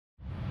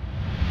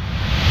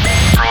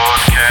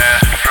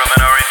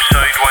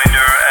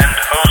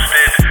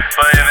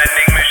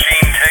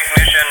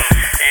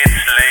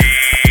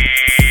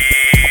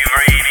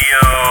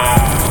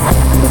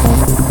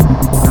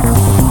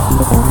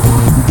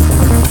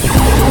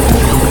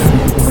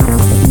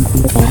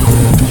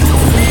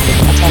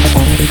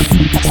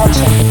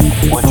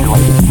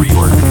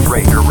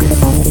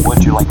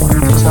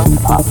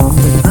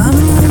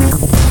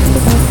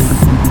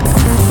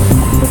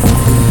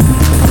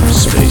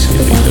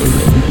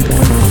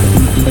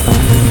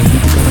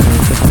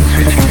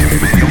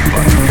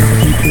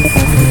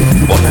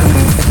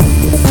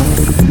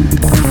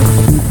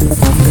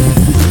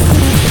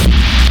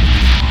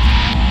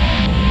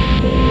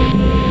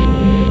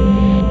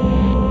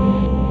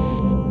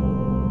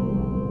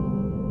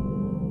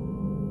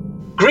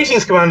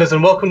Greetings, Commanders,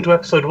 and welcome to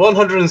episode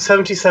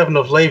 177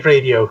 of Lave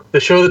Radio, the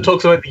show that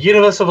talks about the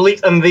universe of Elite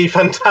and the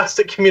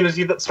fantastic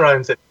community that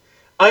surrounds it.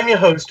 I'm your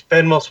host,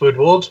 Ben Moss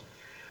Woodward,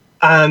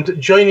 and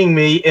joining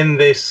me in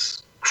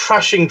this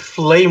crashing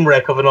flame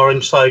wreck of an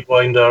orange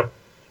Sidewinder,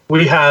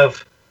 we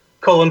have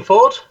Colin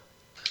Ford.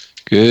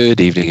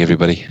 Good evening,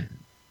 everybody.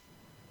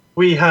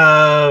 We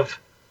have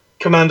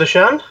Commander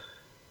Shan.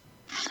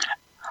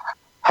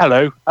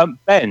 Hello.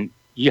 Ben,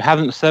 you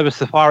haven't serviced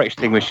the fire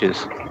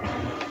extinguishers.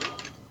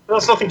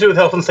 That's nothing to do with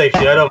health and safety.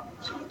 I don't.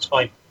 It's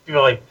fine. Be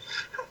fine.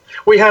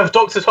 We have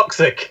Dr.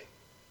 Toxic.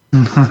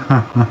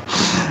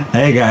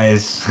 Hey,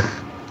 guys.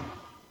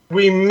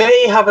 We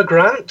may have a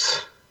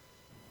Grant.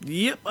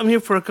 Yep, I'm here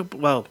for a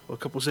couple of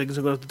seconds.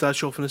 I'm going to have to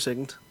dash off in a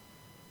second.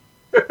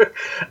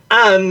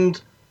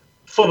 And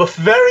for the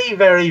very,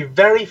 very,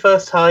 very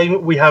first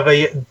time, we have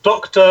a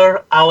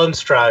Dr. Alan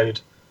Stroud.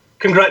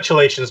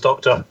 Congratulations,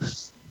 Doctor.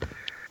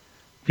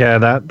 Yeah,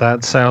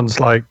 that sounds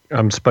like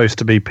I'm supposed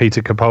to be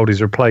Peter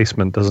Capaldi's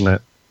replacement, doesn't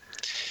it?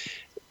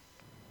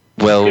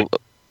 Well,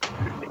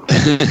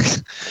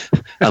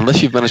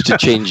 unless you've managed to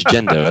change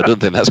gender, I don't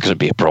think that's going to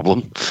be a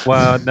problem.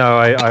 Well, no,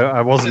 I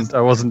wasn't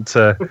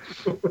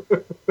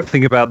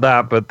thinking about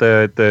that, but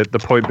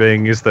the point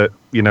being is that,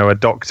 you know, a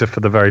doctor for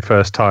the very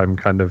first time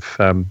kind of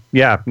hello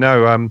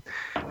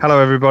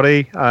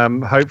everybody.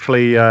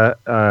 Hopefully I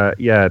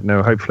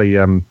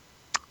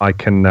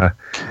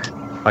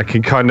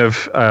can kind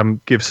of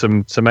give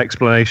some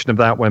explanation of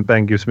that when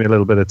Ben gives me a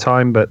little bit of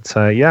time. But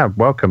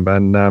welcome,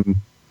 Ben.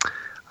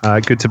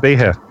 Good to be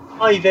here.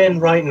 Dive in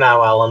right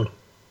now, Alan.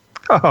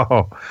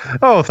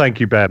 Oh, thank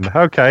you, Ben.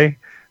 Okay,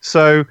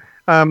 so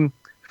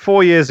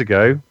 4 years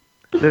ago,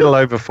 a little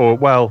over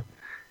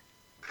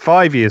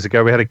 5 years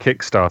ago, we had a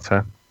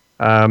Kickstarter.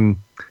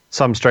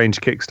 Some strange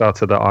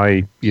Kickstarter that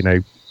I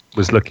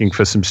was looking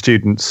for some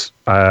students.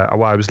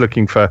 I was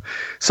looking for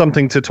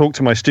something to talk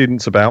to my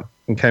students about,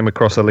 and came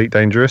across Elite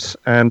Dangerous.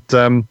 And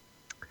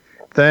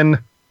then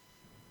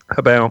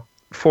about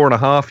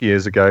 4.5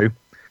 years ago,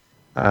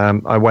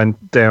 I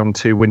went down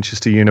to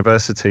Winchester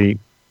University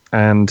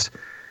and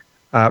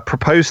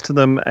proposed to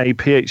them a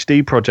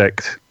PhD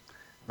project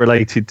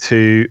related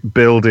to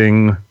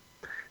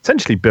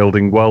essentially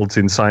building worlds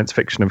in science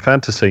fiction and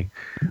fantasy.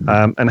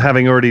 And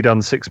having already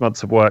done 6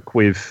 months of work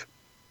with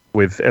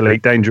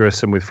Elite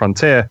Dangerous and with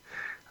Frontier,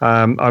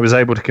 I was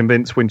able to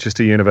convince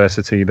Winchester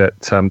University that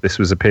this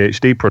was a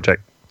PhD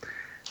project.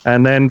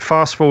 And then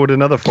fast forward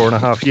another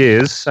 4.5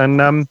 years,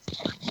 and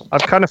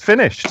I've kind of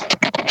finished.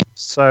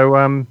 So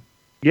I'm,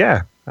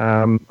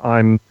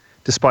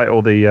 despite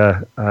all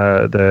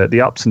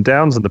the ups and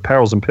downs and the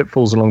perils and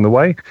pitfalls along the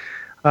way,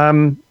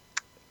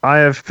 I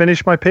have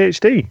finished my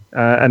PhD,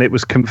 and it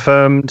was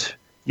confirmed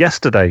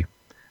yesterday.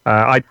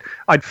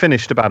 I'd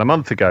finished about a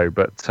month ago,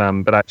 but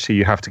actually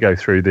you have to go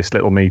through this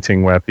little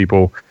meeting where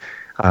people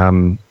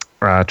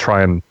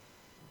try and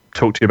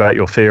talk to you about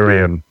your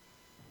theory and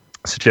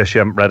suggest you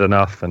haven't read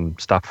enough and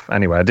stuff.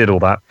 Anyway, I did all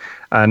that,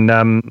 and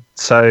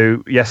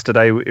so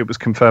yesterday it was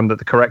confirmed that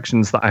the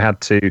corrections that I had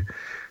to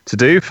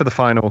do for the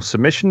final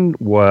submission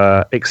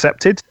were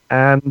accepted,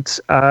 and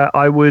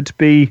I would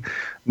be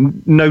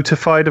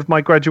notified of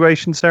my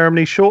graduation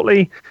ceremony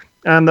shortly,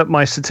 and that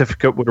my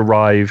certificate would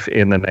arrive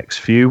in the next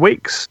few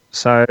weeks.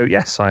 So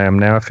yes, I am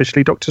now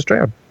officially Dr.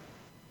 Stroud.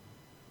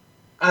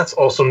 That's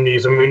awesome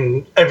news. I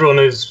mean, everyone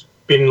who's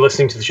been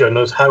listening to the show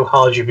knows how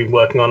hard you've been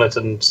working on it,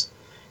 and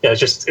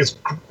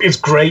it's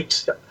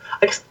great.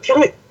 I guess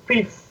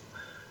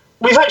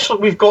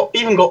we've got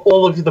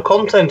all of the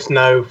content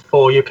now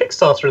for your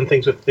Kickstarter and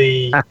things with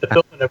the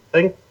film and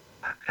everything.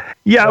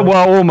 Yeah,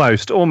 well,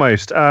 almost.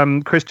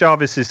 Chris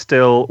Jarvis is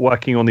still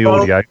working on the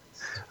audio,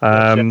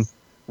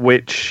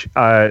 which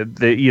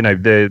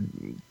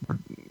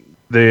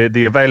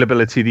the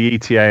availability, the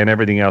ETA, and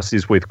everything else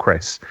is with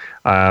Chris.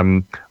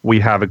 We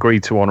have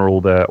agreed to honour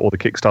all the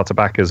Kickstarter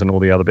backers and all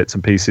the other bits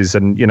and pieces,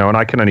 and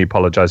I can only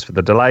apologise for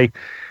the delay.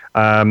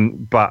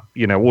 But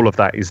all of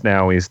that is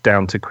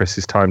down to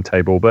Chris's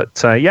timetable.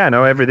 But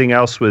everything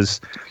else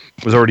was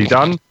already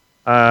done.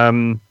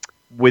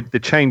 With the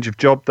change of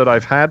job that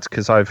I've had,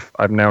 because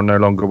I'm now no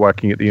longer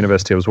working at the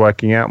university I was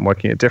working at. I'm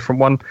working at a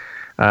different one.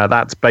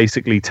 That's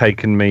basically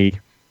taken me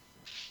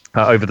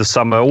over the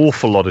summer,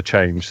 awful lot of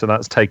change. So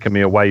that's taken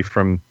me away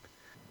from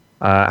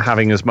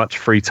having as much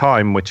free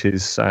time, which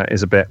is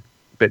a bit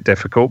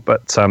difficult.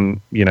 But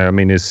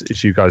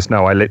as you guys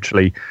know, I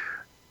literally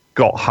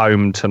got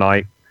home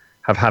tonight,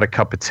 have had a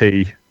cup of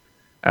tea,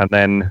 and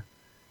then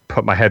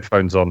put my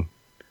headphones on.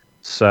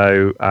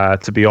 So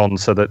to be on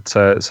so that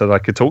I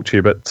could talk to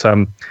you. But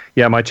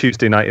my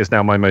Tuesday night is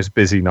now my most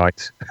busy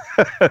night.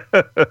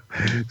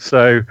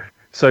 So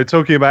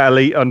talking about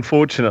Elite,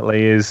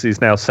 unfortunately,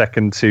 is now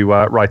second to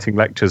writing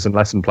lectures and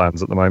lesson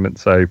plans at the moment.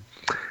 So,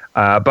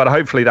 but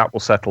hopefully that will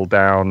settle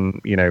down,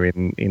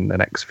 in the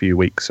next few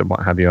weeks and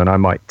what have you. And I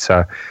might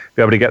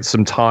be able to get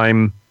some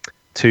time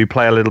to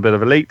play a little bit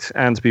of Elite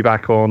and to be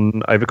back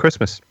on over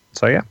Christmas.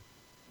 So yeah,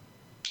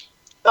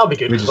 that'll be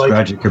good. We're just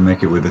glad you can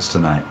make it with us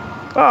tonight.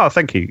 Oh,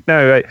 thank you.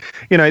 No,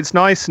 it's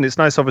nice, and it's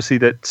nice, obviously,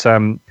 that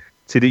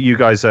see that you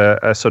guys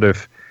are sort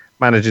of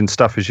managing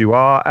stuff as you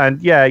are.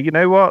 And yeah, you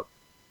know what?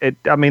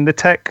 The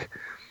tech,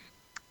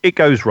 it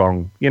goes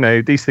wrong.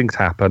 These things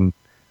happen.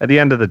 At the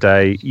end of the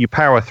day, you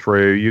power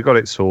through. You got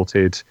it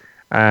sorted.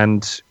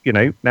 And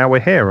now we're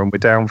here and we're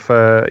down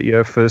for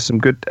some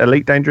good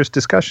Elite Dangerous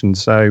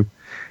discussions. So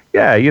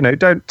yeah,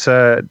 don't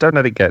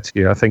let it get to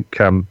you. I think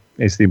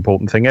is the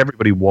important thing.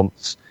 Everybody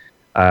wants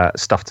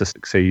stuff to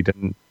succeed,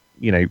 and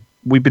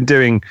we've been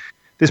doing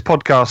this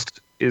podcast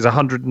is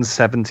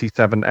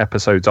 177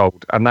 episodes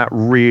old, and that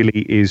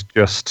really is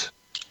just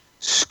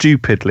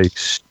stupidly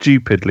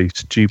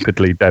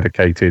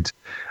dedicated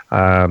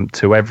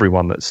to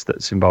everyone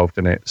that's involved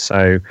in it.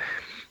 So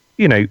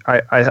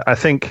I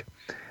think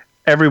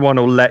everyone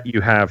will let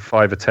you have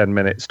 5 or 10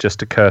 minutes just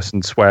to curse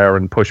and swear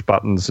and push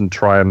buttons and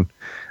try and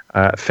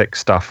fix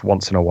stuff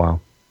once in a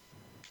while.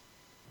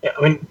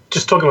 Yeah,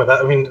 just talking about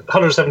that,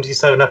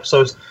 177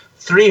 episodes,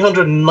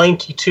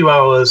 392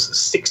 hours,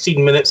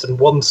 16 minutes and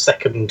 1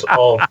 second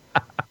of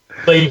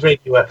Lave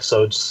Radio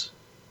episodes.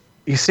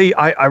 You see,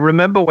 I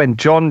remember when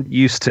John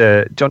used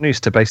to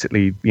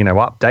basically,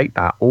 update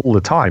that all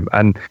the time.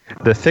 And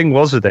the thing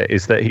was with it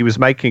is that he was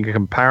making a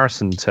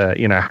comparison to,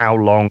 how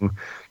long,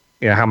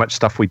 how much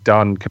stuff we'd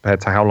done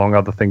compared to how long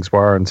other things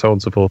were and so on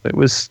and so forth. It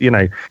was,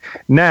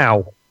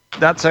 now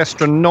that's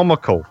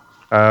astronomical.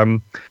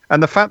 And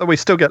the fact that we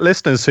still get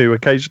listeners who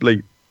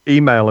occasionally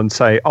email and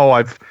say, "Oh,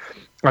 I've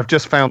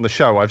just found the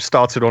show. I've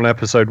started on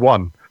episode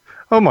 1."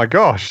 Oh my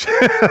gosh.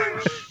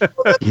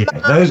 Yeah,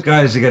 those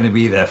guys are going to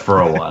be there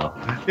for a while.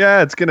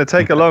 Yeah, it's going to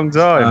take a long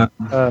time.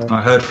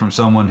 I heard from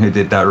someone who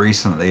did that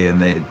recently,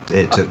 and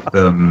it took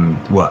them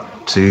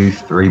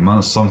 2-3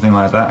 months, something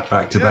like that,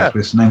 back to back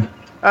listening.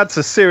 That's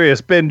a serious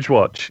binge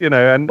watch,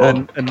 and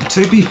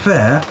to be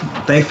fair,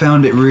 they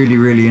found it really,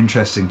 really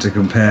interesting to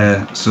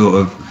compare sort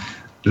of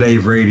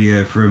Lave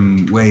Radio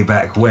from way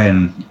back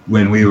when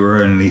we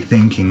were only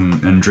thinking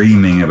and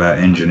dreaming about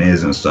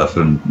engineers and stuff,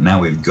 and now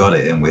we've got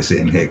it and we're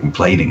sitting here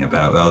complaining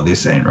about, oh,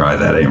 this ain't right,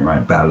 that ain't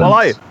right, balance. Well,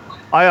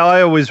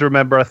 I always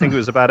remember, I think it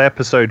was about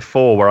episode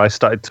 4 where I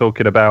started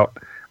talking about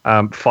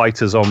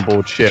fighters on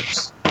board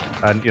ships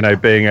and,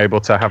 being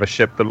able to have a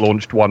ship that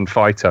launched one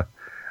fighter.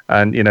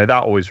 And, that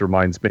always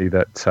reminds me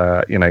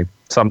that,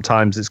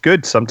 sometimes it's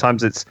good.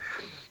 Sometimes it's,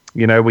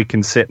 we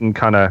can sit and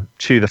kind of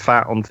chew the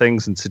fat on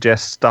things and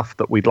suggest stuff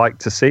that we'd like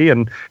to see.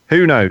 And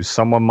who knows,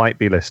 someone might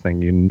be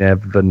listening. You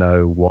never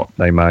know what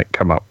they might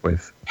come up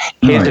with.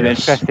 Here's an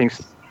interesting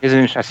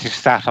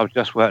stat I've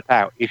just worked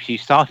out. If you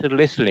started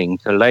listening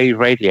to Lave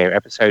Radio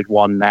episode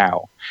 1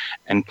 now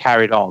and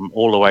carried on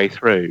all the way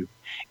through,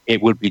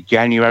 it would be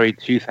January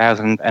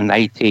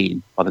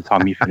 2018 by the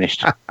time you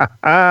finished.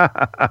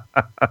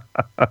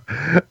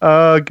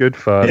 Oh, good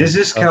fun. Is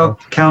this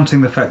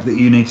counting the fact that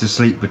you need to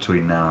sleep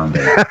between now and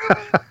then?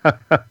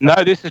 No,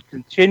 this is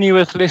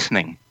continuous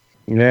listening.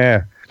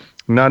 Yeah.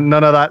 None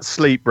of that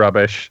sleep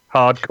rubbish.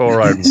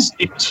 Hardcore only.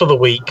 It's for the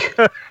week.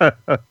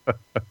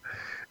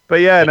 But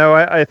yeah, no,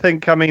 I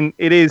think,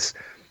 it is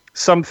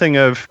something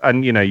of,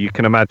 and you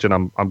can imagine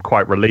I'm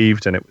quite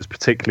relieved, and it was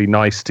particularly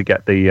nice to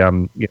get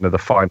the the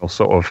final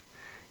sort of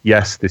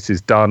yes, this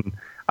is done.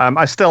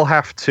 I still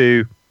have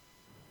to.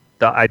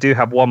 I do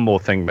have one more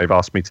thing they've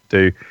asked me to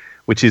do,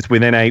 which is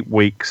within 8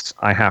 weeks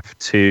I have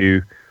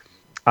to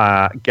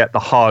get the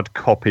hard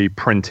copy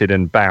printed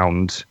and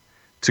bound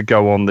to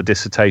go on the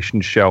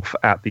dissertation shelf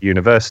at the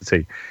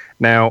university.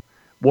 Now,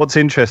 what's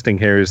interesting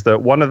here is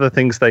that one of the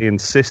things they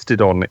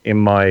insisted on in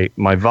my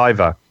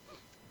Viva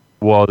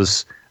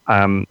was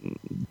the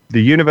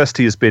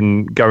university has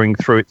been going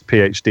through its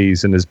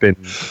PhDs and has been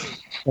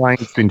trying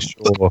to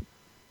ensure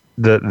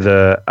that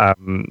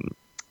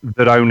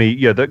that only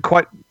that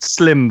quite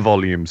slim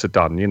volumes are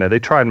done. They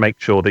try and make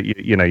sure that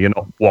you're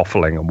not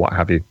waffling and what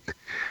have you.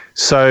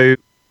 So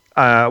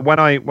when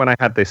I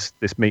had this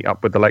meet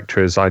up with the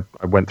lecturers, I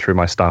went through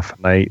my stuff,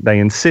 and they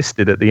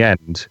insisted at the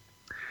end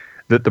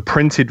that the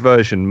printed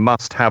version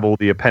must have all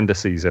the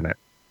appendices in it.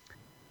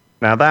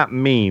 Now that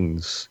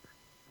means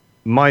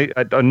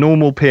a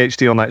normal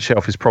PhD on that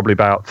shelf is probably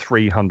about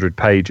 300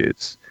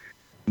 pages.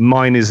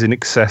 Mine is in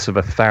excess of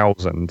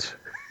 1,000.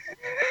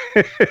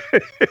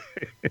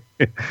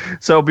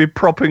 So I'll be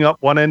propping up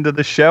one end of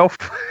the shelf.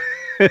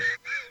 You'll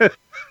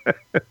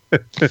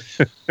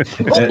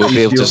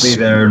be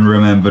there and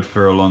remembered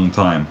for a long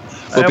time.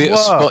 We'll be able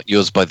to spot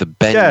yours by the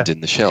bend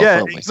in the shelf, yeah,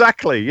 won't we?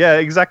 Exactly. Yeah,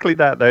 exactly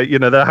that.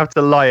 They'll have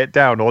to lie it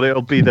down, or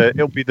it'll be the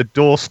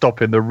doorstop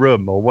in the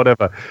room, or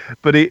whatever.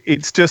 But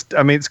it's just,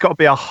 it's got to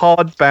be a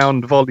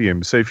hardbound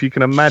volume. So if you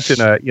can imagine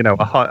a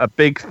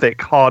big, thick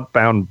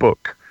hardbound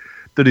book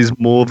that is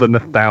more than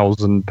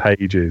 1,000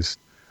 pages,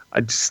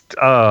 what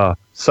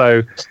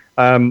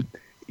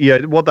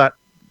that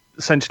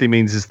essentially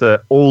means is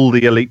that all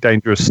the Elite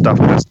Dangerous stuff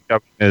has to go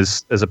in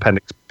as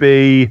Appendix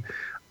B.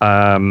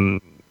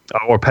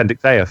 Or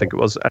Appendix A, I think it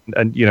was,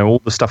 and all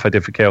the stuff I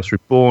did for Chaos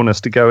Reborn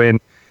has to go in.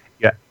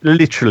 Yeah,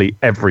 literally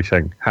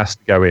everything has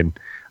to go in,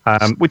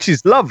 which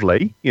is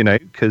lovely,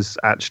 because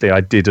actually I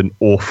did an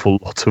awful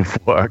lot of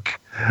work,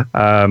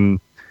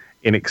 in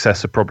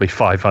excess of probably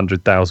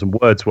 500,000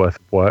 words worth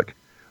of work.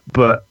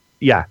 But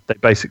yeah,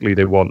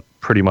 they want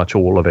pretty much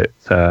all of it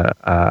to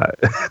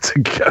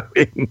go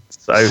in.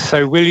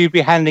 So will you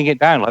be handing it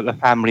down like the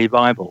family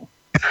Bible?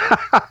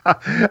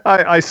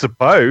 I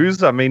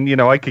suppose. I mean,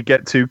 I could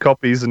get 2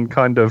 copies and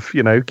kind of,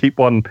 keep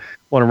one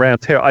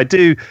around here. I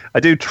do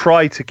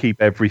try to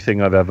keep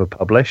everything I've ever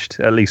published,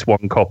 at least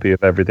 1 copy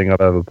of everything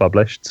I've ever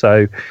published.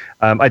 So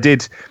I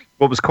did.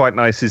 What was quite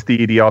nice is the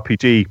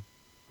EDRPG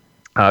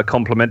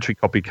complimentary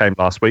copy came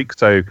last week.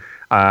 So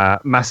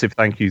massive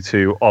thank you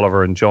to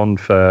Oliver and John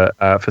for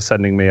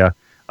sending me a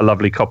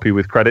lovely copy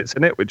with credits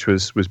in it, which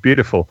was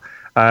beautiful.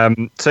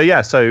 So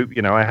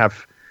I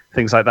have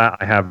things like that.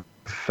 I have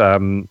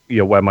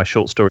where my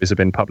short stories have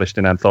been published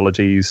in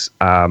anthologies,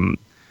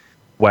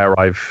 where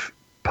I've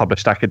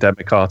published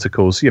academic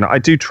articles. I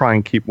do try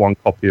and keep 1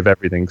 copy of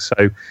everything.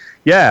 So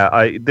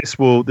this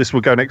will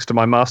go next to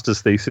my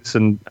master's thesis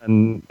and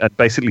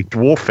basically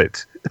dwarf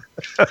it.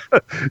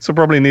 So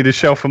probably need a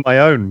shelf of my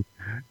own,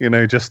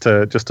 just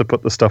to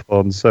put the stuff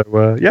on. So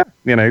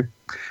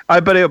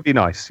but it'll be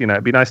nice.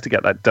 It'd be nice to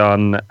get that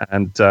done,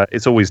 and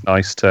it's always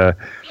nice to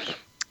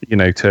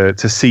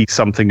see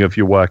something of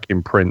your work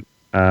in print.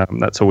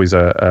 That's always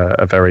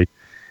a very,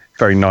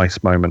 very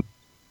nice moment.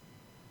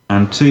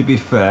 And to be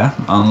fair,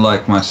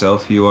 unlike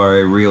myself, you are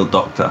a real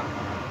doctor.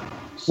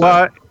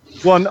 So.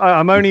 Well,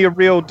 I'm only a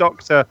real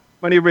doctor.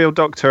 I'm only a real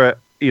doctor,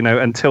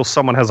 until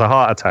someone has a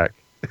heart attack.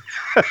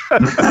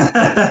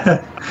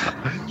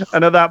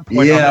 And at that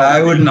point,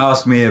 I wouldn't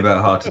ask me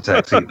about heart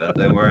attacks either.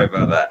 Don't worry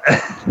about that.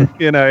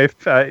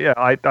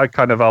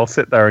 I'll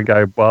sit there and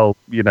go, well,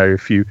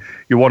 if you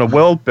want a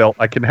world built,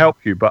 I can help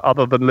you. But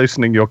other than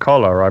loosening your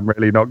collar, I'm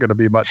really not going to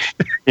be much.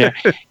 Yeah.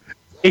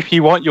 If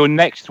you want your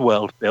next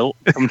world built,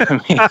 come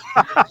to me.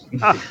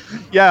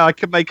 Yeah, I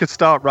can make a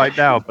start right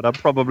now, but I'm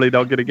probably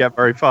not going to get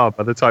very far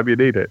by the time you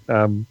need it.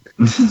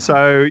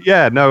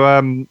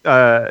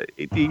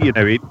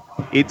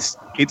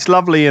 It's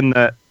lovely in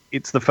that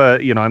it's the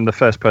first. I'm the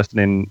first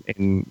person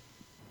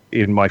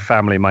in my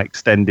family, my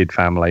extended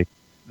family,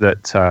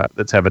 that's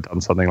ever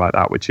done something like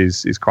that, which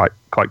is quite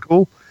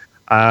cool.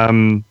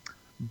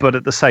 But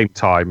at the same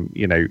time,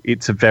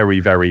 it's a very,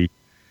 very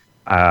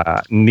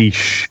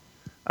niche.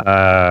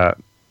 A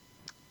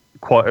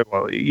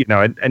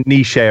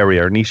niche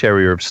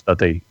area of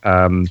study,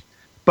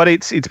 but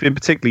it's been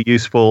particularly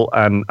useful,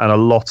 and a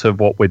lot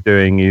of what we're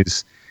doing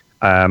is,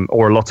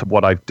 or a lot of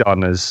what I've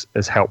done has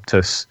helped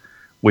us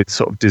with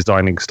sort of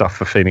designing stuff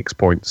for Phoenix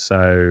Point.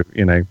 So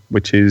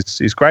which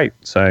is great.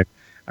 So,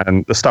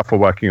 and the stuff we're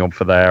working on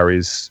for there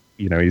is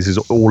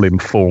all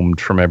informed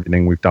from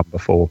everything we've done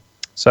before.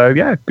 So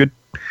yeah, good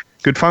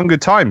fun,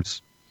 good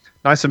times.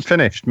 Nice and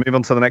finished. Move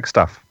on to the next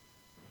stuff.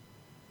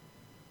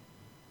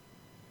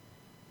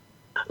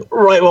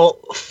 Right, well,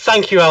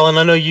 thank you, Alan.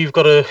 I know you've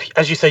got to,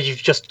 as you said,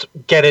 you've just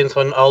get into,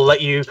 and I'll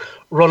let you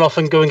run off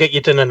and go and get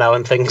your dinner now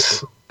and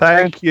things.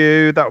 Thank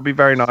you. That would be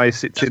very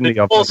nice. It's in the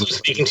oven. Awesome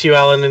speaking to you,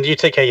 Alan, and you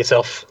take care of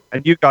yourself.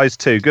 And you guys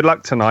too. Good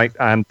luck tonight,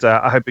 and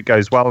I hope it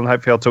goes well, and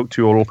hopefully I'll talk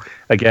to you all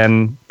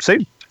again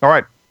soon. All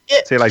right.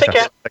 Yeah, see you later.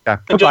 Take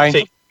care. Enjoy.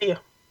 See you.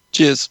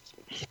 Cheers.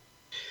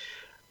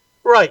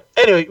 Right,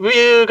 anyway,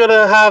 we're going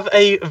to have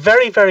a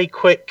very, very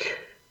quick...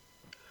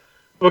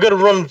 We're going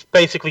to run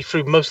basically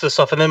through most of the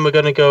stuff, and then we're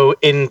going to go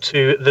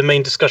into the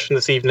main discussion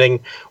this evening,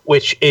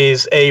 which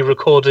is a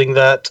recording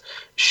that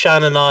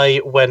Shan and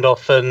I went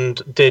off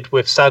and did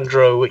with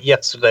Sandro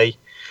yesterday,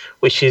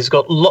 which has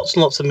got lots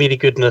and lots of meaty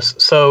goodness.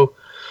 So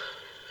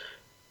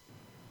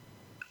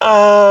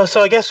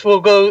I guess we'll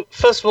go,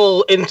 first of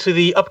all, into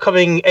the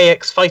upcoming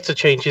AX Fighter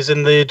changes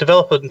in the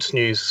development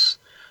news.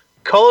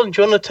 Colin,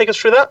 do you want to take us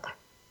through that?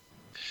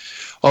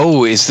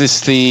 Oh, is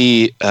this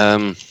the...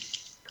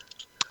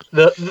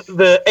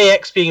 The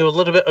AX being a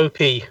little bit OP.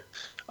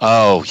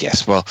 Oh,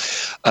 yes. Well,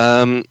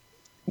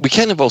 we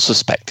kind of all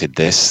suspected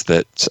this,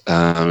 that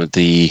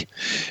the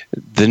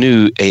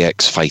new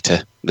AX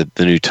fighter, the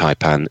new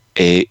Taipan,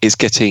 is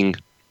getting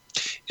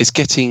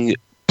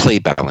play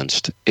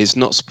balanced. It's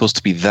not supposed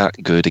to be that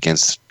good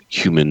against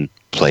human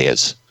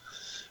players,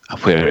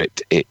 where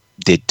it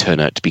did turn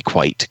out to be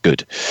quite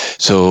good.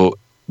 So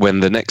when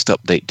the next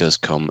update does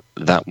come,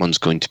 that one's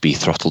going to be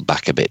throttled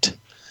back a bit.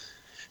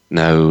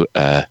 Now,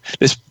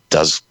 this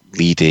does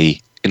lead a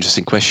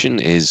interesting question,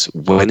 is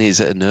when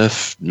is it a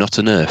nerf, not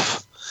a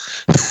nerf?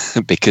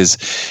 Because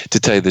to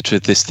tell you the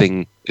truth, this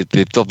thing,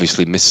 they've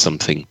obviously missed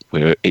something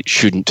where it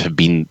shouldn't have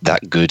been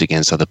that good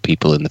against other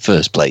people in the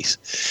first place.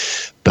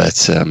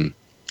 But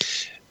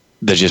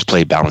they're just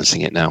play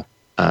balancing it now.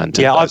 And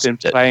yeah, I've been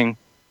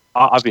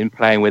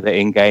playing with it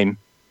in game,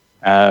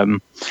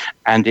 and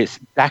its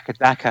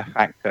Daka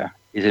factor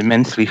is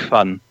immensely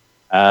fun.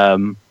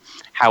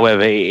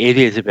 However, it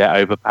is a bit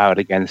overpowered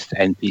against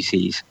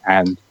NPCs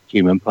and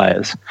human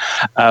players.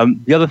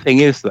 The other thing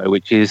is, though,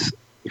 which is,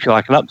 if you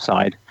like, an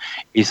upside,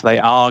 is they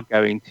are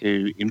going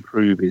to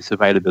improve its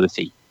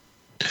availability.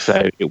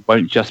 So it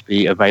won't just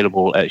be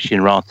available at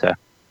Shinrata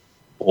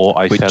or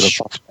Isola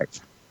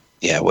Prospect.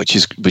 Yeah, which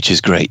is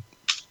great.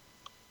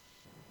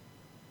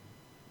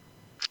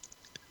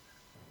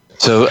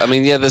 So, I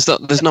mean, yeah, there's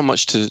not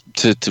much to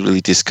really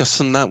discuss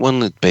on that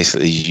one.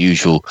 Basically,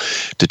 usual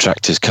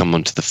detractors come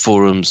onto the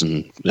forums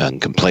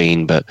and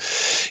complain, but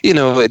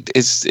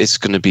it's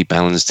going to be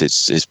balanced.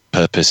 Its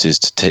purpose is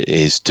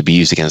to be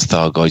used against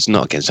Thargoids,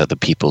 not against other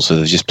people. So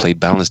they've just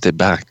balanced it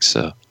back.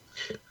 So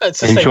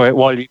it's the enjoy same it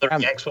while you with can.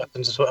 the X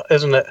weapons as well,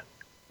 isn't it?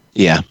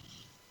 yeah.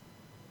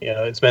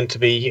 It's meant to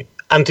be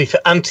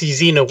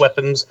anti-Xeno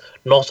weapons,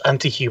 not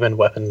anti-human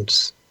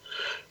weapons.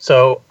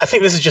 So I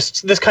think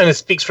this kind of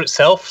speaks for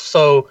itself.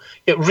 So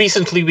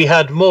recently we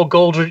had more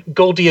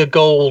Goldia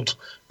Gold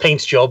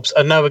paint jobs,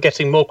 and now we're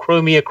getting more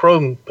Chromia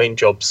Chrome paint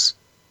jobs.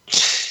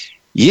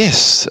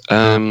 Yes.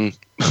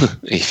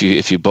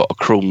 If you bought a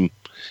Chrome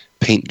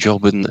paint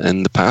job in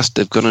the past,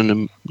 they've gone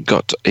and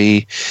got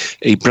a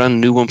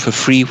brand new one for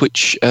free,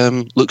 which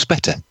looks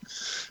better.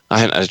 I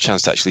hadn't had a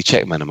chance to actually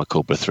check mine on my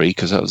Cobra 3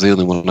 because that was the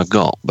only one I've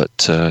got. But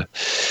Do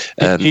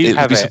you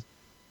have it?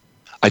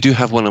 I do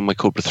have one on my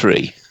Cobra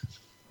 3.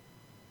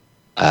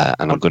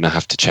 And I'm going to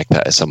have to check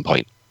that at some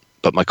point.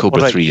 But my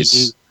Cobra 3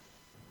 is...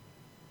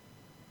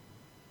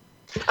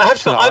 I have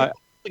to say, I've got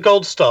the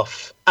gold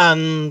stuff,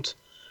 and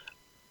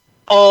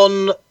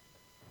on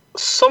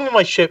some of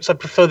my ships, I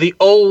prefer the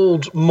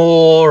old,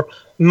 more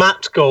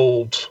matte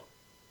gold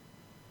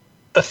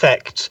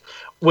effect,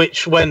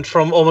 which went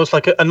from almost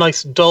like a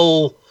nice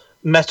dull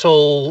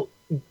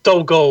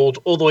gold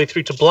all the way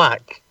through to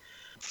black,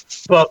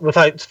 but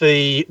without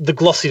the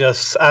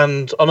glossiness.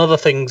 And on other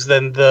things,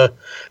 then the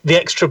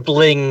extra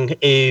bling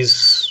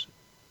is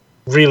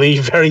really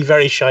very,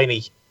 very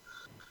shiny.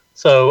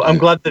 So I'm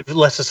glad they've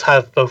let us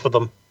have both of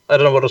them. I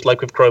don't know what it's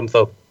like with Chrome,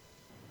 though.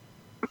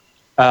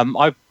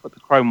 I've put the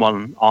Chrome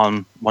one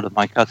on one of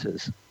my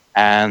cutters,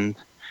 and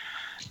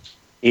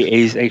it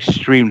is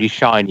extremely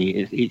shiny.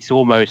 It's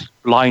almost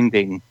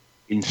blinding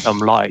in some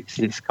lights.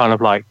 It's kind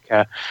of like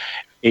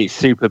it's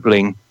super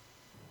bling.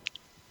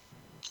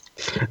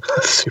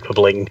 Super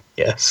bling,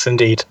 yes,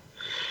 indeed.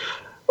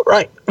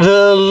 Right,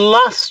 the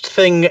last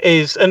thing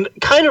is, and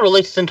kind of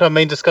related into our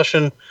main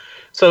discussion.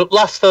 So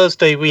last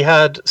Thursday we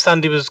had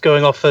Sandy was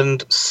going off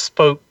and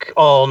spoke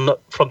on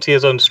Frontier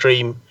Zone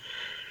stream,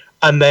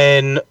 and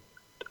then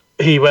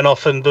he went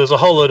off and there was a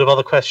whole load of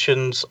other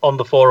questions on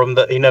the forum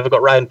that he never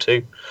got round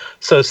to.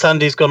 So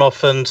Sandy's gone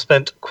off and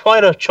spent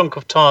quite a chunk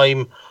of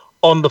time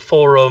on the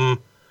forum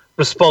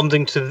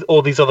responding to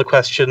all these other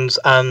questions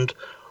and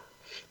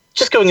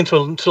just going into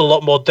a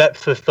lot more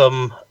depth with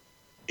them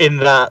in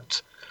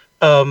that.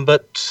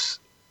 But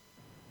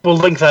we'll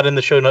link that in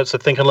the show notes, I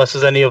think, unless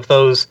there's any of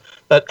those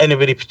that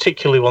anybody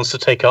particularly wants to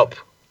take up.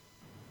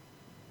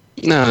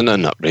 No,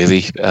 not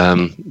really.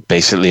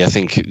 Basically, I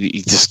think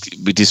we just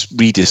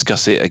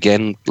rediscuss it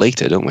again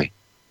later, don't we?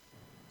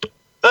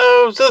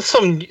 There's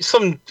some.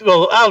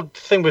 Well, our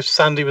thing with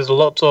Sandy was a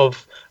lot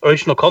of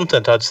original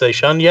content, I'd say,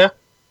 Shan. Yeah.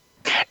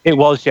 It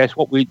was, yes.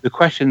 The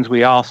questions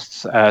we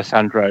asked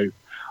Sandro,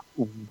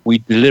 we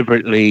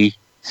deliberately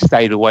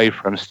stayed away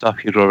from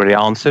stuff you'd already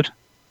answered.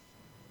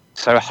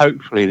 So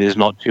hopefully there's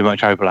not too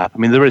much overlap. I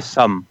mean, there is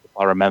some, if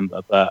I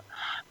remember, but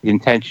the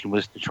intention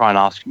was to try and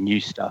ask new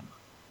stuff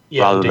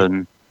rather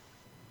than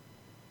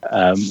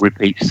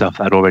repeat stuff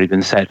that had already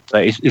been said.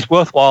 But it's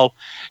worthwhile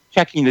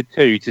checking the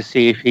two to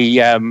see if he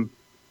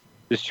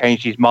just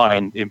changed his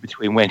mind in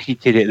between when he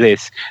did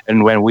this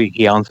and when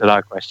he answered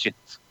our questions.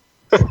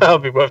 That'll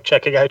be worth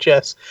checking out,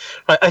 yes.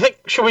 Right, I think,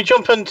 should we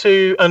jump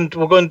into, and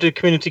we'll go and do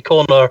Community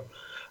Corner,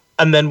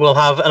 and then we'll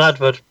have an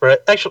advert break.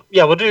 Actually,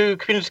 yeah, we'll do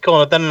Community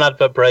Corner, then an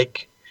advert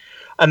break,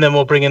 and then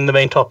we'll bring in the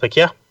main topic,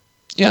 yeah?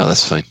 Yeah,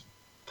 that's fine.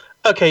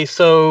 Okay,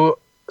 so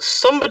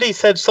somebody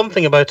said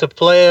something about a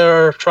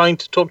player trying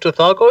to talk to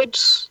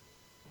Thargoids.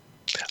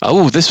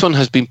 Oh, this one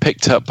has been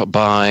picked up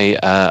by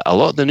a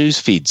lot of the news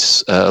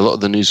feeds, a lot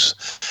of the news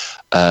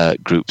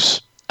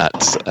groups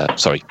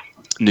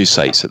news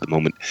sites at the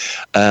moment.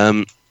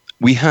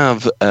 We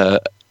have a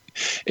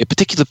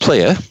particular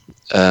player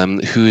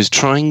who is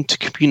trying to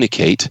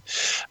communicate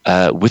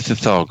with the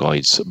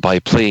Thargoids by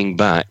playing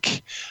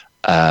back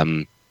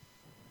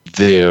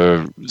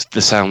the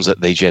sounds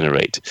that they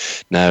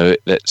generate. Now,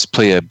 that's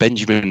player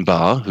Benjamin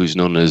Barr, who's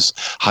known as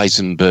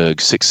Heisenberg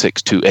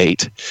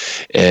 6628,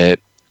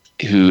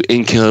 who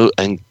in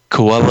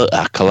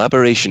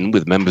collaboration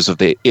with members of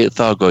the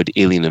Thargoid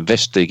Alien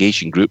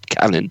Investigation Group,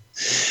 Canon,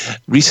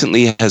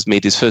 recently has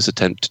made his first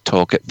attempt to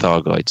talk at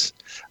Thargoids.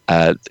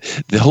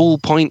 The whole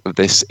point of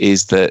this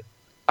is that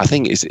I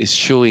think is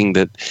showing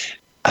that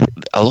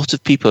a lot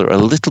of people are a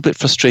little bit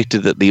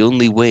frustrated that the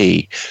only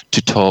way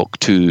to talk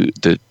to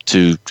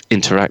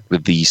interact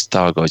with these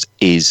Thargoids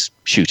is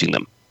shooting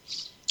them.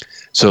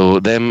 So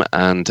them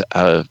and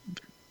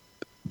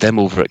them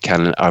over at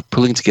Canon are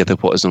pulling together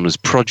what is known as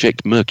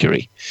Project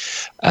Mercury,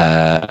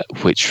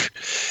 which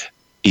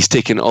he's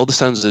taken all the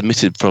sounds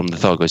emitted from the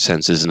Thargoid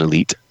sensors in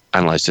Elite,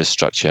 analysed their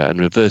structure, and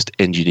reversed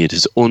engineered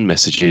his own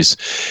messages,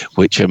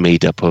 which are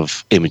made up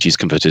of images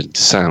converted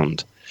into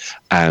sound.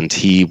 And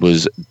he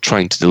was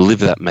trying to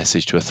deliver that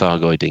message to a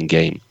Thargoid in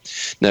game.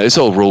 Now, it's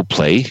all role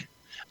play,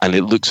 and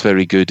it looks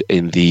very good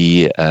in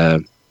the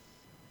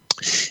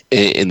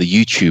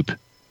YouTube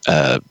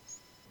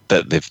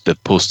that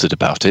they've posted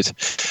about it,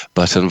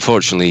 but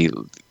unfortunately,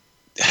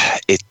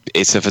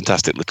 it's a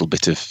fantastic little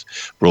bit of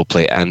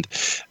roleplay, and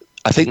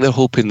I think they're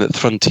hoping that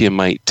Frontier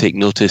might take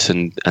notice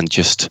and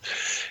just,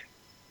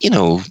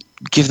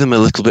 give them a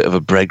little bit of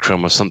a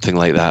breadcrumb or something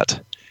like that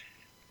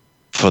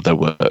for their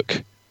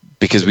work,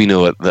 because we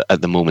know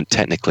at the moment,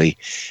 technically,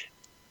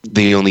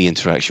 the only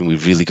interaction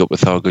we've really got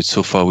with Thargoid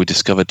so far we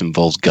discovered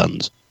involves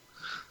guns.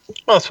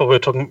 Well, that's what we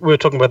were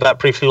talking about that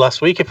briefly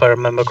last week, if I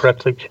remember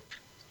correctly.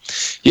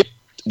 Yep,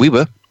 we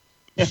were.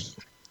 Yeah.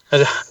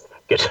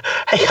 Good.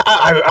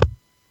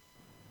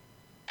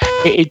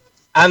 Hey,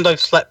 and I've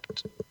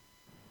slept.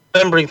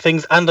 Remembering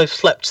things, and I've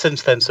slept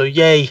since then, so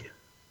yay.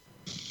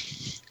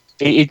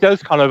 It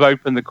does kind of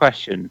open the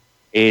question,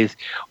 is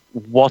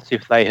what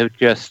if they have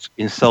just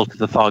insulted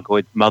the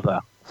Thargoid's mother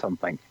or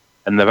something,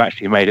 and they've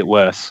actually made it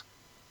worse?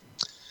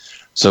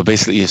 So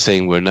basically, you're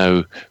saying we're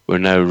now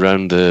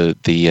around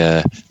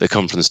the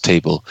conference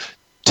table,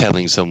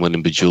 telling someone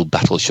in bejeweled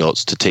battle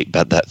shots to take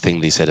back that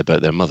thing they said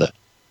about their mother.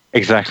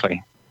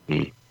 Exactly.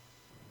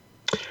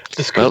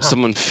 Well,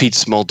 someone feeds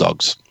small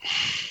dogs.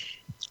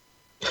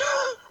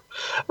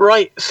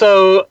 Right.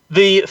 So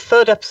the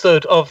third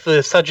episode of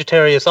the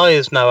Sagittarius Eye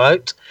is now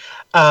out,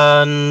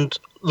 and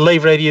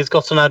Lave Radio's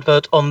got an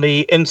advert on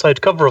the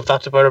inside cover of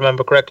that, if I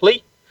remember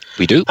correctly.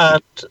 We do.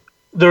 And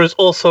there is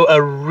also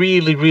a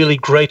really, really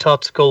great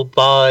article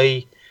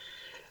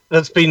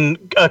that's been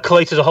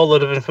collated a whole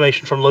load of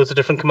information from loads of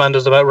different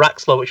commanders about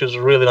Raxlar, which was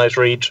a really nice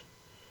read.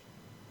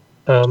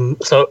 And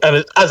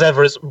as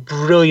ever, it's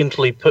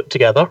brilliantly put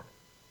together.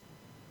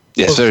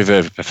 Yeah, it's very,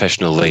 very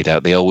professional laid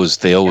out. They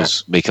always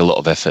make a lot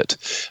of effort,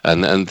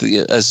 and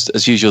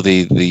as usual,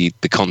 the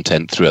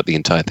content throughout the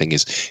entire thing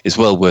is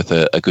well worth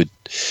a good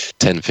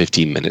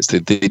 10-15 minutes. They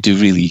do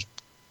really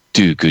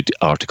do good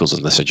articles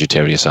on the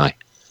Sagittarius Eye.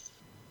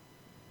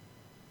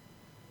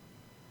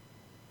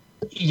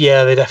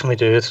 Yeah, they definitely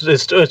do.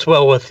 It's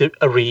well worth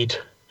a read.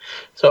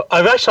 So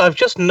I've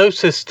just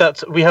noticed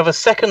that we have a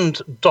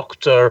second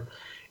Doctor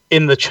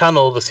in the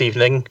channel this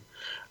evening.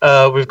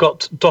 We've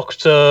got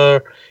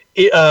Doctor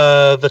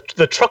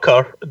the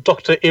trucker,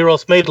 Dr.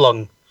 Eros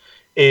Maidlung,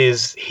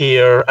 is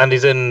here, and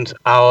he's in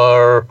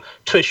our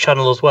Twitch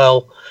channel as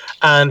well.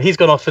 And he's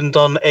gone off and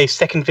done a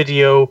second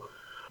video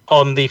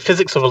on the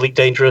physics of Elite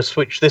Dangerous,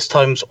 which this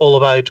time's all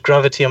about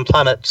gravity and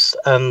planets,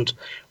 and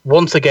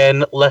once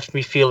again left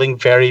me feeling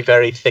very,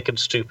 very thick and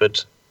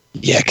stupid.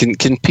 Yeah,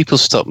 can people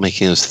stop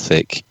making us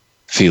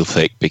feel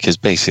thick? Because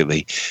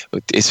basically,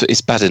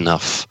 it's bad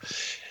enough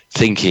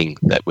thinking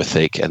that we're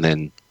thick and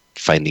then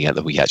finding out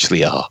that we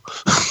actually are.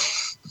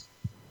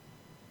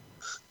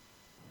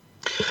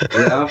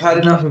 Yeah, I've had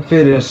enough of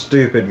feeling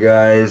stupid,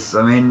 guys.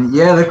 I mean,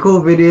 yeah, they're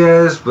cool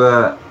videos,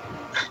 but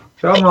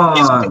come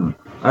on.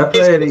 I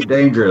play Elite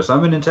Dangerous.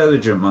 I'm an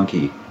intelligent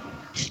monkey.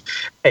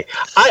 Hey,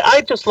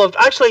 I just loved,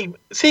 actually,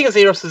 seeing as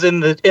Eros is in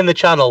the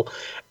channel,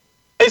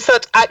 is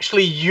that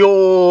actually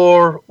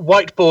your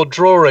whiteboard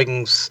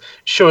drawings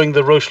showing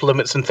the Roche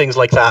limits and things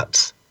like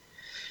that?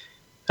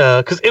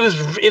 Because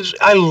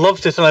I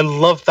loved it, and I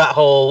loved that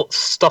whole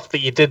stuff that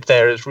you did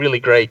there. It's really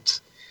great.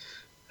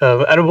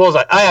 And it was,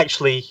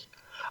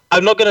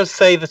 I'm not going to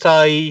say that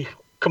I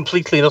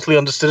completely and utterly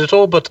understood it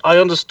all, but I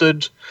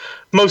understood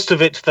most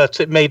of it, that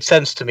it made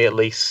sense to me at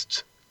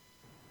least.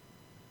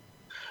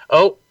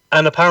 Oh,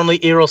 and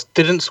apparently Eros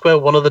didn't square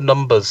one of the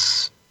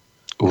numbers.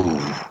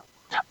 Ooh.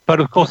 But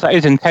of course that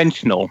is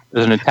intentional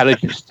as an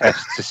intelligence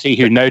test to see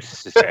who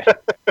notices it.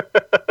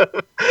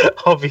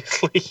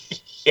 Obviously.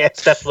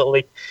 Yes,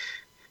 definitely.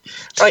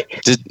 Right.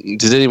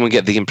 Did anyone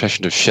get the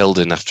impression of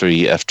Sheldon after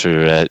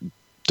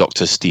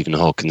Dr. Stephen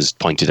Hawkins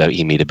pointed out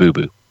he made a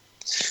boo-boo?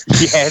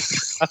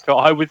 Yes, that's what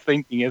I was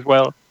thinking as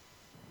well.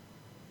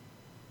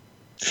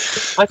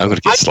 I'm going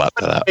to get slapped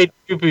for that.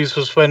 Boo-boos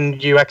was when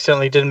you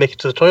accidentally didn't make it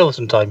to the toilet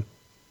in time.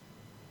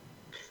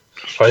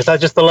 Or is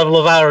that just the level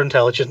of our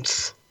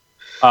intelligence?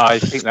 I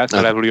think that's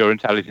the level of your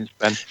intelligence,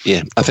 Ben.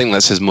 Yeah, I think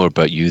that says more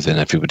about you than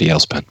everybody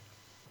else, Ben.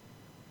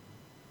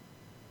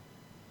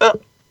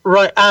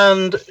 Right,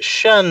 and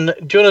Shan,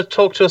 do you want to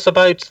talk to us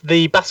about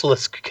the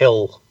basilisk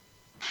kill?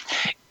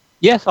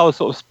 Yes, I was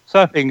sort of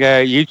surfing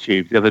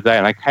YouTube the other day,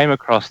 and I came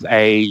across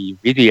a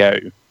video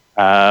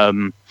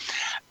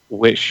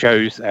which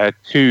shows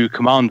two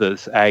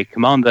commanders, a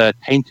Commander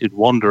Tainted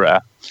Wanderer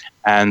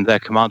and the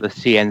Commander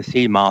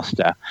CNC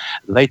Master.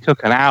 They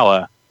took an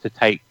hour to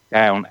take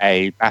down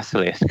a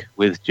basilisk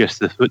with just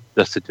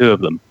the two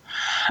of them.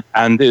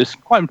 And it was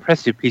quite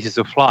impressive pieces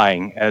of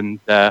flying and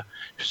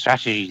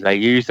strategies they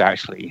used,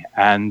 actually.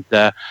 And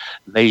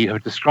they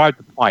have described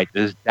the fight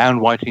as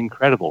downright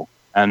incredible.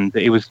 And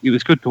it was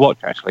good to watch,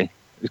 actually.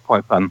 It was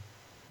quite fun.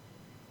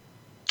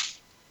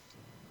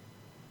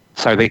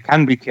 So they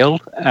can be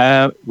killed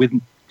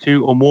with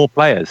two or more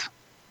players.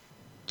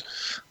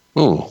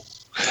 Oh.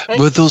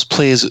 Were those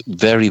players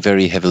very,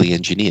 very heavily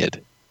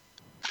engineered?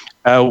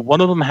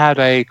 One of them had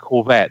a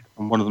Corvette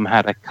and one of them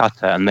had a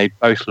cutter, and they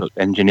both looked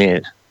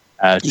engineered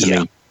to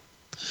me.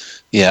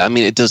 Yeah, I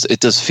mean, it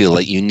does feel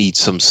like you need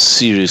some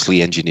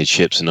seriously engineered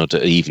ships in order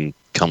to even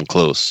come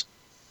close.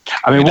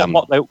 I mean,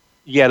 what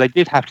Yeah, they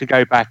did have to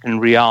go back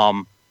and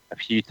rearm a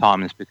few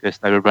times because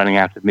they were running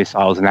out of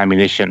missiles and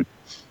ammunition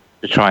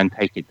to try and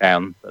take it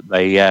down. But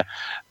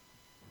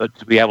but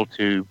to be able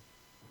to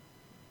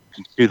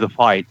do the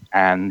fight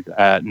and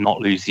not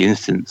lose the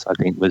instance, I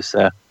think was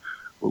a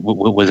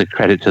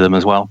credit to them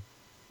as well.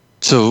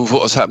 So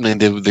what was happening?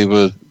 They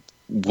were,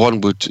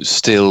 one would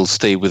still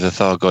stay with the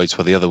Thargoids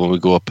while the other one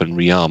would go up and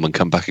rearm and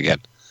come back again.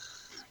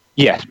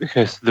 Yes,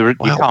 because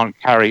you can't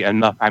carry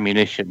enough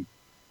ammunition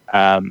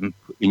in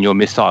your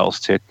missiles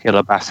to kill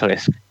a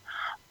basilisk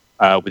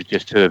with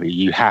just two of you.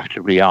 You have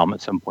to rearm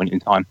at some point in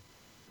time.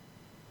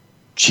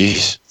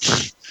 Jeez.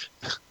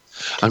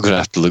 I'm going to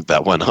have to look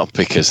that one up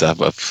because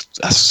that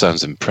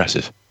sounds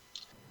impressive.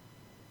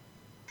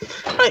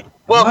 Right.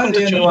 Welcome I'm to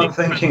the only joining. one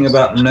thinking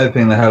about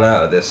noping the hell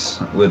out of this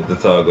with the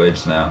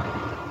Thargoids now.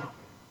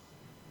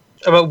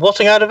 About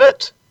whatting out of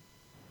it?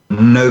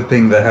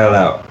 Noping the hell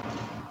out.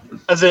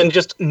 As in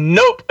just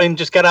nope and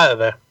just get out of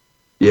there.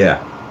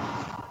 Yeah.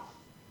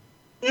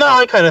 No,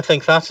 I kind of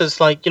think that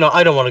is like,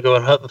 I don't want to go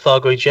and hurt the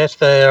Thargoids yet.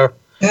 They're...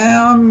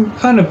 Yeah, I'm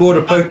kind of bored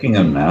of poking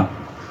them now.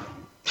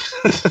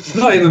 It's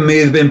not even me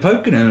that's been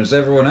poking them, it's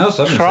everyone else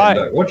I've been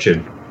sitting back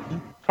watching.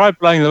 Try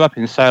blowing them up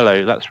in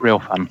solo. That's real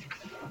fun.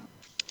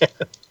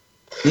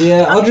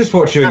 Yeah, I'll just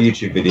watch your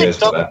YouTube videos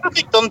for that.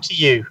 Perfect done to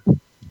you.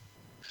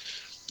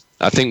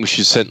 I think we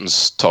should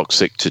sentence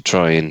Toxic to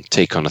try and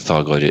take on a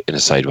Thargoid in a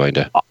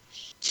Sidewinder.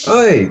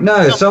 Oi,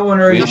 no, someone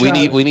already We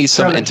need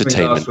some challenged me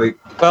entertainment. last week.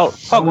 Well,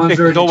 Someone's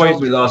Toxic already is always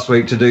told me last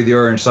week to do the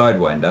Orange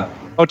Sidewinder.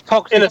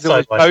 Toxic In a is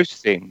always sideways.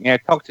 boasting. Yeah,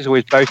 Toxic is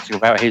always boasting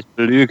about his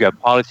beluga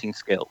piloting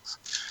skills.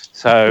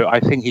 So I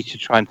think he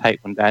should try and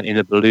take one down in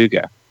a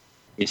beluga.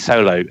 It's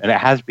solo, and it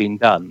has been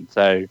done.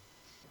 So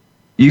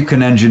You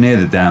can engineer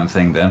the damn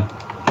thing then.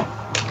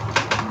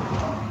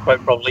 Quite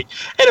probably.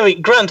 Anyway,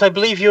 Grant, I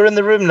believe you're in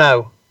the room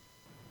now.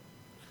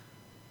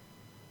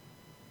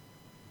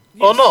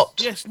 Or not?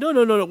 Yes. No.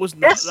 It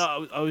wasn't. Yes.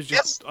 I was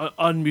just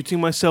unmuting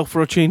myself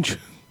for a change.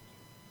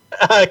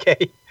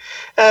 Okay.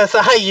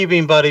 So how you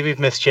been, buddy? We've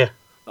missed you.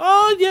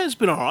 Oh, yeah, it's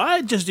been all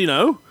right. Just,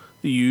 the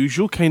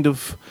usual kind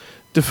of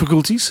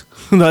difficulties.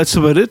 That's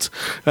about it.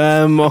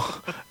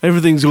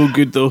 Everything's all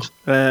good, though.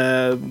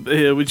 Yeah,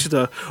 we just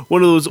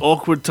one of those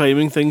awkward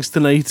timing things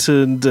tonight,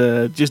 and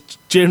just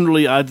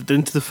generally added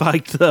into the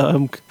fact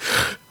that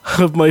I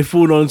have my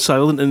phone on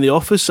silent in the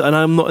office, and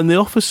I'm not in the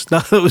office. Now,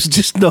 that was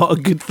just not a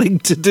good thing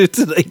to do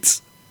tonight.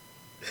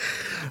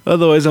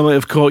 Otherwise, I might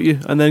have caught you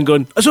and then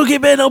gone, "It's okay,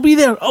 Ben, I'll be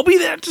there.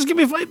 Just give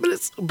me 5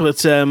 minutes."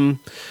 But,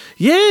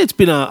 yeah, it's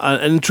been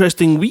an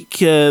interesting week.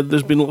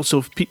 There's been lots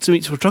of pizza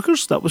meets for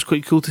truckers. That was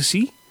quite cool to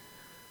see.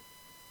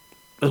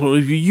 I don't know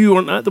if you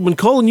weren't at the one.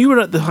 Colin, you were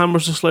at the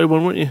Hammers of Slough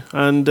one, weren't you?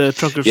 And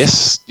truckers.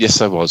 Yes,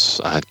 I was.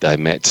 I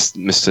met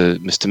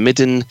Mr.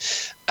 Midden,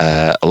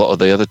 a lot of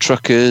the other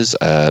truckers,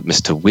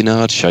 Mr.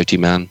 Winard, Shouty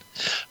Man,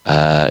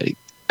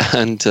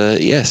 and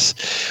yes,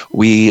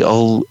 we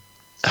all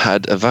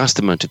had a vast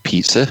amount of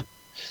pizza,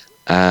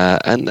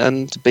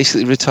 and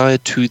basically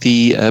retired to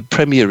the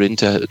Premier Inn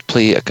to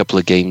play a couple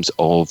of games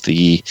of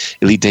the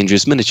Elite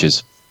Dangerous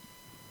miniatures.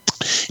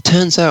 It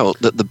turns out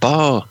that the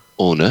bar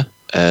owner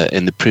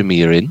in the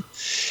Premier Inn,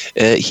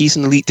 he's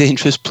an Elite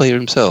Dangerous player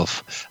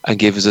himself, and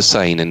gave us a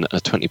sign and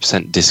a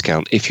 20%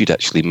 discount if you'd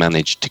actually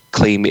managed to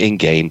claim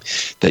in-game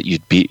that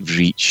you'd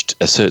reached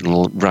a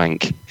certain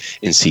rank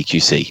in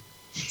CQC.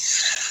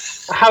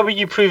 How are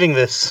you proving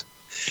this?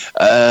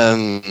 I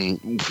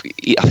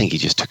think he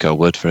just took our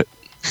word for it.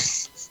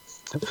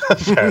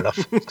 Fair enough.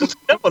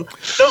 No one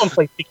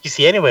plays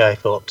CQC anyway, I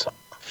thought.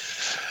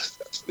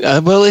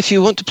 Well, if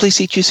you want to play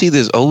CQC,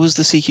 there's always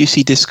the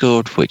CQC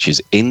Discord, which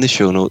is in the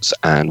show notes,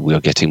 and we are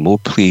getting more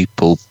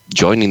people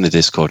joining the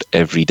Discord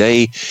every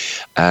day,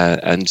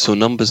 and so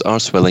numbers are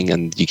swelling,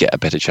 and you get a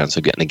better chance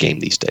of getting a game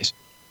these days.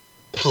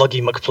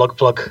 Pluggy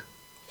McPlug.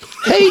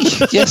 Hey,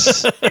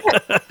 yes.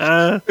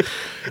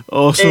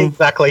 Awesome.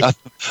 Exactly. I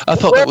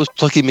thought that was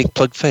Pluggy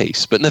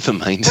McPlugface, but never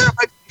mind. Where do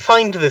I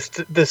find this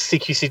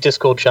CQC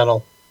Discord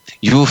channel?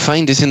 You will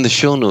find it in the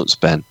show notes,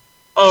 Ben.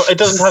 Oh, it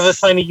doesn't have a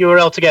tiny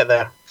URL to get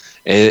there.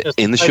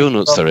 In the show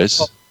notes, there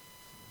is.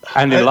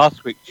 and in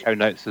last week's show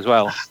notes as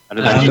well. And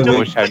And in the the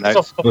week show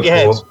notes.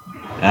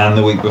 And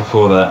the week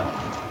before that.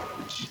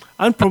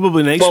 And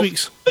probably next Well,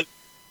 week's.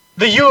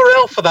 The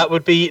URL for that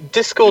would be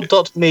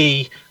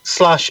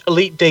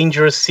discord.me/Elite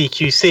Dangerous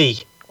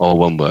CQC. All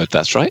one word,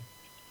 that's right.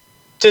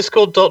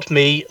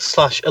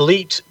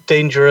 Discord.me/Elite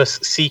Dangerous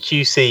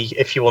CQC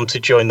if you want to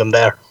join them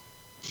there.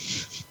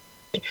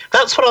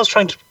 That's what I was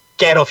trying to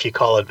get off you,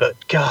 Colin, but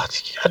God,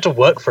 you had to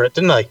work for it,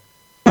 didn't I?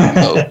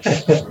 Oh.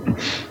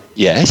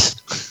 Yes.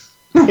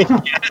 What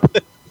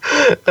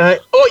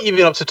have you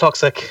been up to,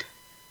 Toxic?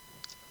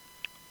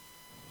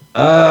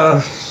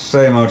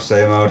 Same old.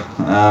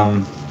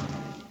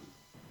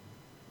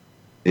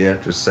 Yeah,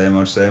 just same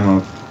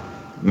old.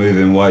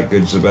 Moving white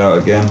goods about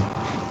again.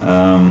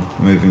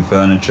 Moving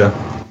furniture.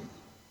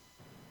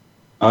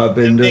 I've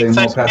been doing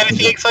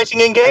Anything exciting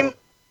in game?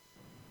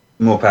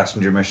 more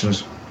passenger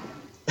missions.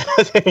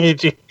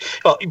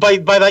 Well,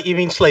 by that you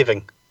mean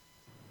slaving?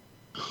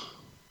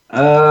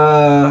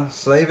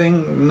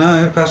 Slaving?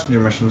 No, passenger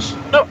missions.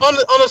 No,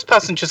 honest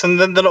passengers, and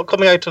then they're not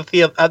coming out of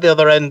at the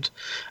other end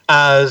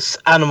as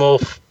animal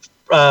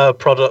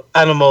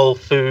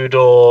food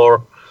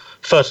or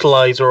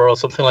fertilizer or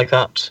something like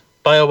that.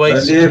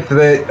 Bio-waste.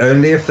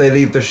 Only if they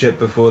leave the ship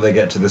before they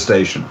get to the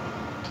station.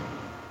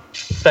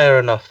 Fair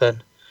enough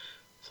then.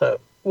 So,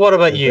 what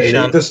about you,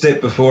 Shan?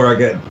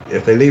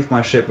 If they leave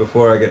my ship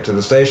before I get to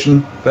the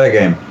station, fair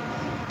game.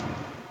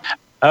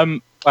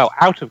 Well,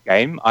 out of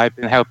game, I've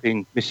been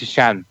helping Mrs.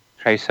 Shan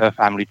trace her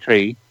family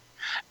tree,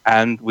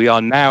 and we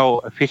are now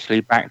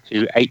officially back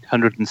to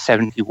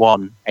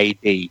 871 AD.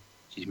 She's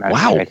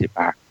managed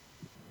to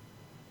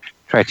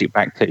trace it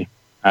back to.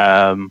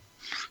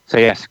 So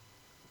yes,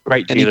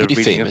 great deal Anybody of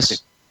reading.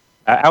 famous?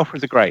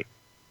 Alfred the Great.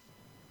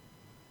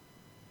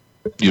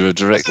 You're a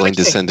direct line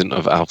descendant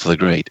of Alpha the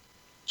Great.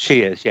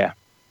 She is, yeah.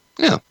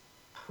 Yeah.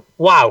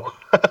 Wow.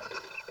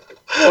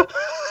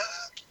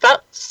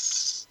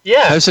 That's...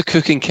 Yeah. How's her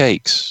cooking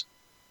cakes?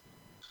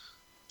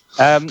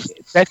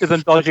 Better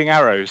than dodging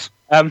arrows.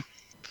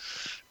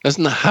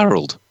 Isn't that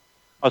Harold?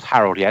 Was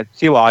Harold, yeah.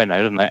 See what I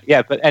know, doesn't it?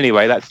 Yeah, but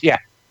anyway,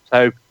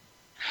 so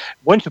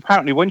once you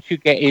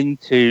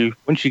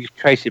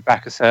trace it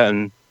back a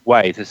certain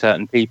way to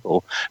certain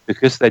people,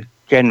 because they're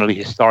generally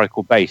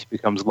historical based,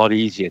 becomes a lot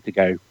easier to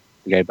go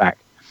back,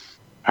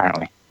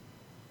 apparently.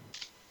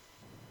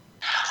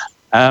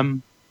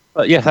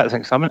 But yes, that's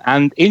exciting.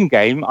 And in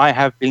game, I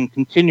have been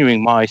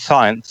continuing my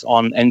science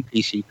on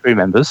NPC crew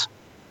members.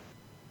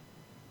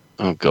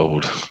 Oh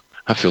God,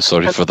 I feel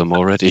sorry for them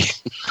already.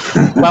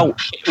 Well,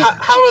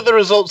 how are the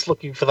results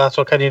looking for that,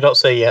 or can you not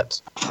say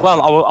yet?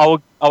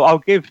 Well, I'll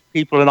give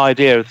people an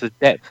idea of the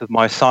depth of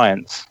my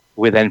science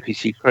with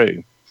NPC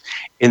crew.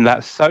 In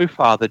that, so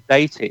far, the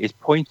data is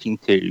pointing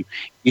to,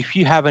 if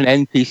you have an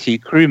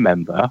NPC crew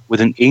member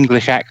with an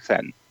English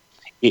accent,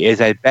 it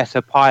is a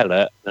better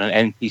pilot than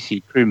an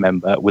NPC crew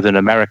member with an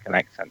American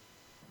accent.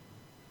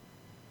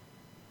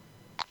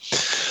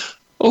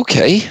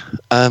 Okay.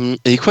 Are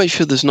you quite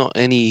sure there's not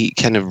any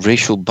kind of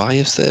racial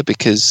bias there?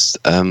 Because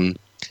I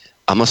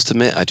must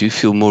admit, I do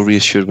feel more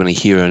reassured when I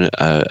hear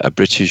a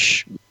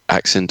British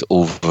accent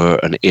over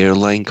an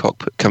airline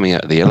cockpit coming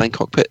out of the airline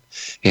cockpit.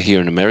 I hear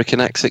an American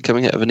accent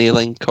coming out of an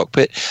airline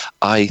cockpit.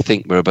 I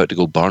think we're about to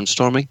go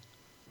barnstorming.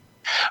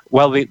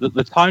 Well,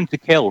 the time to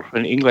kill for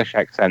an English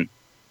accent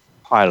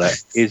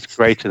pilot is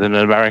greater than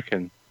an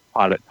American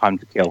pilot time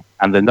to kill,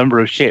 and the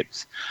number of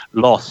ships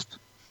lost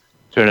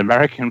to an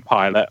American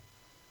pilot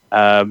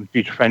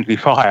due to friendly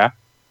fire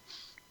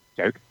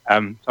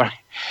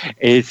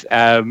is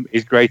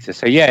greater.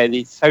 So yeah,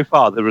 so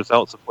far the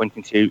results are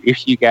pointing to,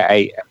 if you get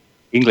a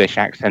English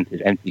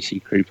accented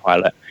NPC crew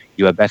pilot,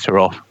 you are better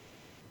off.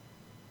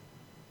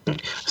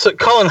 So,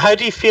 Colin, how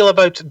do you feel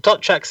about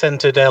Dutch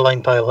accented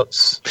airline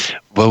pilots?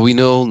 Well,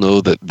 we all know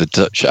that the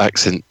Dutch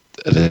accent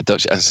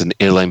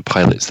airline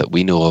pilots that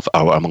we know of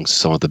are amongst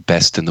some of the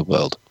best in the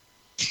world.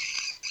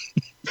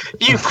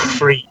 You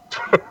creep.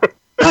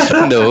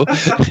 No,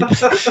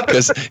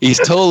 because he's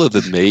taller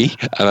than me,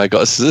 and I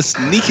got a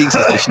sneaking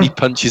suspicion he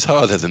punches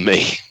harder than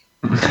me.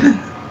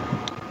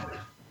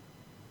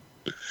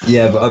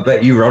 Yeah, but I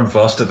bet you run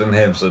faster than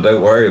him, so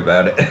don't worry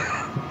about it.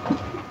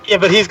 Yeah,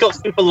 but he's got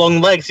super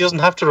long legs. He doesn't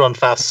have to run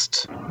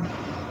fast.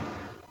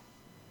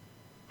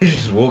 He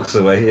just walks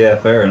away. Yeah,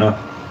 fair enough.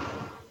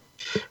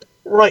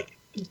 Right.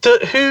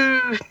 Who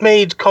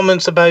made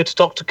comments about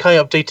Dr. Kai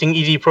updating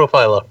ED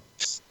Profiler?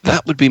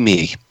 That would be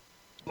me.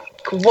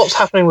 What's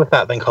happening with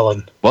that then,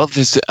 Colin? Well,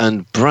 there's a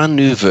brand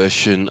new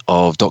version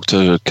of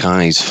Dr.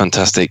 Kai's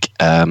fantastic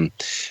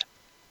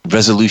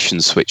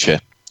resolution switcher,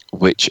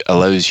 which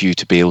allows you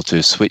to be able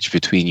to switch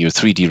between your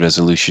 3D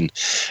resolution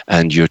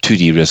and your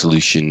 2D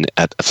resolution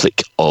at a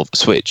flick of a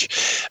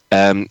switch.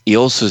 He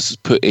also has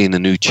put in a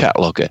new chat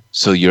logger,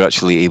 so you're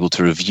actually able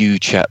to review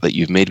chat that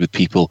you've made with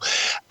people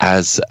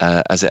as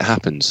it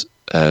happens.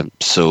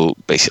 So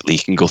basically,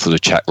 you can go through the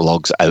chat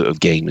logs out of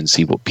game and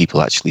see what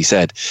people actually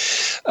said.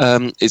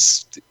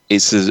 It's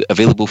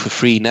available for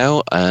free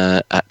now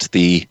at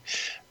the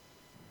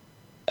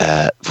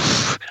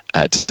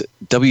at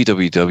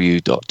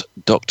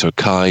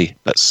www.drkai,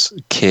 that's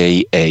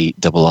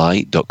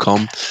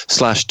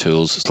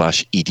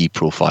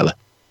kai.com/tools/edprofiler.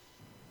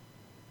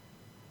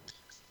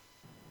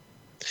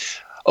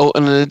 Oh,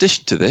 and in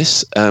addition to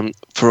this,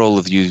 for all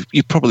of you,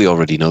 you probably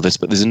already know this,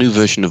 but there's a new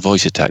version of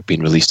Voice Attack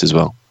being released as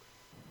well.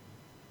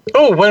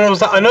 Oh, when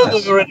was that? I know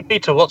that we were in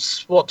beta.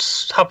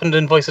 What's happened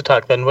in Voice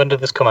Attack then? When did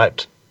this come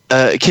out?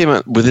 It came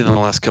out within the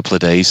last couple of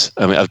days.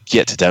 I mean, I've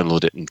yet to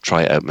download it and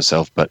try it out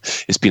myself,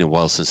 but it's been a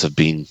while since I've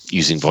been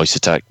using Voice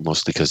Attack,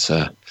 mostly because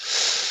I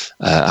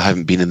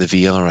haven't been in the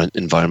VR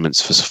environments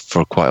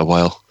for quite a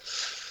while.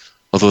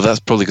 Although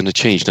that's probably going to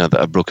change now that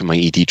I've broken my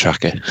ED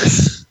tracker.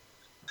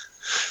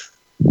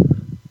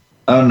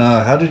 Oh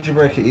no, how did you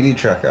break your ED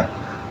tracker?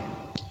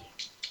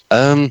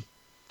 I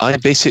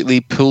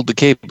basically pulled the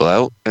cable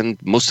out, and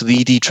most of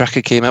the ED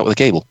tracker came out with a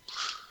cable.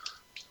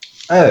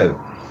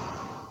 Oh.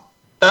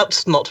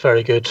 That's not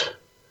very good.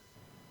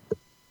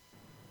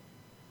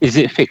 Is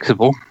it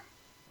fixable?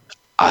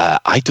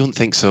 I don't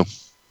think so.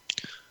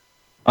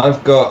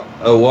 I've got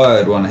a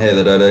wired one here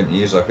that I don't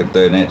use. I could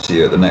donate to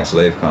you at the next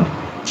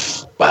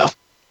LaveCon. Well,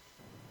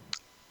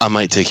 I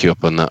might take you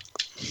up on that.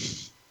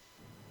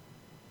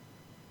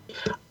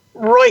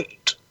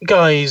 Right,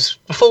 guys,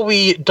 before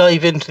we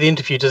dive into the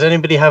interview, does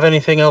anybody have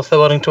anything else they're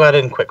wanting to add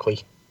in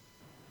quickly?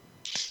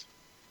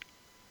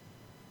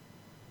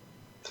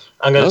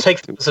 I'm going to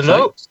take this as a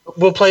note.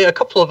 We'll play a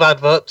couple of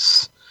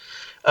adverts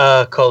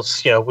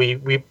because we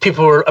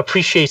people were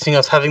appreciating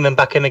us having them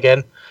back in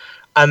again,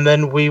 and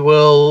then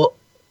we'll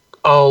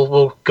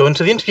go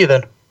into the interview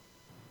then.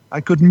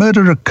 I could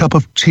murder a cup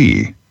of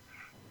tea.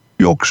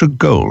 Yorkshire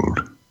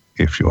Gold,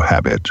 if you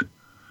have it.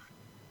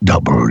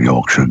 Double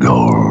Yorkshire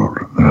Gold.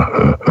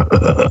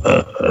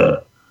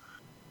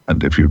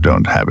 And if you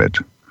don't have it,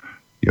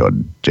 you're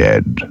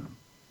dead.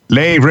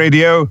 Lave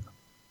Radio,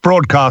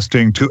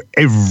 broadcasting to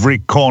every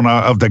corner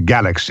of the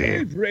galaxy.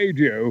 Lave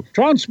Radio,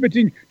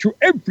 transmitting to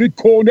every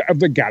corner of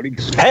the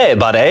galaxy. Hey,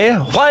 buddy,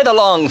 why the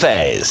long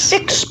face?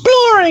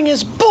 Exploring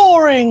is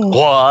boring.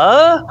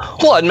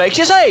 What? What makes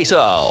you say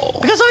so?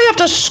 Because I have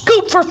to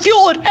scoop for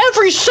fuel at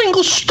every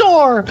single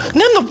store.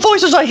 And then the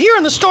voices I hear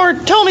in the store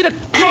tell me to...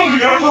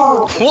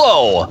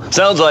 Whoa,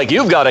 sounds like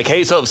you've got a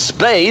case of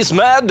space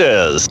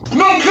madness.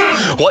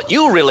 What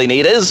you really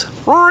need is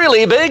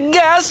really big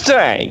gas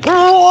tank.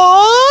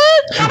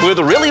 What? With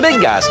really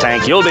big gas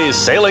tank, you'll be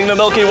sailing the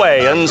Milky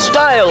Way in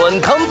style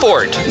and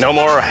comfort. No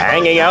more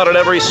hanging out at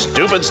every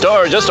stupid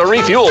store just to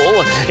refuel.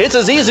 It's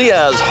as easy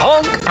as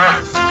honk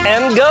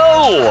and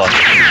go.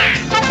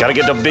 Gotta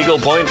get to Beagle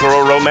Point for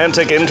a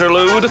romantic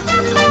interlude?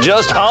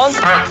 Just honk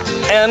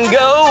and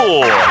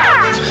go.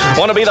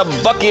 Wanna be the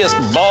buckiest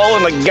ball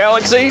in the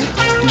galaxy?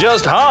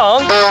 Just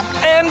honk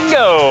and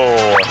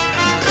go.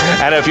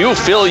 And if you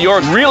fill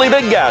your really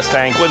big gas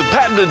tank with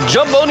patented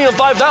Jumbonia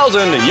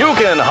 5000, you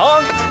can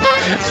honk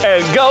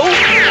and go,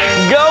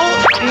 go,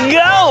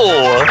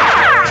 go!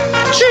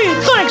 Gee,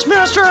 thanks,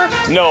 mister!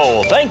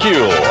 No, thank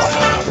you.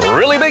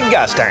 Really big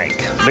gas tank.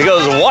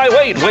 Because why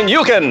wait when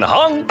you can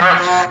honk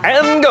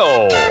and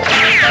go?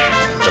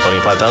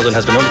 Jumbonia 5000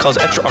 has been known to cause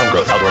extra arm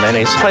growth, outdoor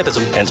mayonnaise,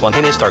 priapism, and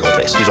spontaneous Stargirl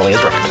face. Use only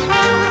as directed.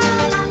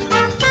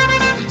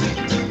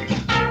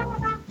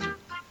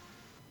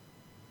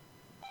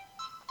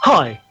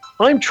 Hi,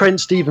 I'm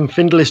Trent Stephen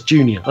Findless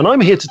Jr., and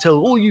I'm here to tell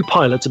all you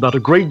pilots about a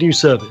great new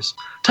service.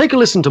 Take a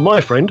listen to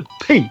my friend,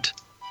 Pete.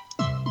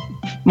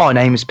 My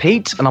name's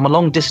Pete, and I'm a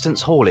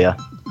long-distance haulier.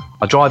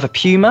 I drive a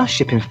Puma,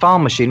 shipping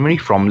farm machinery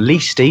from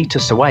Leasty to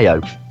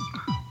Saweo.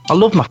 I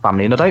love my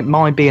family, and I don't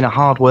mind being a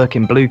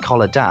hard-working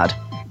blue-collar dad,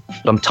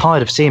 but I'm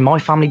tired of seeing my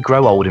family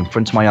grow old in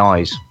front of my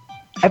eyes.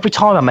 Every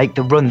time I make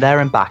the run there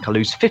and back, I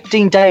lose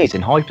 15 days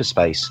in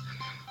hyperspace.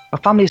 My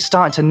family is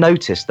starting to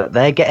notice that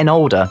they're getting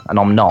older, and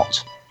I'm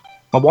not.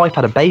 My wife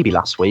had a baby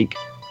last week,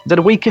 did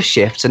a week of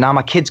shifts, and now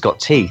my kid's got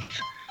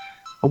teeth.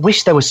 I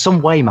wish there was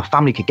some way my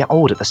family could get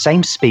old at the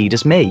same speed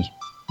as me.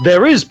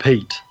 There is,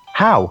 Pete.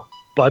 How?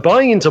 By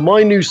buying into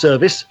my new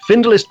service,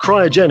 Findless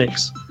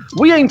Cryogenics.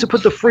 We aim to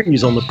put the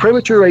freeze on the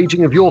premature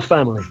aging of your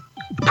family.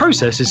 The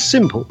process is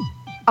simple.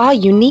 Our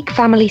unique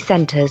family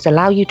centres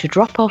allow you to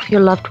drop off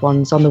your loved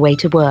ones on the way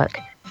to work.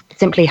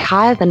 Simply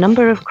hire the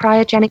number of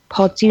cryogenic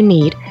pods you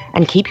need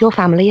and keep your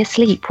family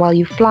asleep while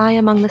you fly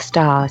among the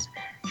stars.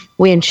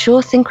 We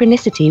ensure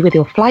synchronicity with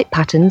your flight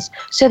patterns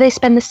so they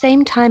spend the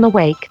same time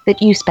awake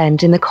that you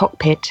spend in the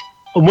cockpit.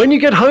 And when you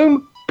get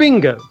home,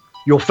 bingo!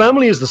 Your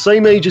family is the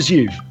same age as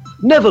you.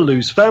 Never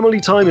lose family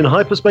time in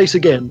hyperspace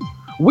again.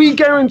 We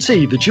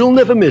guarantee that you'll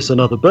never miss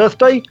another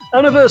birthday,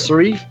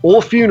 anniversary,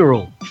 or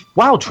funeral.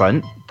 Wow,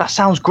 Trent, that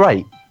sounds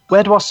great.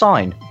 Where do I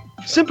sign?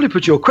 Simply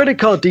put your credit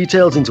card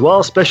details into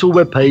our special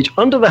webpage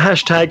under the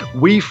hashtag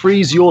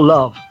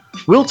WeFreezeYourLove.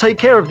 We'll take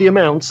care of the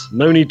amounts,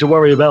 no need to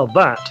worry about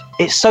that.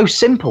 It's so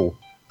simple.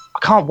 I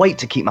can't wait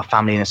to keep my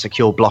family in a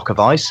secure block of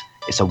ice.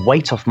 It's a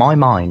weight off my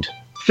mind.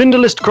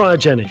 Findless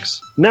Cryogenics,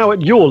 now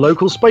at your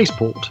local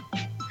spaceport.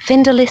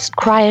 Findless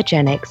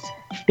Cryogenics,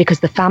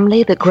 because the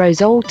family that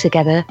grows old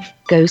together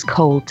goes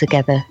cold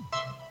together.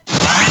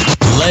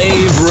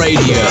 Lave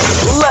Radio.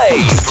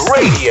 Lave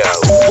Radio.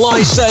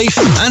 Fly safe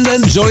and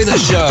enjoy the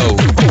show.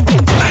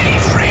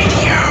 Lave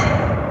Radio.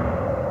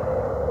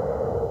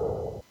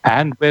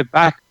 And we're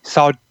back.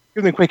 So I'll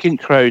give a quick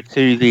intro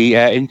to the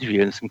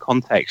interview and some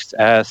context.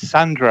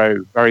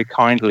 Sandro very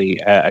kindly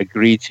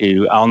agreed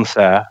to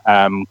answer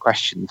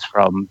questions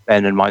from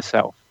Ben and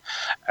myself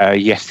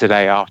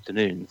yesterday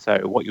afternoon. So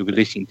what you'll be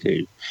listening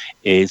to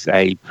is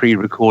a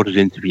pre-recorded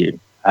interview.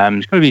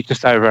 It's going to be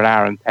just over an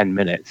hour and 10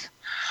 minutes.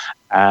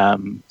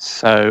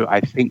 So I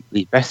think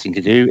the best thing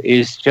to do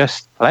is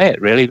just play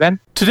it, really, Ben.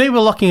 Today we're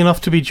lucky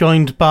enough to be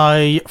joined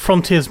by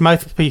Frontier's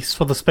mouthpiece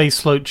for the Space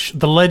Slouch,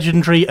 the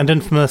legendary and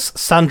infamous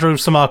Sandro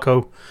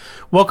Sammarco.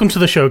 Welcome to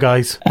the show,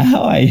 guys.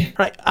 Hi.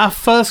 Right, our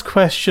first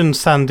question,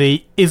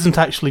 Sandy, isn't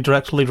actually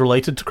directly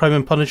related to Crime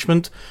and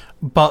Punishment,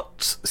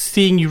 but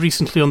seeing you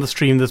recently on the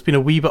stream, there's been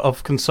a wee bit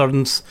of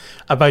concerns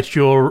about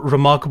your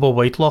remarkable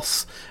weight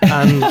loss,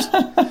 and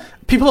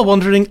People are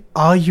wondering,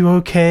 are you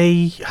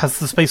okay? Has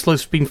the Space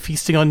Loach been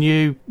feasting on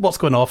you? What's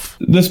going off?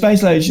 The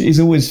Space Loach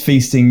is always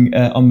feasting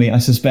on me, I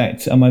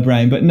suspect, on my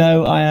brain. But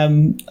no, I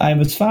am,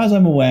 as far as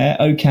I'm aware,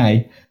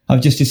 okay.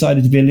 I've just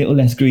decided to be a little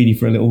less greedy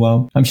for a little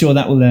while. I'm sure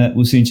that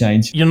will soon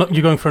change. You're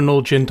going for an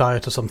all gin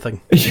diet or something?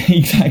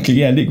 Exactly,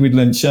 yeah, liquid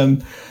lunch.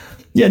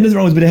 Yeah, nothing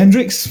wrong with a bit of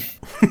Hendrix.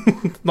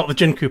 Not the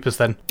gin Coopers,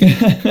 then.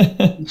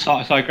 So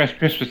I guess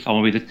Christmas time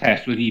will be the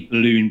test. Will he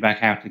balloon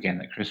back out again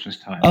at Christmas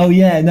time? Oh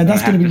yeah, no,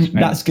 that's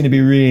going to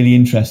be really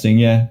interesting.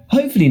 Yeah,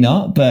 hopefully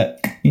not,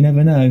 but you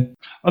never know.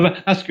 Oh,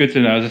 that's good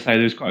to know. As I say,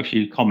 there's quite a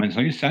few comments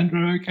like, "Is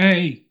Sandra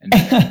okay?"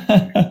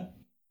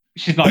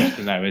 Which is nice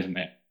to know, isn't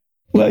it?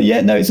 Well, yeah,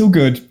 no, it's all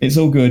good. It's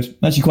all good.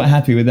 I'm actually quite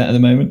happy with that at the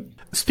moment.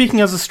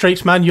 Speaking as a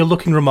straight man, you're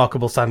looking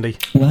remarkable, Sandy.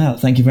 Wow,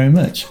 thank you very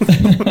much.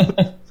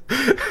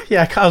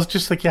 Yeah, I was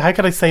just thinking, how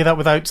can I say that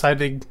without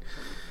sounding...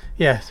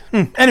 Yeah.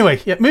 Anyway,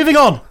 yeah, moving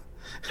on.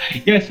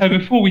 Yeah, so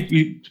before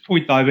we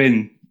dive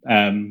in,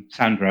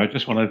 Sandra, I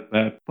just want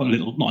to put a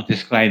little, not a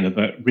disclaimer,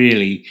 but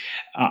really,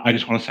 I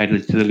just want to say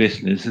to the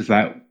listeners is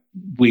that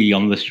we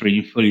on the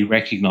stream fully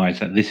recognise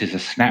that this is a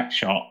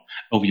snapshot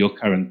of your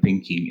current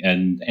thinking,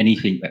 and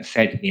anything that's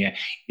said here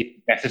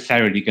isn't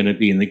necessarily going to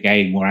be in the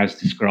game or as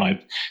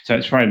described. So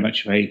it's very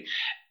much of a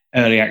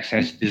early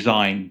access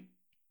design.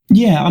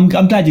 Yeah, I'm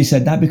glad you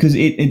said that, because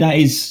that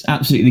is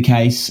absolutely the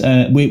case.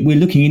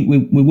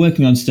 We're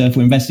working on stuff,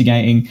 we're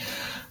investigating,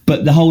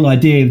 but the whole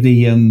idea of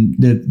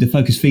the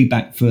focus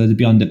feedback for the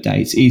Beyond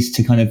updates is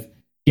to kind of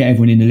get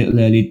everyone in a little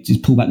early,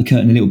 just pull back the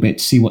curtain a little bit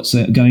to see what's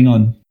going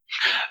on.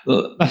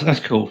 Well, that's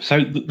cool.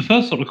 So the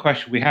first sort of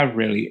question we have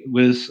really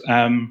was,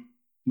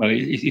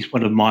 it's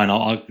one of mine,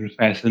 I'll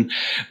confess. And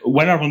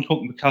whenever I'm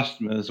talking to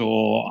customers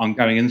or I'm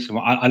going in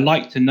somewhere, I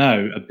like to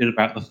know a bit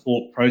about the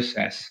thought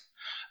process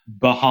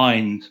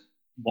behind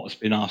what's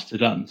been asked to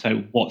done.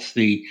 So what's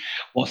the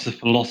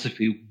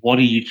philosophy? What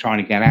are you trying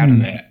to get out of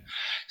it?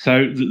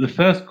 So the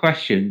first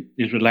question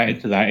is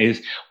related to that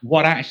is,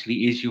 what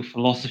actually is your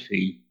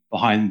philosophy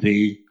behind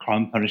the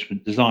crime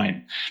punishment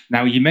design?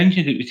 Now, you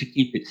mentioned it was to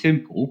keep it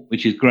simple,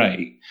 which is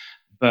great,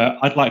 but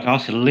I'd like to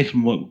ask a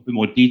little bit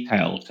more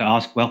detail to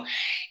ask, well,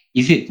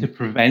 is it to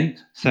prevent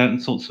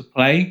certain sorts of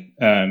play?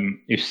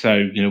 If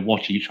so,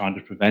 what are you trying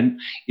to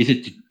prevent? Is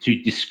it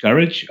to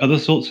discourage other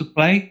sorts of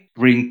play,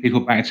 bring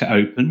people back to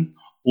open,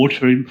 or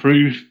to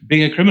improve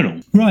being a criminal?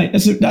 Right,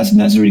 that's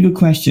a really good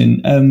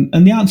question.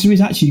 And the answer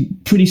is actually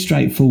pretty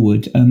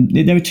straightforward.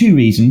 There are two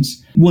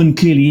reasons. One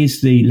clearly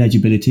is the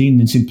legibility and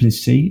the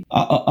simplicity.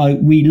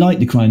 We like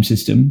the crime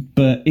system,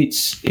 but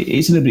it's a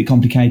little bit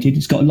complicated.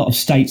 It's got a lot of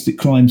states that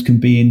crimes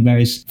can be in,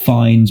 various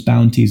fines,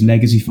 bounties,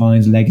 legacy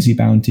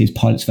bounties,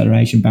 Pilots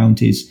Federation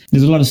bounties.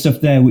 There's a lot of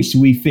stuff there which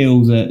we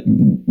feel that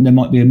there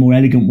might be a more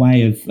elegant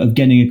way of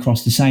getting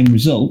across the same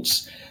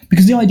results.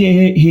 Because the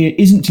idea here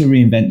isn't to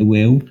reinvent the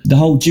wheel. The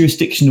whole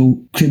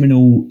jurisdictional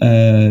criminal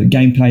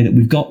gameplay that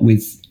we've got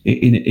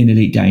in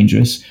Elite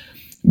Dangerous,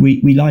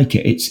 we like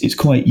it. It's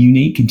quite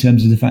unique in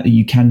terms of the fact that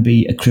you can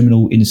be a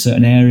criminal in a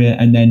certain area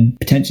and then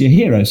potentially a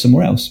hero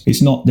somewhere else.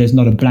 There's not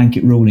a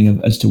blanket ruling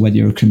as to whether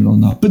you're a criminal or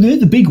not. But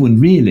the big one,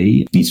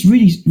 really, it's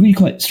really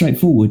quite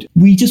straightforward.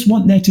 We just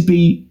want there to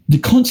be the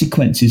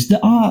consequences that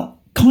are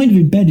kind of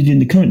embedded in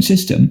the current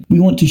system.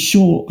 We want to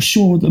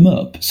shore them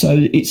up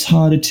so it's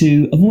harder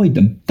to avoid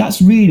them.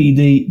 That's really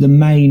the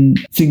main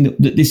thing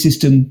that this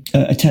system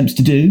attempts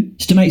to do,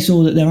 is to make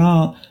sure that there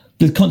are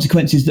the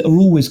consequences that are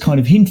always kind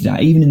of hinted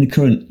at, even in the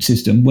current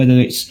system, whether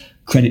it's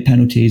credit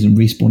penalties and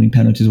respawning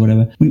penalties or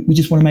whatever. We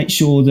just want to make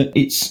sure that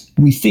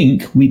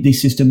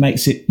this system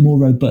makes it more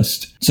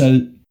robust.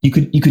 So you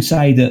could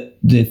say that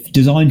the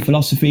design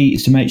philosophy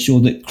is to make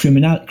sure that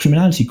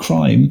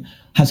crime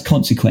has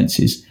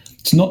consequences.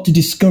 It's not to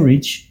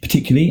discourage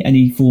particularly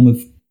any form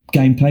of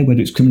gameplay,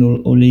 whether it's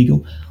criminal or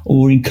legal,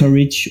 or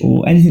encourage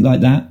or anything like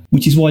that,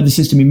 which is why the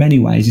system in many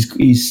ways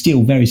is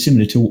still very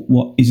similar to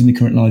what is in the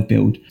current live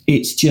build.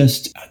 It's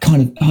just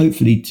kind of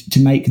hopefully to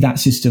make that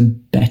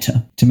system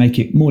better, to make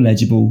it more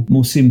legible,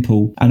 more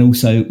simple, and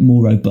also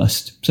more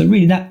robust. So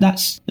really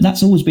that's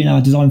always been our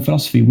design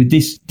philosophy with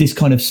this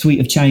kind of suite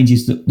of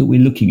changes that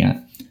we're looking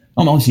at.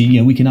 Obviously,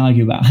 we can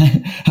argue about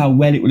how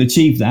well it will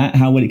achieve that,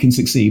 how well it can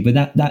succeed, but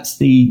that's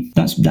been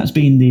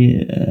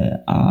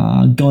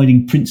the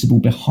guiding principle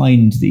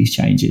behind these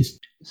changes.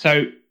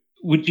 So,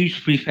 would you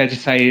be fair to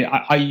say,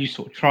 are you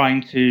sort of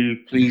trying to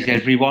please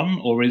everyone,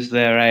 or is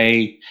there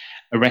a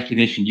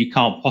recognition you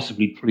can't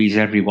possibly please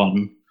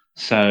everyone,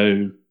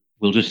 so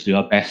we'll just do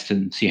our best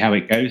and see how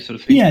it goes, sort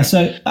of thing? Yeah,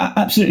 so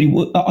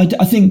absolutely.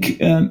 I think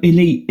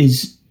Elite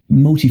is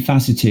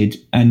multifaceted,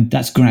 and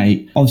that's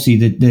great. Obviously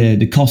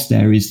the cost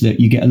there is that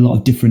you get a lot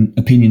of different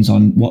opinions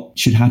on what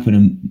should happen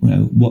and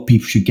what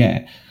people should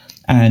get,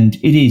 and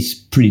it is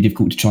pretty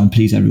difficult to try and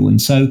please everyone.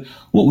 So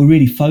what we're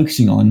really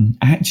focusing on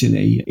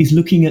actually is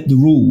looking at the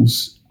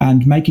rules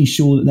and making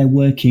sure that they're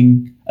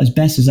working as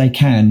best as they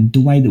can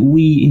the way that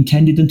we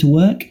intended them to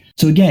work.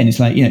 So again,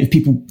 it's like, if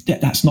people,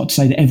 that's not to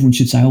say that everyone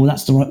should say, oh,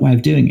 that's the right way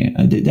of doing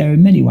it. There are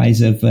many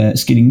ways of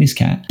skinning this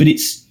cat, but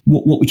it's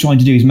what we're trying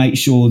to do is make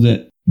sure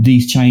that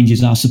these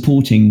changes are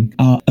supporting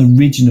our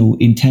original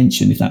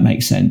intention, if that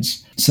makes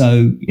sense.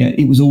 So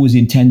it was always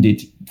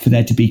intended for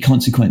there to be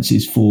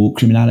consequences for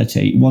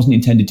criminality. It wasn't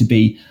intended to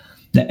be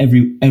that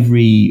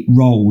every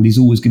role is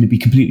always going to be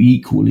completely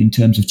equal in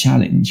terms of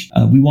challenge.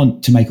 We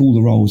want to make all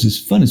the roles as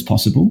fun as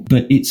possible,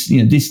 but it's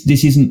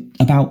this isn't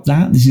about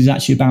that. This is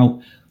actually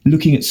about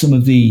looking at some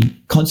of the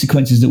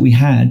consequences that we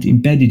had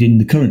embedded in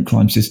the current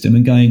crime system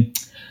and going,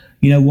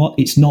 you know what,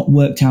 it's not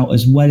worked out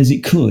as well as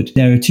it could.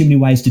 There are too many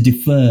ways to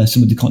defer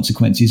some of the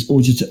consequences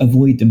or just to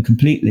avoid them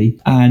completely.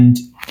 And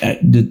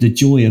the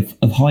joy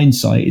of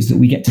hindsight is that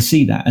we get to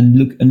see that and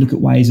look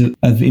at ways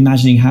of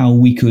imagining how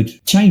we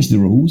could change the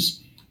rules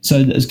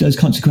so that those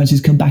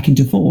consequences come back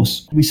into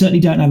force. We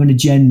certainly don't have an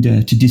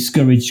agenda to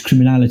discourage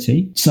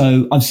criminality.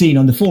 So I've seen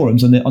on the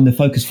forums, on the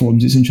Focus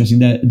forums, it's interesting.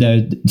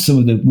 There some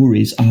of the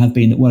worries have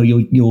been that, well,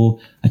 you're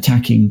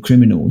attacking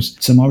criminals.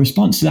 So my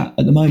response to that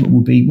at the moment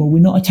will be, well, we're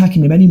not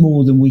attacking them any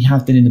more than we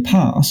have done in the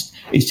past.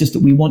 It's just that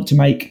we want to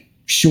make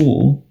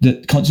sure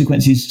that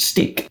consequences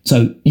stick.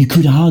 So you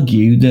could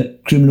argue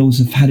that criminals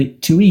have had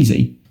it too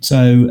easy.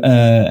 So,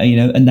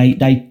 and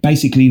they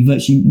basically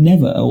virtually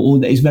never, or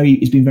it's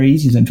been very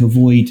easy for them to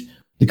avoid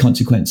the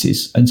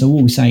consequences. And so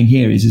all we're saying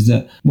here is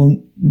that, well,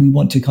 we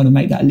want to kind of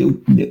make that a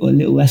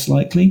little less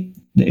likely,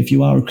 that if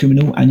you are a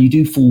criminal and you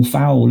do fall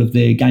foul of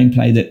the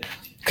gameplay that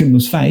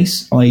criminals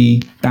face,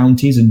 i.e.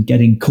 bounties and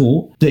getting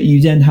caught, that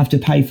you then have to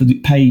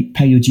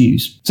pay your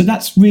dues. So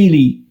that's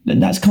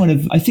kind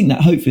of, I think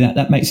that hopefully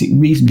that makes it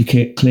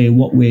reasonably clear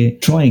what we're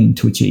trying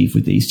to achieve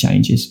with these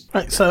changes.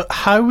 Right. So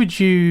how would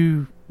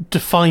you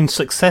define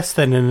success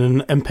then in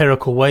an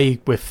empirical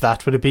way with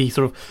that? Would it be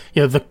sort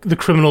of, the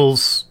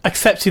criminals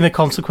accepting the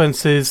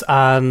consequences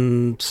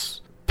and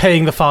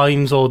paying the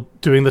fines or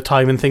doing the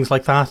time and things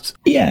like that?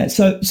 Yeah,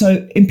 so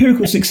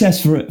empirical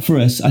success for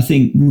us, I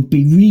think, would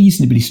be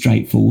reasonably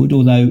straightforward,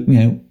 although,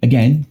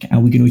 again, how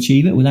are we going to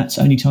achieve it? Well, that's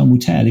only time will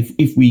tell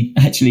if we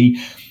actually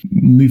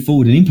move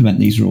forward and implement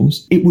these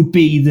rules. It would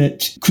be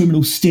that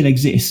criminals still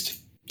exist.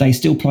 They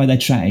still ply their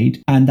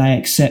trade, and they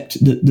accept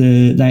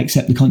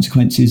the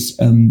consequences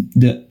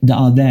that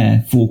are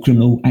there for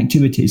criminal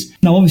activities.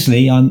 Now,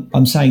 obviously,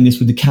 I'm saying this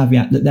with the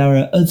caveat that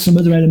there are some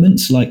other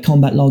elements like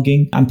combat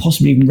logging and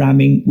possibly even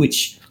ramming,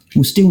 which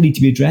will still need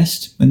to be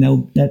addressed, and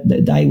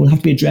they will have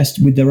to be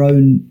addressed with their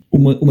own,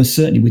 almost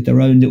certainly with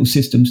their own little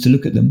systems to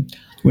look at them,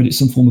 whether it's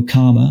some form of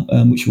karma,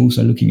 which we're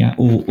also looking at,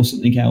 or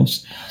something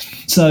else.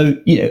 So,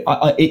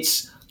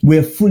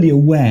 we're fully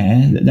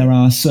aware that there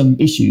are some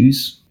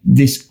issues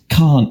this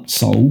can't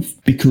solve,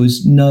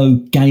 because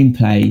no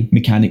gameplay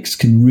mechanics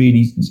can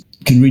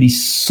really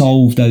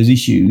solve those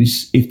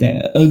issues if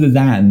they're other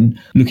than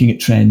looking at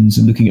trends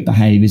and looking at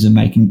behaviours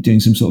and doing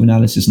some sort of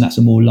analysis, and that's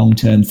a more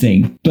long-term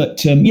thing. But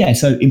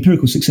so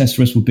empirical success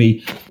for us would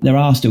be there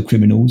are still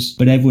criminals,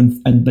 but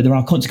there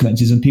are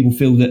consequences, and people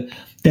feel that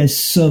there's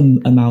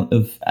some amount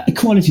of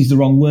equality is the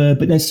wrong word,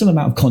 but there's some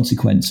amount of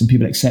consequence, and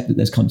people accept that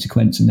there's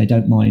consequence and they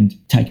don't mind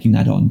taking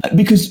that on.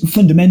 Because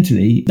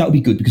fundamentally, that would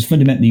be good, because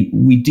fundamentally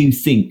we do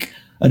think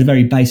at a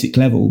very basic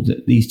level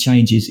that these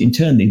changes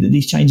internally, that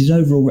these changes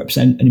overall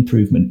represent an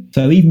improvement.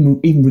 So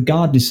even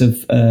regardless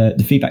of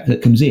the feedback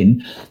that comes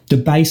in, the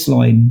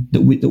baseline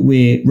that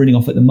we're running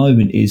off at the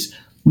moment is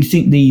we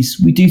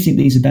do think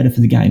these are better for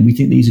the game. We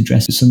think these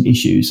address some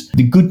issues.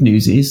 The good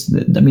news is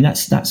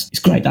that, it's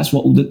great. That's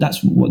what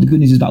the good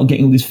news is about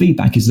getting all this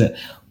feedback, is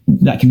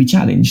that can be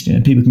challenged.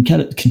 People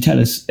can tell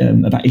us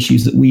about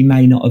issues that we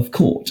may not have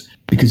caught,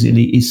 because it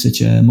is such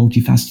a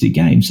multifaceted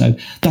game. So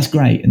that's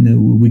great,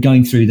 and we're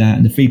going through that,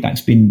 and the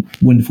feedback's been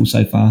wonderful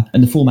so far,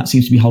 and the format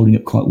seems to be holding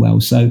up quite well.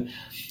 So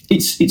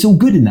it's all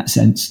good in that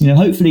sense.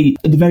 Hopefully,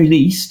 at the very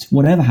least,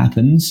 whatever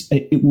happens,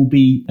 it will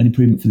be an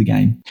improvement for the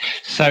game.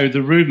 So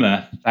the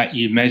rumour that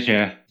you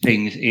measure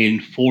things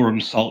in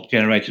forum salt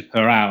generated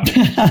per hour.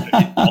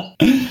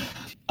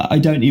 I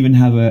don't even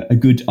have a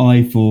good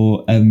eye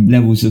for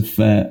levels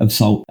of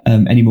salt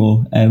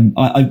anymore.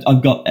 I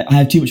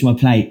have too much on my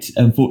plate,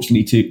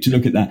 unfortunately, to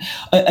look at that.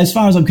 As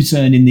far as I'm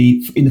concerned, in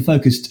the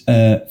focused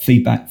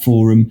feedback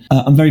forum,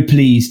 I'm very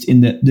pleased in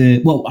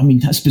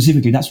that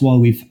specifically that's why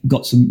we've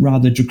got some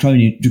rather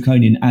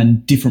draconian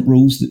and different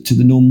rules to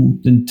the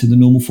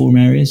normal forum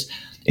areas,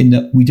 in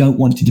that we don't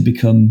want it to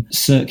become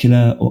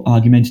circular or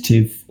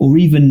argumentative or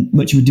even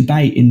much of a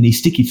debate in the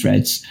sticky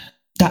threads.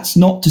 That's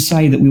not to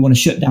say that we want to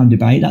shut down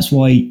debate. That's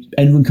why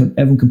everyone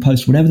can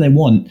post whatever they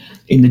want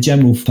in the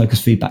general focus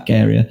feedback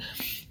area.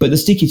 But the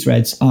sticky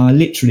threads are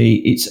literally,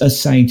 it's us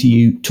saying to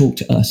you, talk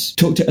to us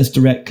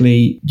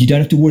directly. You don't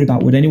have to worry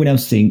about what anyone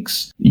else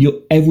thinks.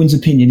 Everyone's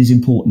opinion is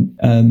important.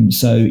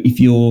 So if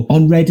you're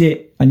on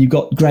Reddit and you've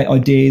got great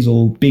ideas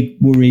or big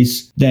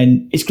worries,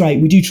 then it's great.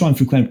 We do try and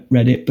frequent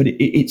Reddit, but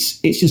it's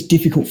just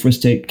difficult for us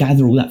to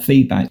gather all that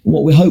feedback.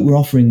 What we hope we're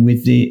offering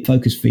with the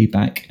focus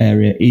feedback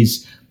area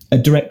is a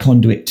direct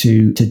conduit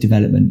to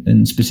development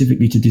and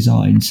specifically to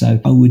design.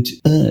 So I would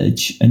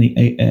urge and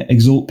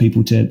exhort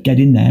people to get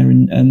in there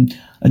and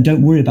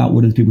don't worry about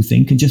what other people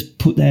think, and just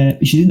put their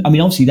issues in. I mean,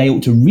 obviously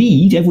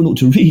everyone ought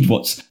to read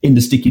what's in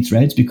the sticky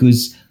threads,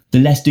 because the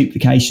less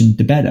duplication,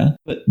 the better.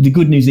 But the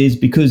good news is,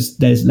 because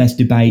there's less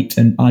debate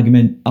and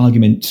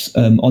arguments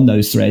on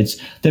those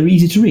threads, they're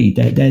easy to read.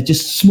 They're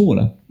just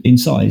smaller in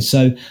size.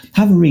 So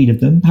have a read of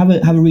them, have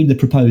a read of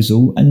the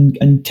proposal,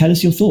 and tell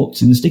us your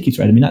thoughts in the sticky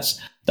thread. I mean,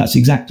 that's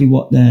exactly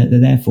what they're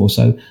there for.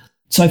 So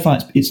far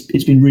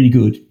it's been really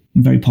good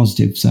and very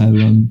positive. So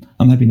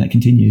I'm hoping that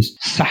continues.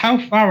 So how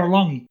far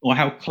along, or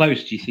how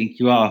close do you think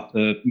you are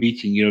to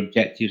meeting your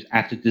objectives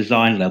at a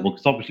design level?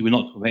 Because obviously we're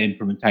not talking about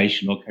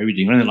implementation or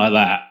coding or anything like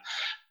that.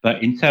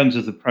 But in terms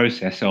of the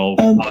process of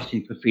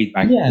asking for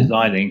feedback and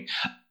designing,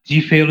 do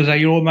you feel as though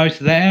you're almost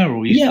there,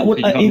 or you've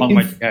got a long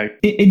way to go?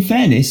 In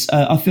fairness,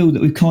 I feel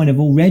that we've kind of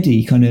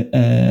already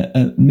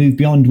moved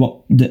beyond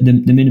what the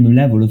minimum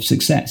level of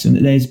success, and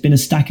that there's been a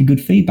stack of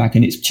good feedback,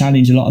 and it's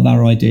challenged a lot of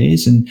our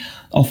ideas and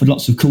offered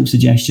lots of cool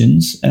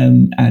suggestions.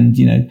 And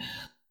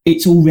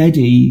it's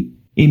already,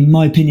 in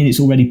my opinion,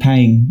 it's already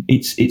paying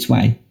its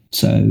way.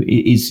 So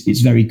it's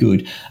very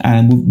good,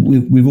 and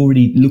we're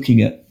already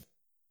looking at.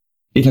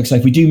 Like I say,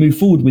 if we do move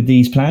forward with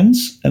these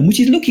plans, which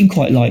is looking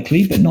quite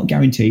likely but not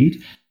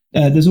guaranteed,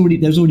 there's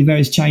already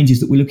various changes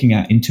that we're looking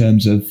at in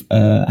terms of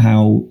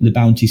how the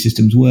bounty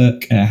systems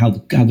work, how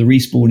the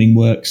respawning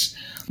works,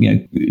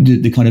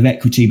 the kind of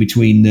equity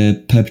between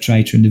the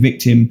perpetrator and the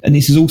victim, and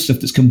this is all stuff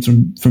that's come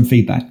from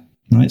feedback,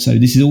 right? So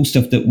this is all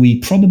stuff that we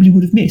probably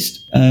would have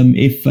missed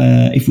if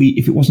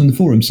it wasn't on the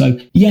forum. So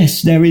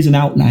yes, there is an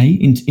outlay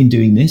in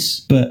doing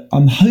this, but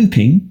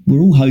we're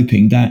all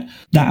hoping that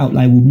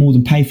outlay will more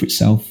than pay for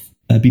itself.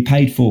 Be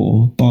paid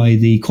for by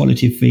the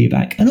quality of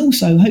feedback, and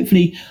also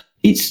hopefully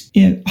it's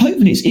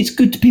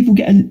good to people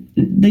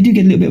they do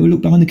get a little bit of a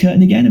look behind the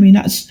curtain again. I mean,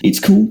 it's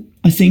cool.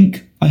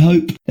 I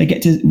hope they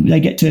get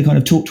to kind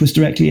of talk to us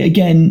directly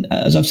again.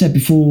 As I've said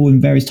before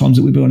in various times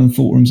that we've been on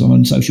forums,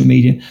 on social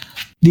media,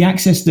 the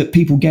access that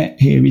people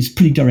get here is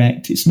pretty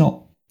direct. There's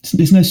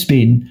no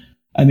spin.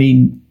 I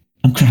mean,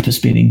 I'm crap at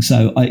spinning,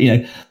 so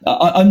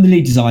I'm the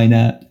lead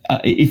designer.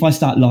 If I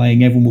start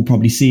lying, everyone will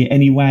probably see it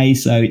anyway.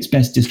 So it's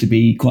best just to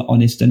be quite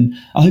honest, and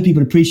I hope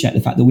people appreciate the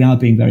fact that we are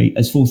being very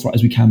as forthright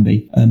as we can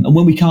be. And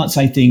when we can't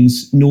say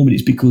things, normally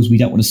it's because we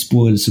don't want to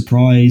spoil a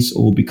surprise,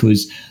 or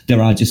because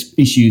there are just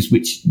issues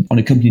which, on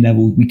a company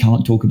level, we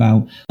can't talk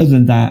about. Other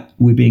than that,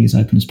 we're being as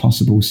open as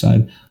possible.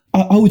 So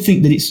I would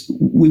think that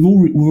we've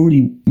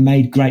already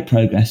made great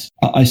progress.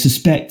 I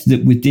suspect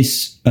that with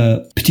this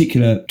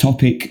particular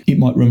topic, it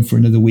might run for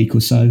another week or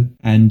so,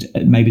 and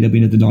maybe there'll be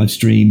another live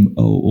stream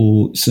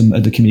or some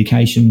other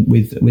communication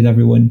with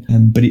everyone.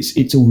 But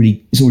it's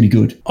already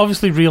good.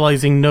 Obviously,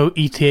 realizing no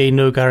ETA,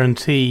 no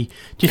guarantee.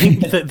 Do you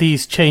think that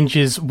these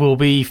changes will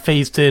be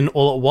phased in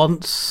all at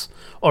once?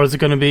 Or is it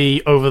going to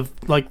be over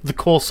the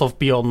course of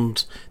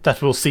Beyond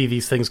that we'll see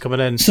these things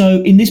coming in?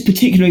 So in this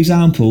particular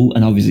example,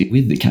 and obviously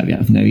with the caveat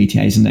of no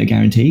ETAs and no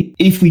guarantee,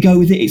 if we go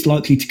with it, it's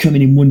likely to come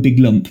in one big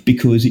lump,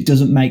 because it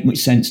doesn't make much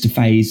sense to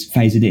phase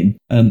it in.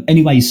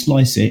 Any way you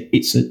slice it,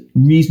 it's a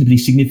reasonably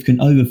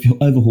significant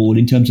overhaul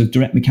in terms of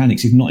direct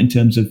mechanics, if not in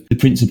terms of the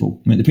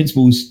principle. I mean, the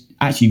principles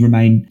actually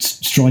remain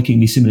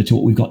strikingly similar to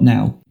what we've got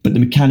now, but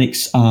the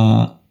mechanics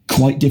are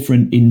quite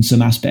different in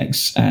some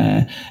aspects.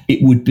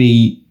 It would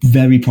be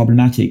very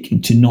problematic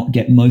to not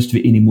get most of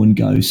it in one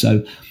go.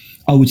 So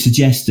I would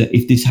suggest that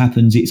if this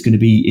happens, it's going to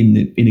be in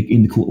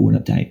the quarter one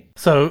update.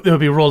 So it will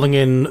be rolling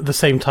in the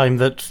same time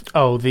that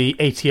the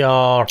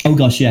ATR. Oh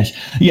gosh, yes,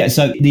 yeah.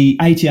 So the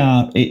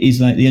ATR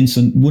is like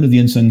one of the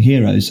unsung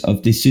heroes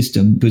of this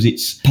system, because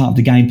it's part of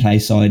the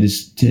gameplay side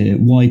as to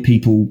why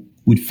people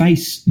would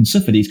face and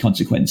suffer these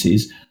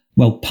consequences.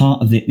 Well,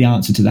 part of the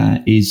answer to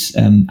that is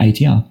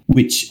ATR,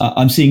 which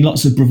I'm seeing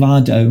lots of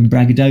bravado and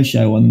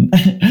braggadocio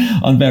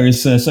on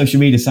various social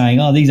media saying,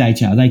 these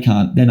ATR,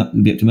 they're not going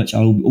to be up to much.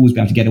 I'll always be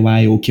able to get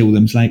away or kill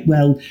them. It's like,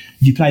 well,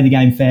 if you play the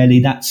game fairly,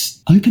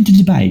 that's open to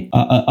debate.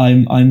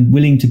 I'm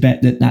willing to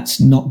bet that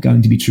that's not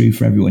going to be true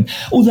for everyone.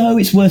 Although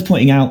it's worth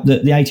pointing out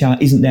that the ATR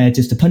isn't there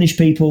just to punish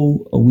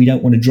people, or we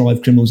don't want to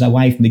drive criminals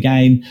away from the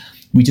game.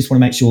 We just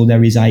want to make sure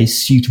there is a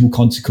suitable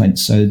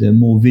consequence. So the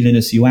more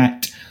villainous you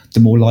act, the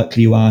more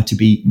likely you are to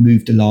be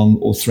moved along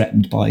or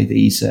threatened by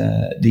these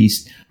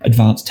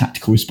advanced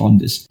tactical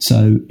responders.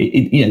 So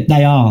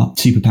they are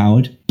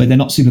superpowered, but they're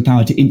not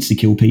superpowered to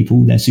insta-kill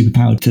people. They're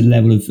superpowered to the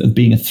level of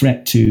being a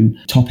threat to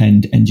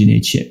top-end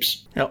engineered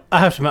ships. I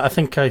have to admit, I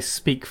think I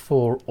speak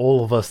for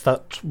all of us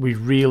that we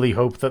really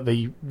hope that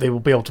they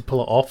will be able to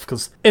pull it off,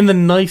 because in the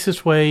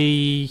nicest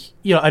way,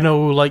 I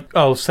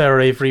know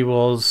Sarah Avery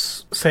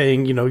was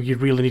saying, you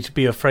really need to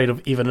be afraid of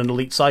even an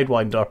elite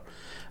Sidewinder.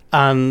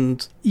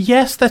 And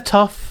yes, they're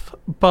tough,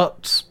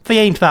 but they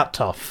ain't that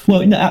tough.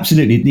 Well, no,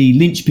 absolutely. The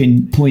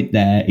linchpin point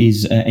there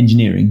is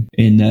engineering.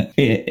 In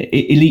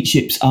elite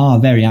ships are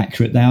very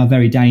accurate. They are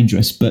very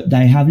dangerous, but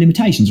they have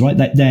limitations, right?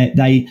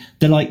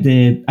 They're like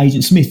the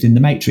Agent Smith in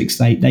the Matrix.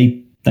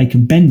 They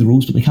can bend the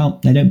rules, but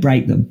they don't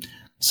break them.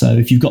 So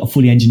if you've got a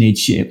fully engineered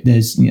ship,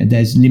 there's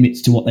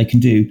limits to what they can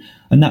do.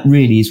 And that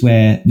really is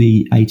where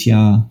the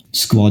ATR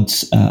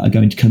squads are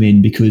going to come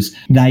in, because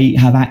they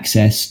have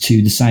access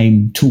to the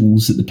same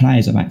tools that the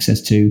players have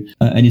access to.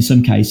 And in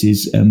some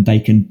cases, they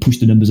can push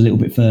the numbers a little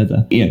bit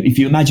further. If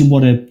you imagine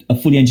what a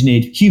fully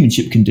engineered human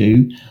ship can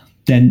do,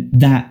 then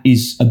that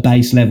is a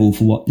base level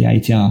for what the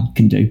ATR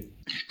can do.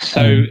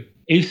 So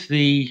is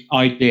the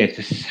idea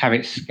to have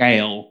it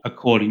scale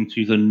according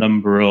to the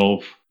number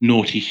of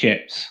naughty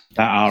ships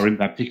that are in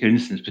that particular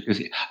instance?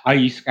 Because are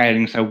you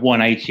scaling so one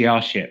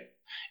ATR ship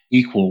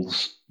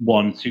equals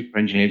one super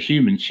engineered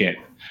human ship?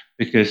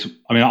 Because,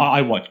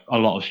 I watch a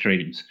lot of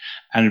streams,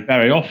 and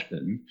very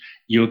often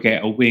you'll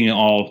get a wing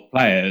of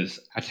players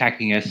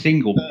attacking a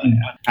single player.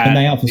 And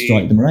they alpha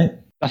strike them, right?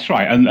 That's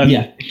right, and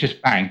it's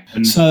just bang.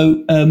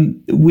 So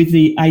with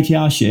the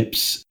ATR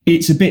ships,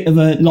 it's a bit of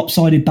a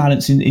lopsided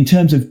balance in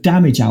terms of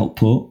damage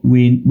output.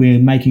 We're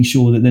making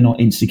sure that they're not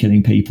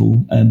insta-killing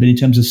people, but in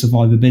terms of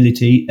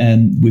survivability,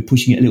 we're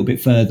pushing it a little bit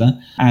further.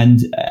 And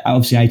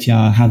obviously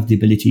ATR have the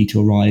ability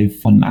to arrive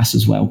en masse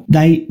as well.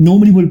 They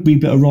normally would be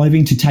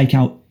arriving to take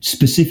out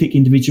specific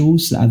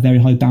individuals that have very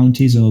high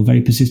bounties or very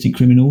persistent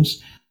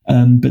criminals.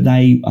 But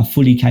they are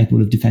fully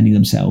capable of defending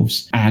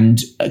themselves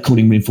and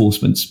calling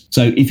reinforcements.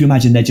 So if you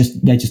imagine they're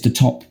just the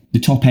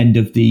top end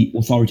of the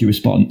authority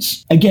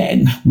response.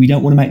 Again, we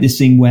don't want to make this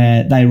thing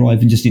where they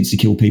arrive and just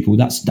insta-kill people.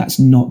 That's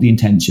not the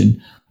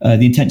intention.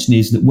 The intention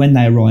is that when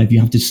they arrive, you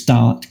have to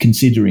start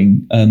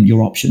considering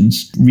your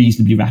options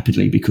reasonably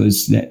rapidly,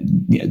 because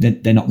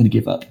they're not going to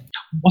give up.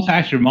 What that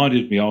actually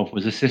reminded me of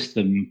was a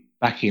system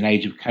back in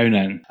Age of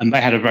Conan, and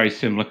they had a very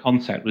similar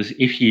concept. Was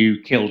if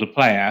you killed a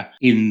player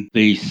in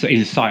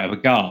sight of a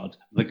guard,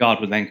 the guard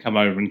would then come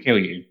over and kill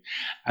you.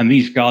 And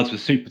these guards were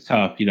super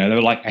tough, they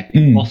were like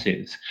epic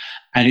bosses.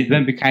 And it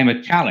then became a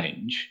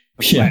challenge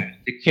for players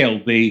to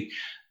kill the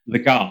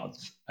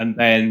guards. And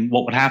then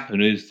what would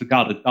happen is the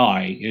guard would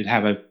die, it would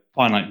have a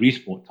finite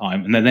respawn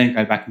time, and then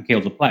go back and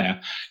kill the player.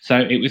 So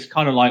it was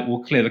kind of like,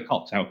 we'll clear the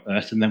cops out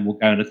first and then we'll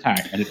go and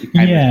attack. And it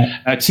became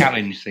a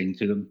challenge thing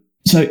to them.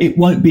 So it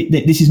won't be.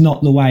 This is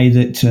not the way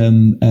that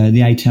the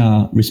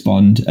ATR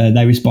respond.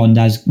 They respond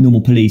as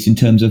normal police in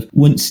terms of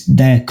once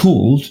they're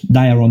called,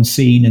 they are on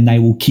scene and they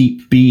will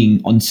keep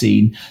being on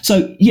scene.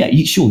 So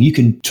sure, you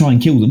can try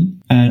and kill them.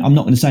 I'm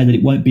not going to say that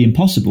it won't be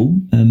impossible,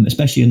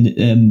 especially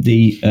in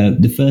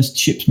the first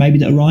ships maybe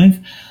that arrive,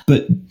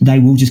 but they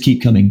will just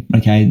keep coming.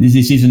 Okay,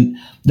 this isn't.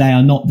 They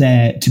are not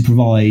there to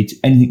provide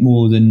anything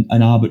more than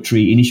an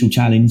arbitrary initial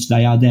challenge.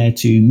 They are there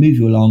to move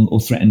you along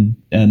or threaten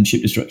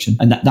ship destruction,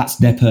 and that's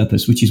their purpose.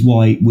 Which is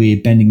why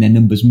we're bending their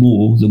numbers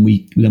more than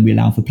we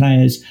allow for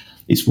players.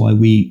 It's why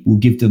we will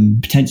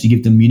potentially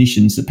give them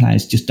munitions that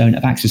players just don't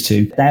have access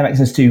to. They have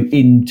access to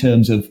in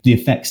terms of the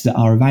effects that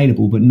are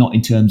available, but not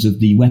in terms of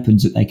the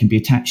weapons that they can be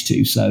attached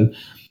to. So,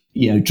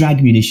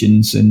 drag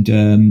munitions and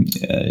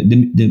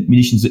the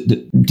munitions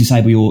that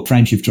disable your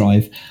frameshift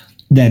drive,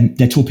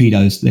 they're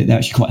torpedoes. They're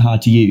actually quite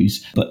hard to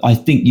use. But I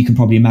think you can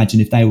probably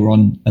imagine if they were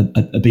on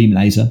a beam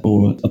laser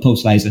or a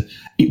pulse laser,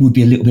 it would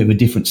be a little bit of a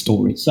different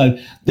story. So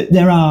they're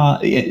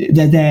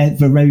there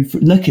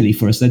luckily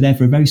for us, they're there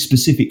for a very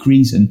specific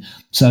reason.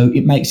 So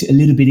it makes it a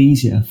little bit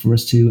easier for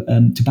us to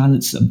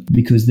balance them,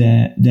 because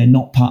they're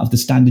not part of the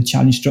standard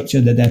challenge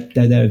structure.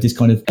 They're there of this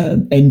kind of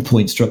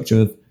endpoint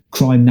structure of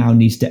crime now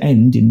needs to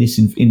end in this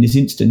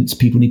instance.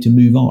 People need to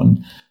move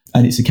on.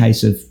 And it's a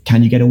case of,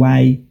 can you get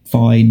away?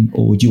 Fine.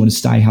 Or do you want to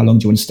stay? How long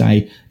do you want to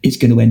stay? It's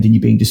going to end in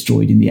you being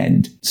destroyed in the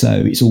end.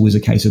 So it's always a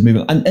case of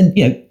moving on.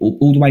 And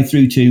all the way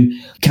through to,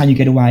 can you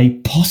get away?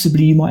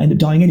 Possibly you might end up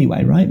dying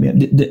anyway, right?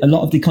 A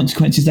lot of the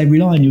consequences, they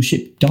rely on your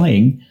ship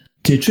dying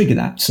to trigger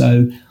that.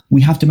 So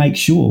we have to make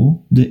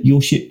sure that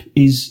your ship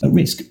is at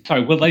risk.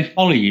 So will they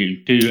follow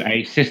you to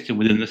a system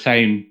within the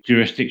same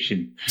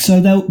jurisdiction? So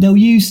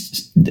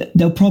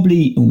they'll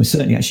probably almost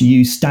certainly actually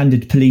use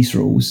standard police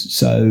rules.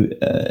 So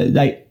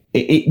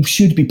it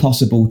should be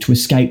possible to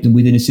escape them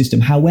within a system.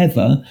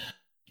 However,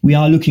 we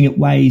are looking at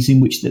ways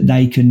in which that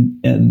they can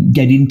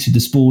get into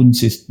the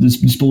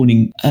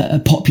spawning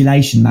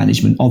population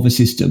management of a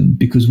system,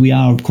 because we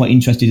are quite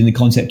interested in the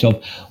concept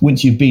of,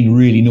 once you've been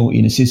really naughty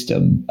in a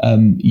system,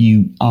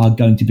 you are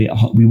going to be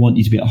we want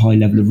you to be at a high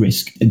level of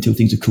risk until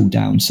things have cooled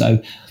down.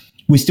 So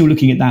we're still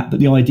looking at that, but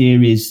the idea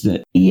is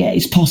that,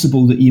 it's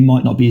possible that you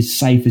might not be as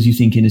safe as you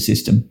think in a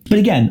system. But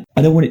again,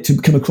 I don't want it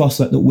to come across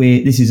like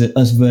that this is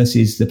us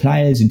versus the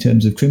players in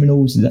terms of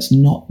criminals. That's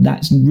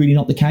really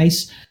not the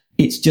case.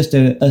 It's just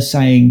us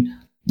saying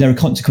there are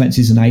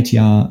consequences, and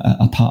ATR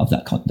are part of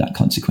that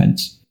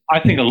consequence.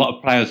 I think a lot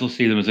of players will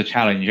see them as a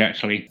challenge,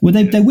 actually. Well,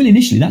 they will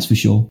initially, that's for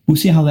sure. We'll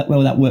see how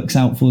that works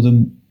out for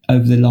them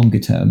over the longer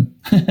term.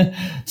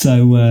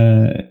 So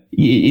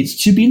it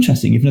should be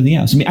interesting, if nothing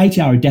else. I mean,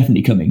 ATR are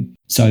definitely coming.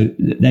 So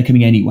they're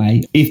coming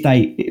anyway.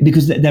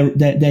 Because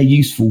they're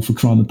useful for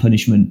crime and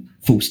punishment,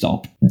 full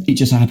stop. It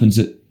just happens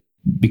that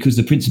because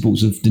the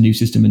principles of the new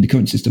system and the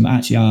current system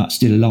actually are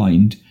still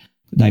aligned,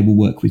 they will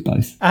work with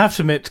both. I have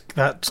to admit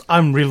that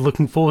I'm really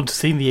looking forward to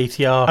seeing the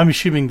ATR. I'm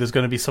assuming there's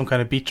going to be some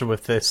kind of beta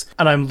with this,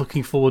 and I'm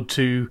looking forward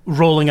to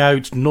rolling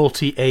out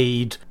Naughty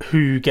Aid,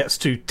 who gets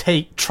to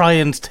try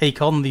and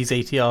take on these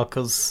ATR,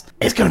 because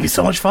it's going to be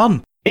so much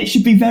fun. It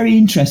should be very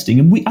interesting,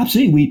 and we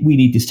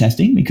need this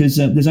testing, because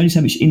there's only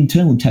so much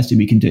internal testing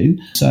we can do.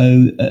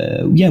 So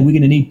we're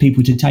going to need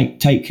people to take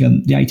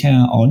the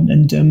ATR on,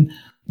 and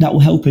that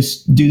will help us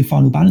do the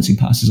final balancing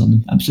passes on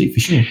them. Absolutely, for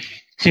sure.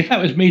 So if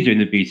that was me doing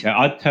the beta,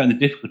 I'd turn the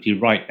difficulty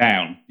right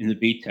down in the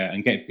beta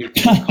and get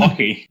people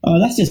cocky. Oh,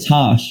 that's just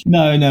harsh.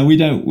 No, we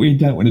don't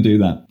want to do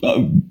that.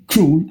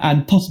 Cruel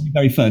and possibly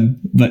very fun,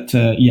 but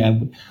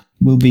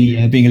we'll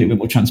be being a little bit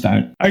more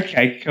transparent.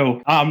 Okay,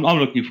 cool. I'm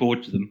looking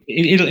forward to them.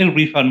 It'll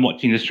be fun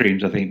watching the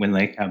streams, I think, when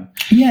they come.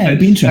 Yeah, it'll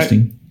be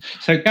interesting.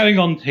 So going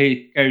on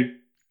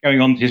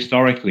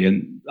historically,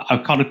 and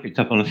I've kind of picked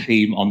up on a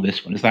theme on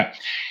this one, is that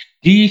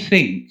do you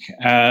think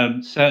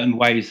certain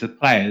ways that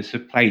players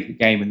have played the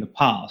game in the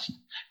past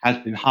has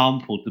been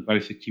harmful to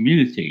both the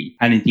community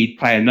and indeed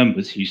player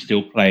numbers who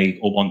still play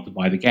or want to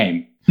buy the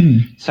game?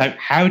 So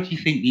how do you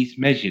think these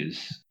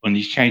measures and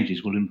these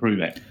changes will improve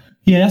it?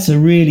 Yeah, that's a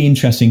really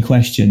interesting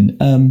question.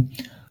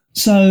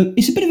 So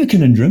it's a bit of a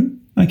conundrum.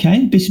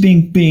 Okay, just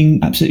being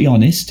absolutely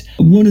honest.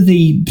 One of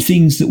the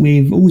things that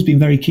we've always been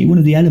very keen, one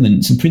of the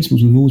elements and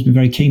principles we've always been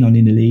very keen on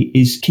in Elite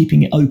is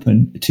keeping it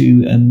open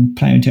to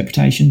player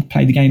interpretation.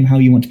 Play the game how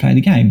you want to play the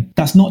game.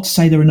 That's not to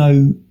say there are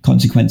no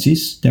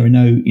consequences. There are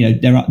no,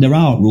 there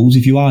are rules.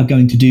 If you are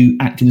going to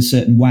act in a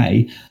certain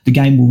way, the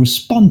game will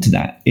respond to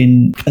that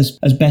in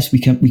as best we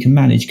can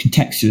manage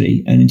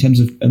contextually and in terms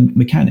of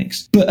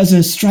mechanics. But as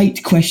a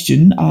straight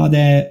question, are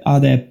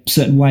there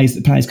certain ways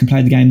that players can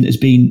play the game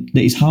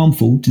that is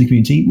harmful to the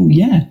community? Well,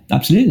 yeah,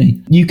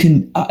 absolutely. You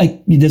can.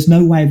 There's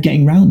no way of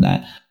getting around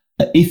that.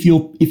 If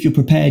you're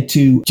prepared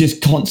to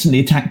just constantly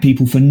attack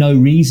people for no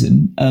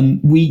reason,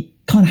 we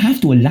kind of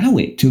have to allow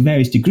it to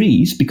various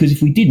degrees, because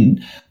if we didn't,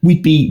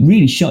 we'd be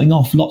really shutting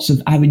off lots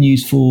of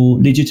avenues for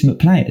legitimate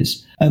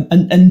players.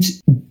 And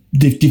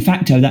de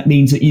facto, that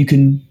means that you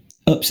can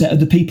upset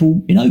other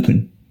people in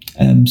open.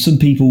 Some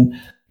people,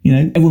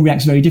 everyone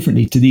reacts very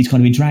differently to these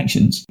kind of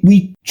interactions.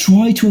 We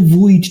try to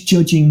avoid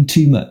judging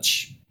too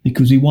much,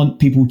 because we want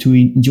people to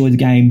enjoy the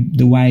game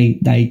the way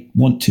they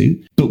want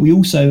to. But we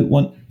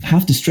also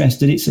have to stress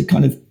that it's a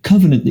kind of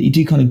covenant that you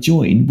do kind of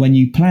join when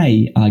you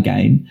play our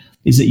game,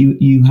 is that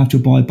you have to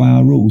abide by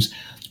our rules,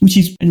 which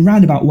is in a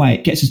roundabout way,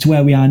 it gets us to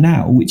where we are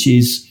now, which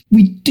is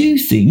we do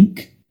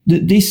think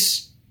that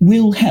this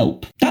will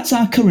help. That's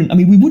our current,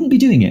 we wouldn't be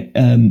doing it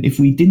if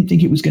we didn't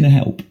think it was going to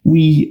help.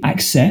 We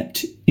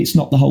accept it's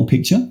not the whole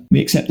picture.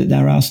 We accept that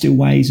there are still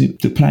ways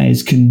that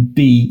players can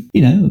be,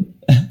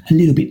 a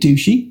little bit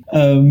douchey,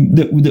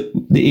 that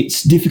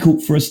it's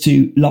difficult for us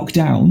to lock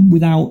down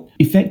without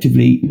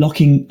effectively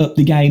locking up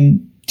the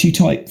game too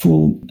tight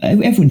for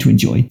everyone to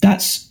enjoy.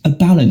 That's a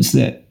balance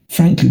that,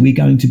 frankly, we're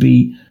going to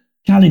be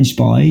challenged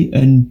by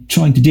and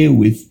trying to deal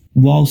with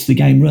whilst the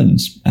game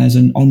runs as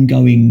an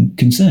ongoing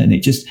concern.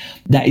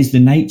 That is the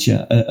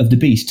nature of the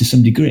beast to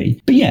some degree.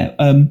 But yeah,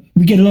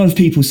 we get a lot of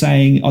people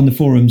saying on the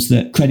forums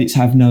that credits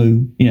have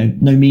no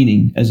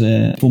meaning as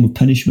a form of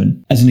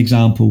punishment, as an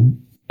example.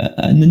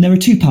 And then there are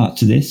two parts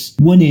to this.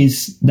 One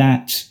is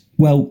that,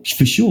 well,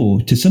 for sure,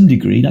 to some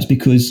degree, that's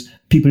because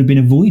people have been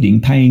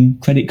avoiding paying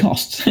credit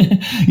costs.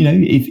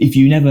 If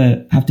you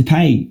never have to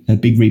pay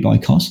big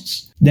rebuy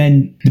costs,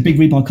 then the big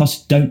rebuy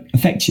costs don't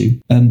affect you.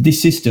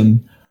 This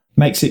system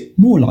makes it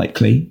more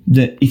likely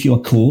that if you are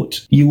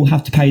caught, you will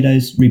have to pay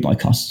those rebuy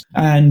costs.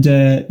 And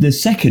the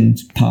second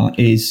part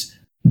is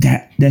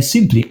that there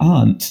simply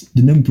aren't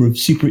the number of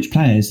super rich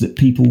players that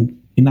people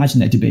imagine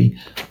there to be,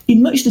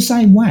 in much the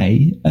same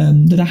way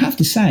that I have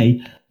to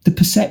say the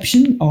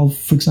perception of,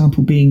 for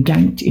example, being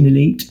ganked in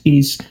Elite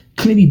is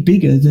clearly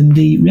bigger than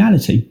the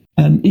reality.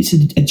 It's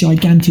a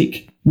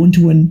gigantic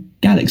one-to-one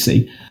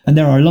galaxy, and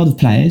there are a lot of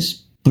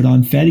players, but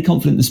I'm fairly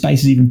confident the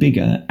space is even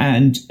bigger.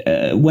 And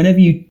whenever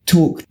you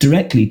talk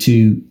directly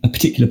to a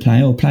particular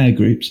player or player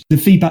groups, the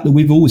feedback that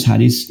we've always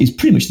had is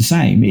pretty much the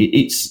same.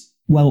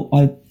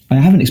 I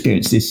haven't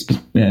experienced this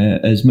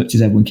as much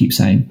as everyone keeps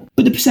saying,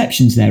 but the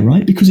perception's there,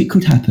 right? Because it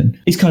could happen.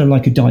 It's kind of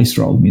like a dice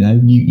roll,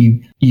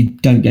 you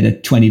don't get a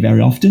 20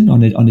 very often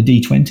on a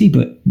D20,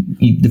 but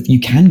you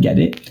can get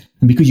it.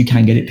 And because you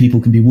can get it,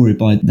 people can be worried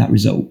by that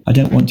result. I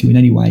don't want to in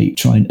any way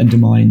try and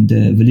undermine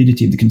the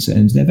validity of the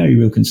concerns. They're very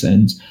real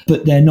concerns,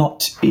 but they're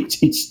not,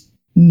 it's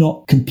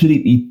not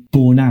completely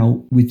borne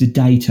out with the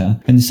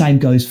data. And the same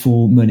goes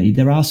for money.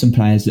 There are some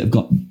players that have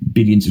got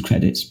billions of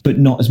credits, but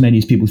not as many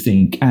as people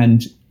think.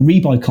 And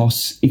rebuy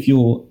costs, if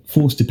you're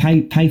forced to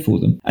pay for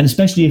them, and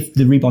especially if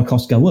the rebuy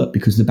costs go up,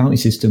 because the bounty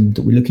system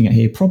that we're looking at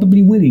here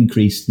probably will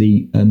increase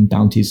the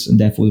bounties and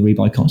therefore the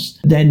rebuy costs,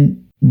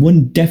 then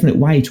one definite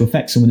way to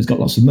affect someone that's got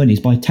lots of money is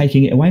by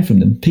taking it away from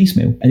them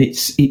piecemeal. And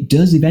it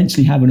does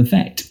eventually have an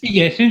effect.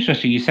 Yeah, it's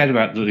interesting you said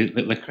about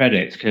the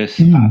credits, because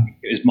it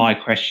was my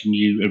question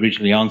you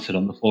originally answered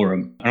on the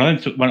forum. And I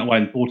then went away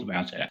and thought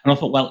about it. And I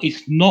thought, well,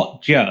 it's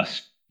not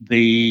just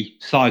the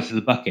size of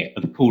the bucket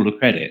of the pool of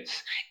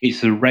credits.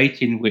 It's the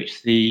rate in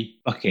which the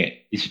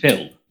bucket is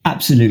filled.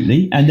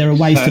 Absolutely. And there are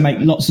ways to make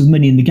lots of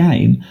money in the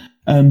game.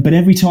 But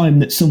every time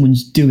that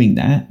someone's doing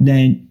that,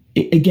 then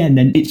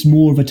it's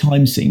more of a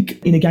time sink.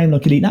 In a game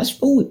like Elite, that's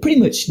pretty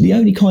much the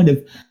only kind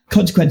of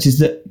consequences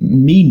that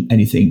mean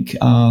anything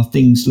are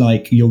things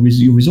like your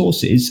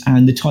resources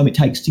and the time it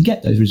takes to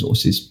get those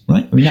resources,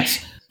 right? I mean,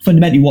 that's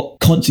fundamentally what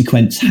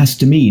consequence has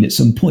to mean at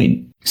some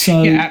point.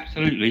 So yeah,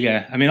 absolutely,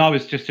 yeah. I mean, I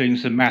was just doing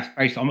some math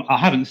based on, I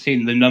haven't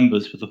seen the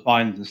numbers for the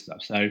fines and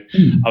stuff, so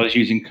I was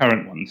using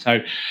current ones. So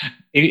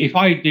if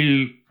I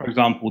do, for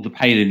example, the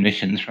paid-in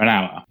missions for an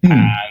hour,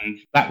 and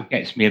that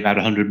gets me about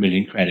 100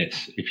 million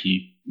credits. If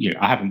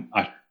I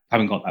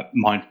haven't got that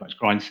mind much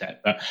grind set,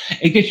 but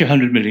it gets you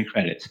 100 million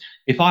credits.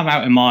 If I'm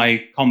out in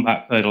my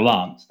combat third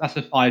lance, that's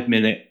a 5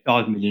 million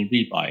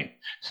rebuy.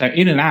 So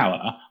in an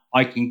hour,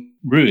 I can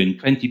ruin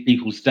 20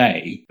 people's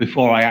day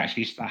before I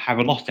actually have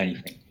lost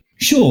anything.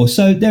 Sure.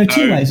 So there are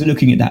two ways of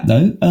looking at that,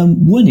 though.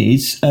 One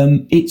is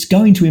it's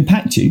going to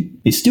impact you.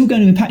 It's still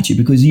going to impact you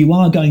because you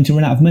are going to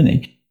run out of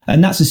money.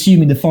 And that's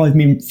assuming the 5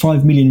 million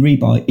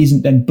rebuy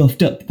isn't then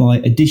buffed up by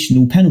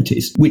additional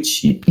penalties,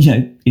 which,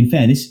 in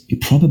fairness, it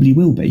probably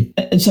will be.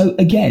 And so,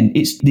 again,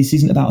 this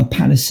isn't about a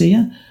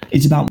panacea.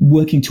 It's about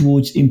working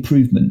towards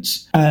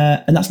improvements.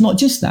 And that's not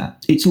just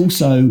that. It's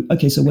also,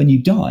 okay, so when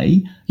you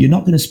die, you're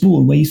not going to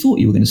spawn where you thought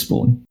you were going to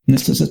spawn. And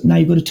so now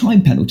you've got a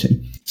time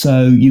penalty.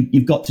 So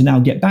you've got to now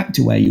get back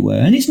to where you were.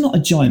 And it's not a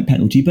giant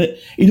penalty, but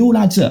it all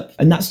adds up.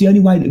 And that's the only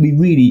way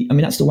that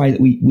that's the way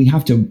that we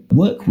have to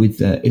work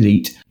with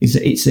Elite, is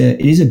that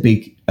it is a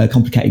big,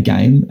 complicated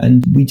game.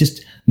 And we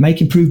just make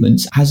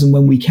improvements as and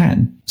when we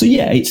can. So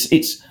yeah,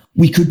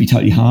 we could be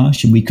totally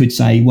harsh and we could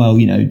say, well,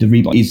 the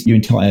rebuy is your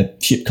entire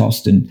ship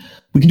cost and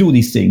we can do all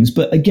these things.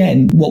 But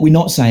again, what we're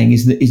not saying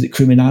is that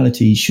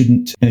criminality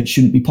shouldn't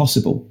be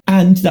possible.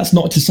 And that's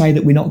not to say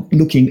that we're not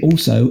looking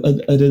also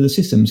at other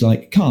systems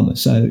like Karma.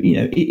 So,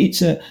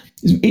 it's a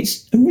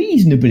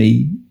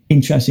reasonably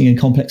interesting and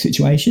complex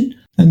situation.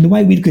 And the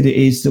way we look at it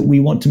is that we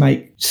want to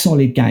make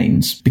solid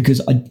gains because,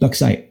 like I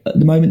say, at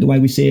the moment, the way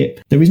we see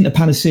it, there isn't a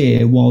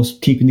panacea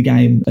whilst keeping the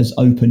game as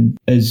open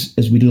as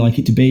we'd like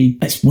it to be.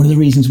 That's one of the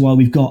reasons why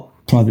we've got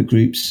private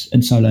groups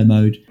and solo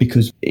mode,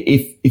 because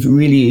if it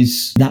really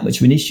is that much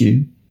of an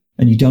issue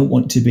and you don't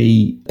want to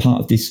be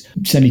part of this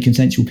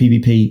semi-consensual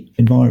PvP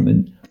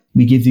environment,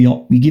 we give you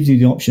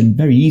the option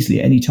very easily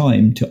at any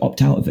time to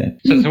opt out of it.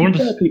 So we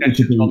prefer people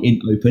to be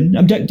in open.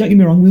 Don't get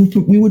me wrong,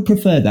 we would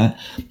prefer that,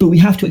 but we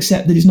have to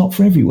accept that it's not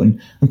for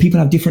everyone, and people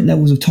have different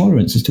levels of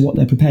tolerance as to what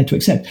they're prepared to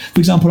accept. For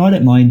example, I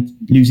don't mind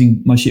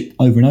losing my ship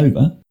over and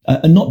over,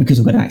 and not because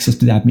I've got access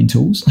to the admin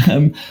tools,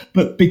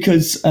 but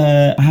because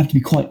I have to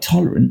be quite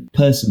tolerant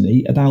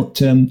personally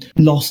about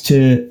loss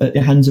to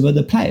the hands of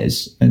other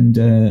players. And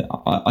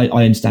I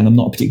understand I'm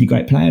not a particularly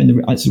great player,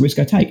 and it's a risk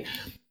I take.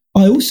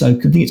 I also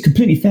think it's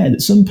completely fair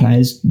that some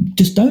players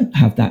just don't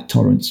have that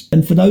tolerance.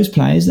 And for those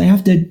players, they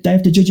have to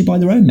judge it by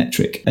their own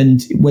metric.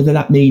 And whether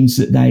that means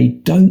that they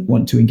don't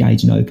want to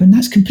engage in open,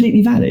 that's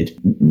completely valid.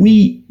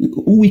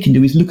 All we can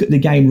do is look at the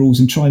game rules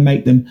and try and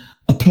make them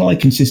apply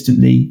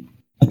consistently,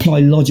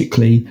 apply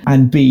logically,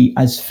 and be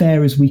as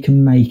fair as we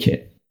can make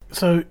it.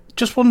 So,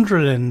 just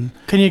wondering,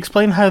 can you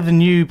explain how the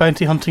new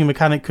bounty hunting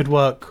mechanic could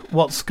work?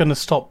 What's going to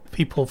stop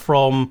people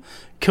from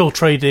kill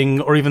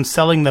trading or even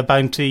selling their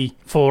bounty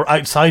for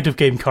outside of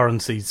game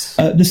currencies?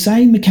 The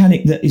same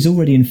mechanic that is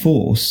already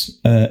enforced,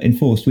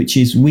 which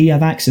is we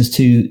have access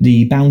to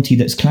the bounty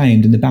that's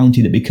claimed and the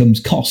bounty that becomes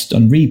cost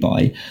on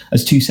rebuy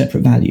as two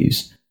separate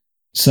values.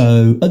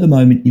 So at the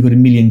moment, you've got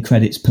 1 million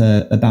credits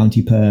per a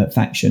bounty per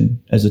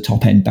faction as a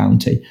top end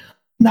bounty.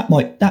 And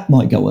that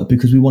might go up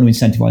because we want to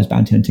incentivize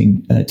bounty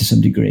hunting to some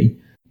degree.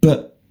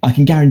 But I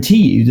can guarantee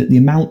you that the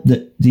amount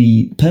that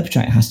the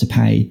perpetrator has to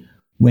pay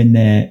when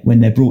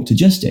they're brought to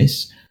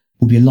justice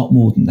will be a lot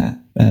more than that.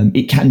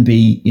 It can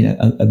be,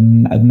 a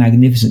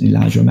magnificently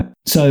larger amount.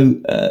 So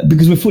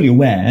because we're fully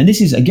aware, and this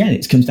is again,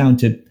 it comes down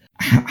to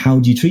how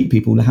do you treat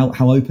people,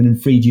 how open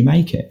and free do you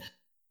make it?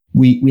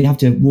 We have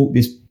to walk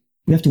this.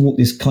 We have to walk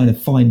this kind of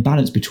fine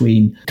balance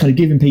between kind of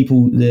giving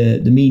people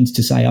the means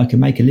to say, I can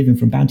make a living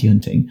from bounty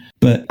hunting,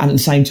 but at the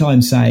same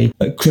time say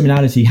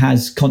criminality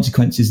has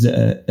consequences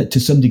that are to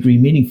some degree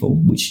meaningful,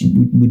 which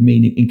would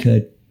mean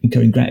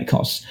incurring greater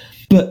costs.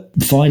 But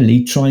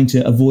finally, trying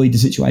to avoid the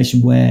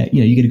situation where,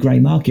 you get a grey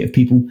market of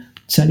people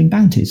selling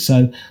bounties.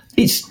 So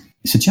it's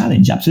a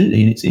challenge,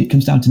 absolutely, and it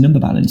comes down to number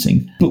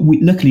balancing. But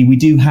luckily,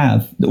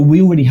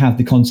 we already have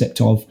the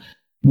concept of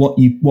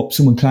what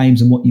someone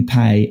claims and what you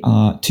pay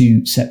are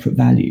two separate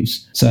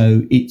values.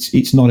 So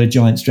it's not a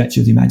giant stretch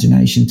of the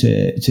imagination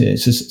to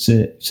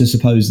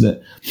suppose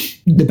that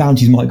the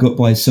bounties might go up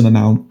by some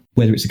amount,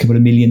 whether it's a couple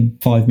of million,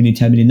 5 million,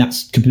 10 million,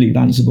 that's completely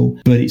balanceable.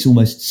 But it's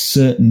almost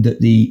certain that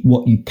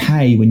what you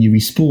pay when you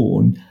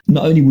respawn,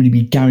 not only will you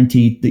be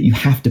guaranteed that you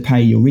have to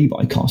pay your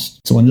rebuy cost.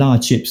 So on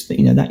large ships,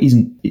 that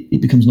isn't,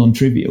 it becomes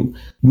non-trivial.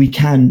 We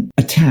can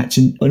attach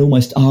an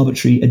almost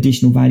arbitrary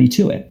additional value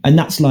to it. And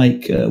that's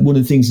like one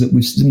of the things that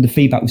some of the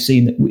feedback we've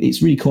seen, that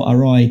it's really caught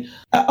our eye.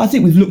 I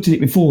think we've looked at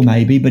it before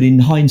maybe, but in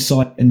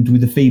hindsight and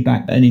with the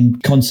feedback and in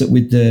concert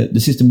with the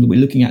system that we're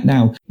looking at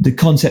now, the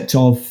concept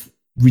of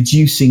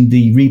reducing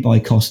the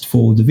rebuy cost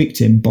for the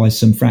victim by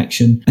some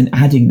fraction and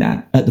adding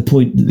that at the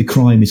point that the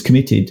crime is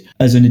committed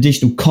as an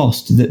additional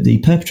cost that the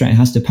perpetrator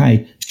has to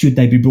pay should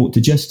they be brought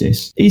to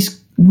justice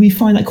we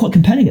find that quite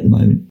compelling at the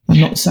moment. I'm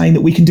not saying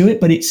that we can do it,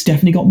 but it's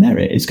definitely got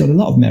merit. It's got a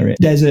lot of merit.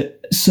 There's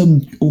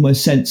some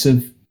almost sense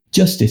of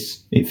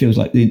justice, it feels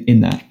like,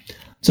 in that.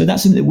 So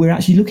that's something that we're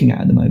actually looking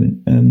at the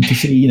moment to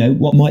see,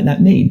 what might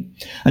that mean?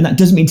 And that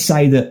doesn't mean to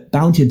say that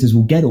bounty hunters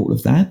will get all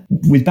of that.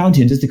 With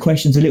bounty hunters, the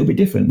question's a little bit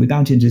different. With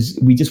bounty hunters,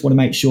 we just want to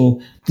make sure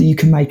that you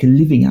can make a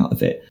living out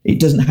of it. It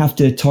doesn't have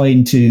to tie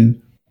into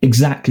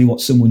exactly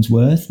what someone's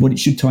worth. What it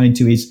should tie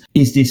into is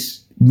this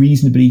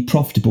reasonably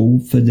profitable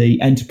for the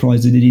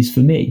enterprise that it is for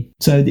me?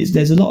 So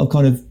there's a lot of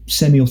kind of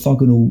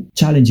semi-orthogonal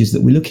challenges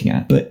that we're looking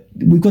at, but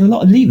we've got a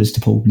lot of levers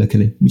to pull,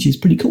 luckily, which is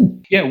pretty cool.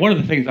 Yeah, one of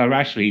the things that are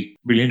actually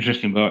really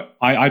interesting, but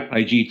I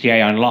play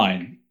GTA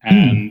Online,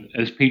 and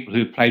as people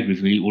who've played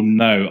with me will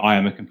know, I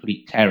am a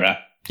complete terror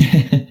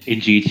in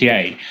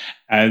GTA.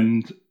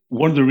 And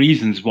one of the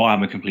reasons why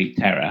I'm a complete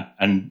terror,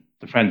 and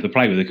the friends I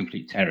play with are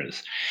complete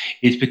terrors,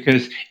 is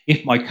because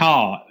if my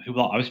car, who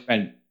I've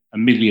spent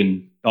 $1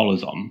 million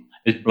on,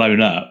 is blown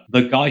up,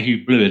 the guy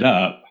who blew it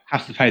up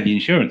has to pay the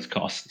insurance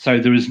costs. So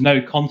there is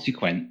no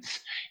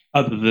consequence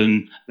other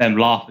than them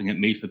laughing at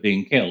me for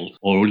being killed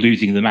or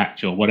losing the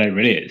match or whatever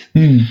it is.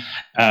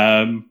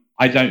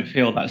 I don't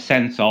feel that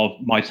sense of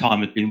my time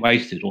has been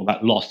wasted or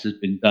that loss has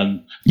been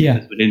done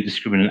as an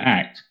indiscriminate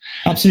act.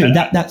 Absolutely.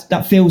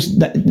 That feels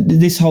that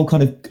this whole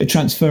kind of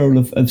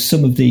transferal of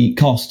some of the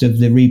cost of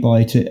the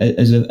rebuy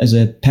as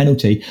a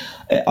penalty,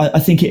 I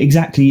think it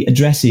exactly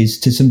addresses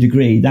to some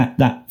degree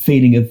that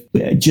feeling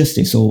of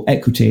justice or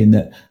equity, in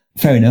that,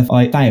 fair enough,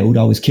 I failed,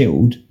 I was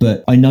killed,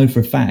 but I know for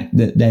a fact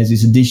that there's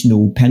this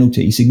additional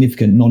penalty,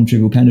 significant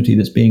non-trivial penalty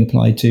that's being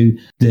applied to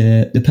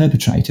the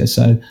perpetrator.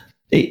 So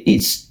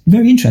it's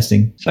very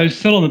interesting. So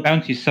still on the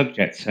bounty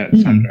subject,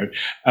 Sandro,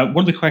 one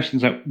of the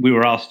questions that we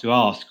were asked to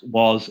ask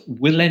was,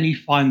 will any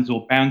fines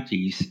or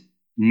bounties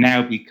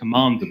now be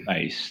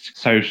commander-based?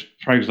 So,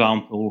 for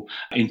example,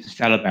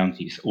 interstellar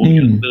bounties, or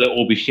will it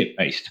all be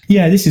ship-based?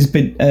 Yeah, this has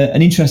been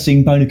an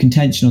interesting bone of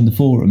contention on the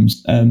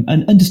forums,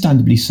 and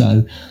understandably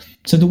so.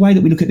 So the way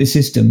that we look at this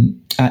system,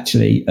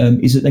 actually,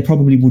 is that they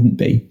probably wouldn't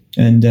be.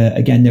 And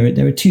again,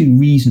 there are two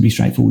reasonably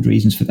straightforward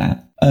reasons for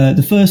that.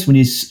 The first one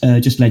is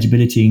just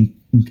legibility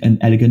and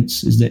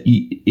elegance, is that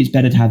it's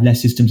better to have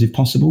less systems if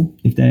possible,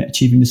 if they're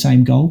achieving the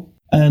same goal.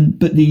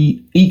 But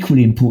the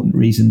equally important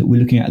reason that we're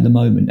looking at the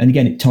moment, and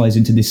again, it ties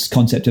into this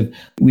concept of,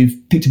 we've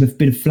picked up a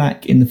bit of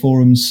flack in the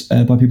forums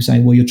by people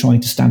saying, well, you're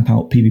trying to stamp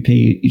out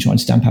PvP, you're trying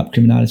to stamp out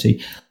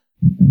criminality.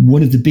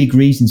 One of the big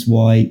reasons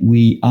why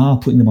we are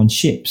putting them on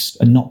ships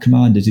and not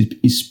commanders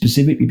is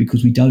specifically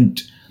because we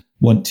don't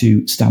want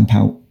to stamp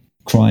out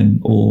crime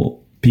or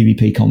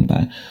PvP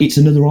combat. It's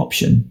another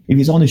option. If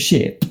it's on a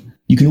ship,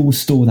 you can always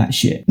store that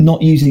ship.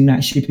 Not using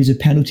that ship is a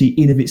penalty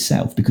in of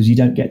itself, because you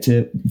don't get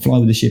to fly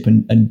with the ship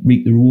and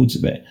reap the rewards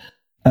of it.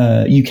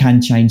 You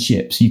can change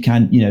ships. You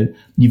can,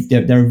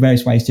 there are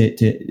various ways there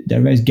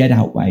are various get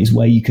out ways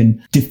where you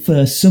can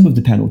defer some of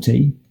the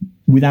penalty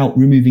without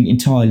removing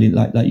entirely,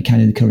 like you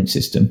can in the current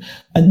system.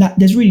 And that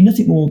there's really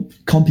nothing more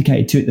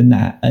complicated to it than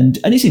that. And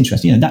it's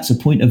interesting. That's a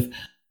point of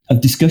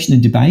discussion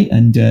and debate,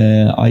 and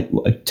I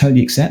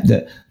totally accept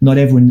that not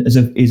everyone is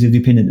of the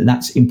opinion that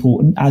that's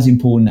important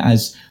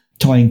as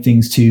tying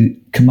things to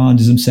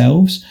commanders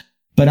themselves.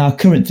 But our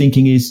current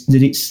thinking is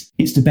that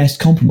it's the best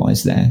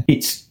compromise there.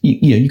 It's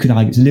you could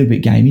argue it's a little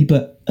bit gamey,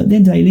 but at the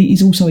end of the day,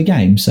 it's also a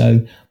game,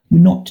 so we're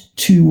not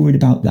too worried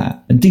about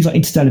that. And things like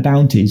interstellar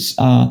bounties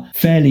are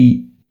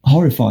fairly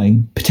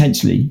horrifying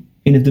potentially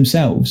in of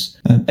themselves.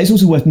 It's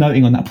also worth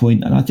noting on that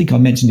point, and I think I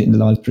mentioned it in the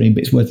live stream,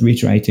 but it's worth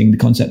reiterating the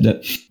concept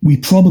that we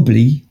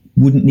probably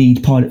wouldn't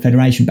need Pilot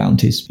Federation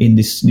bounties in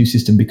this new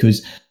system,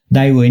 because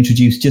they were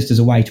introduced just as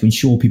a way to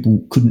ensure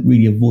people couldn't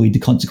really avoid the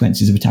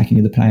consequences of attacking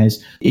other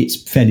players. It's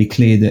fairly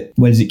clear that,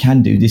 well as it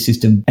can do, this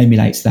system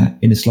emulates that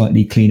in a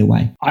slightly cleaner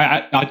way.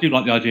 I do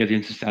like the idea of the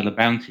interstellar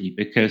bounty,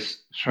 because,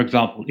 for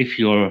example, if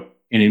you're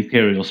in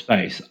Imperial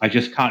space, I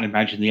just can't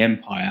imagine the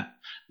Empire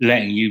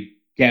letting you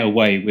get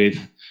away with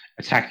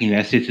attacking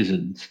their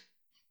citizens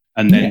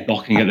and then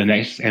docking at the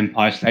next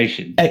Empire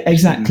station.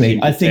 Exactly.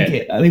 I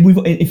think,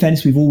 in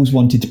fairness, we've always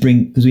wanted to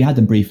bring, because we had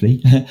them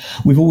briefly,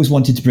 we've always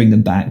wanted to bring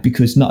them back,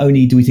 because not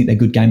only do we think they're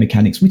good game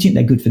mechanics, we think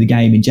they're good for the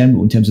game in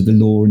general in terms of the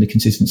lore and the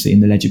consistency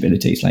and the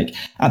legibility. It's like,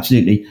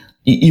 absolutely,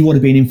 you want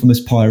to be an infamous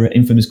pirate,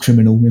 infamous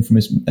criminal,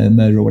 infamous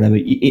murderer or whatever,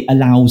 it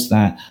allows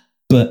that.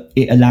 But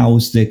it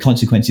allows the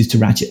consequences to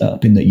ratchet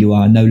up, in that you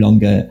are no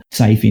longer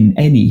safe in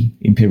any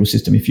Imperial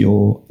system if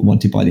you're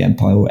wanted by the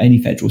Empire, or any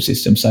Federal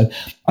system. So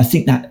I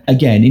think that,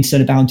 again,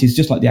 instead of bounties,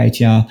 just like the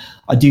ATR,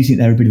 I do think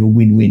they're a bit of a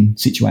win-win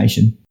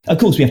situation. Of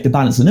course, we have to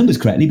balance the numbers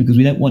correctly because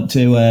we don't want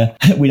to.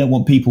 We don't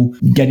want people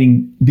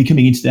becoming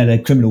interstellar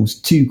criminals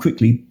too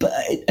quickly. But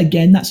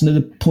again, that's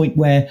another point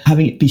where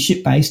having it be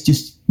ship based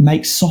just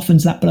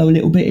softens that blow a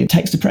little bit. It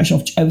takes the pressure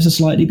off ever so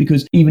slightly,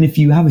 because even if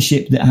you have a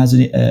ship that has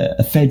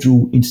a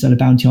federal interstellar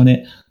bounty on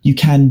it, you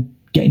can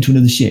get into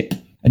another ship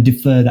and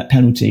defer that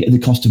penalty at the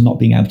cost of not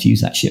being able to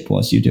use that ship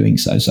whilst you're doing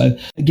so. So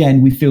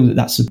again, we feel that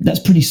that's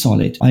pretty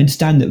solid. I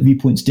understand that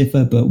viewpoints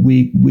differ, but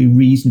we're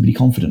reasonably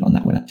confident on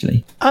that one,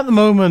 actually. At the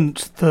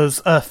moment,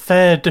 there's a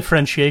fair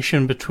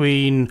differentiation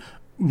between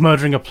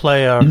murdering a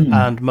player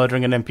and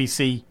murdering an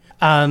NPC.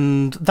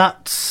 And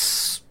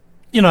that's,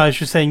 as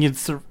you're saying,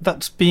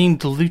 that's being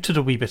diluted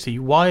a wee bitty.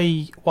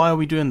 Why are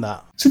we doing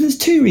that? So there's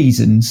two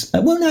reasons.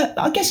 Well, no,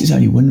 I guess it's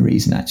only one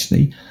reason,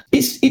 actually.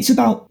 It's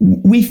about,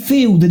 we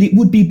feel that it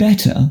would be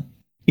better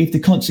if the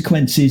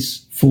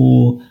consequences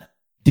for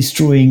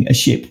destroying a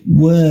ship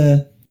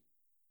were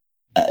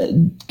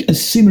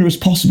as similar as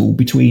possible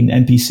between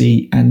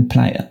NPC and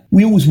player.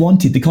 We always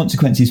wanted the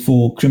consequences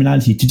for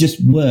criminality to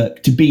just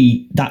work, to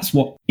be, that's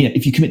what,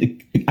 if you commit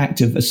the act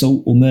of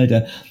assault or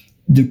murder,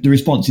 the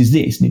response is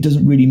this, and it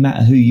doesn't really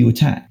matter who you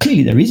attack.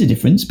 Clearly, there is a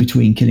difference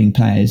between killing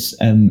players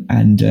and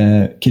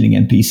killing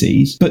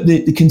NPCs, but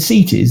the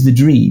conceit is, the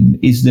dream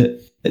is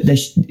that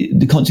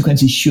the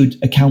consequences should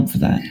account for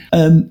that.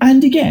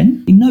 And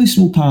again, in no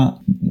small part,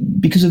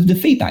 because of the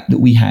feedback that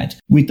we had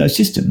with those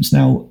systems.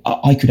 Now,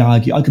 I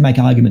could make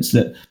arguments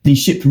that the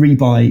ship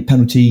rebuy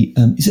penalty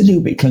is a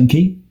little bit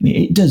clunky. I mean,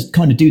 it does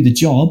kind of do the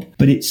job,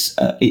 but it's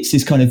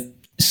this kind of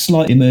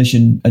slight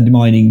immersion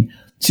undermining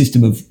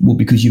system of, well,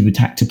 because you've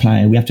attacked a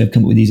player, we have to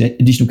come up with these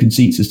additional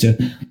conceits as to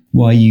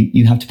why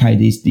you have to pay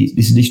this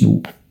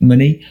additional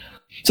money.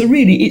 So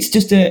really, it's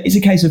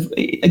a case of,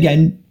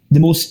 again,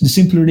 the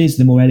simpler it is,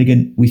 the more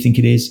elegant we think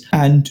it is,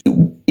 and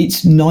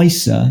it's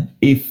nicer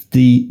if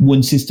the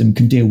one system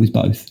can deal with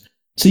both.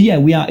 So yeah,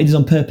 it is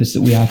on purpose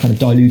that we are kind of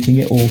diluting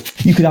it, or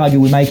you could argue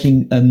we're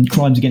making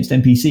crimes against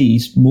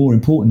NPCs more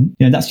important.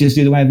 That's just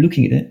the other way of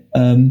looking at it.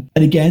 And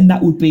again,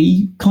 that would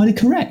be kind of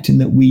correct in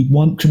that we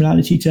want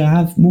criminality to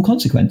have more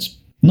consequence,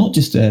 not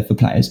just for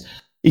players.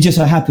 It just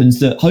so happens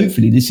that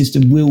hopefully the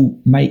system will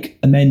make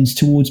amends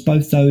towards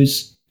both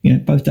those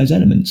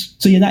elements.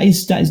 So yeah, that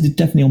is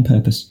definitely on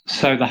purpose.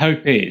 So the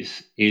hope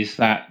is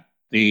that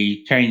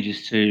the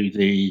changes to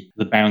the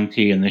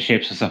bounty and the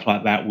ships and stuff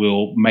like that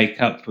will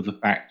make up for the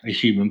fact a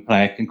human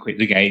player can quit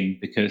the game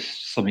because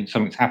something's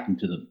happened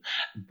to them.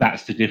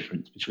 That's the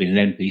difference between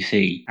an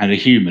NPC and a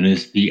human,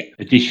 is the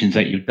additions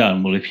that you've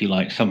done will, if you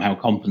like, somehow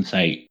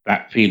compensate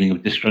that feeling of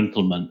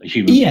disgruntlement a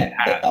human player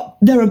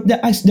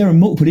has. There are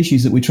multiple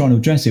issues that we're trying to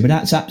address here, but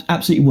that's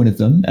absolutely one of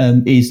them,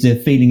 is the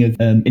feeling of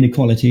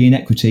inequality,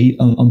 inequity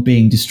on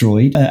being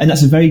destroyed. And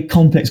that's a very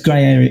complex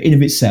grey area in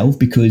of itself,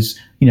 because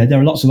there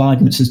are lots of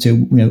arguments as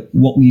to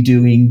what were you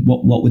doing,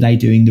 what were they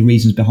doing, the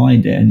reasons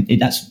behind it,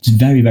 and that's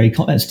very, very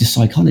that's just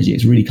psychology.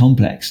 It's really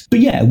complex. But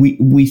yeah,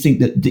 we think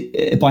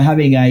that by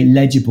having a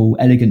legible,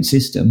 elegant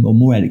system, or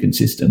more elegant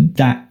system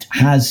that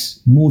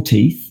has more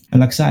teeth,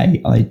 and like I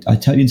say, I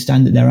totally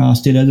understand that there are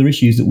still other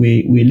issues that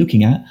we're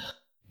looking at.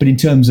 But in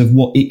terms of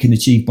what it can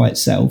achieve by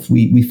itself,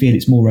 we feel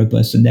it's more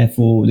robust, and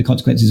therefore the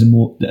consequences are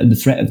more, and the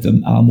threat of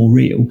them are more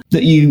real.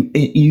 That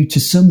you to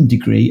some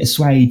degree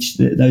assuage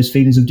those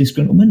feelings of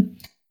disgruntlement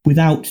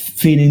without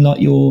feeling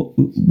like you're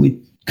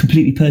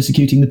completely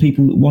persecuting the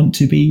people that want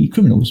to be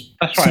criminals.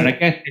 That's right. So, and I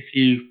guess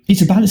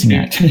it's a balancing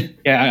act.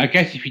 Yeah, I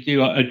guess if you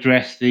do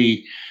address this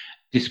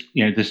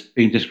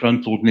being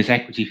disgruntled and this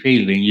equity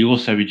feeling, you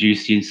also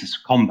reduce the instance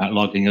of combat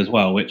logging as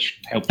well, which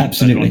helps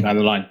absolutely down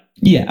the line.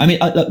 Yeah, I mean,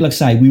 like I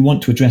say, we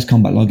want to address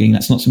combat logging.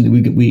 That's not something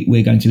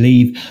we're going to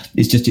leave.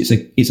 It's just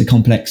it's a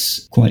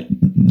complex, quite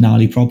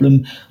gnarly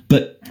problem.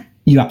 But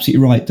you're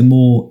absolutely right. The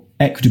more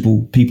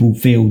equitable people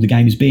feel the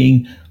game is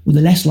being, well,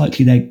 the less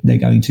likely they're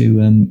going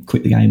to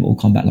quit the game or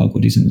combat log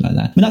or do something like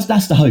that. But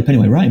that's the hope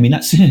anyway, right? I mean,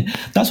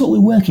 that's what we're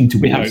working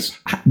towards. We hope.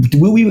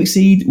 Will we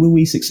succeed? Will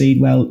we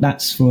succeed? Well,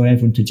 that's for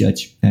everyone to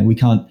judge. We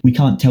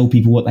can't tell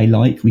people what they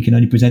like. We can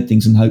only present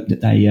things and hope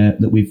that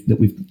that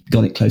we've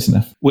got it close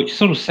enough. Which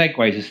sort of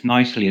segues us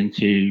nicely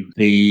into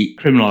the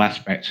criminal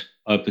aspect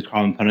of the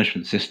crime and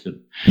punishment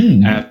system,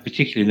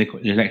 particularly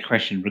in the next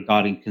question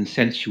regarding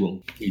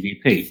consensual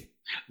PvP,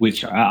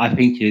 which I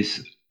think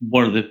is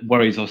one of the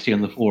worries I see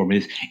on the forum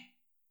is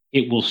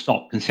it will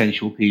stop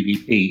consensual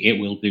PvP. It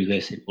will do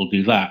this. It will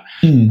do that.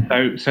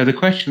 So the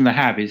question I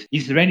have is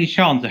there any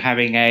chance of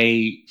having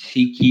a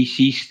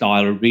CQC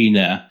style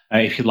arena,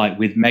 if you like,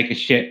 with mega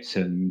ships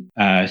and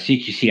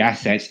CQC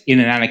assets in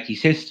an anarchy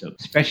system,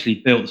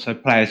 especially built so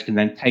players can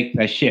then take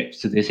their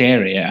ships to this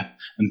area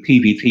and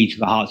PvP to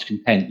the heart's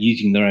content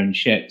using their own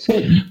ships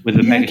with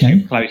a mega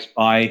ship close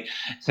by?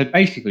 So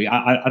basically,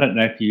 I don't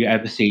know if you've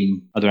ever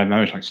seen other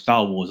MMOs like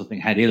Star Wars, I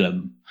think had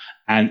Ilum,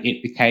 and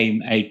it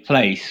became a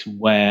place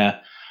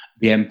where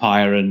the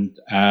Empire and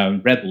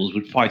rebels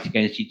would fight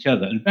against each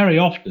other. And very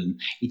often,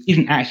 it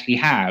didn't actually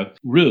have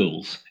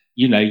rules.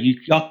 You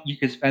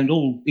could spend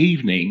all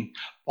evening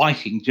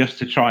fighting just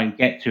to try and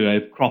get to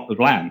a crop of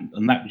land,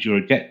 and that was your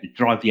objective,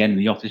 drive the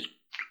enemy off this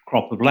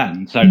crop of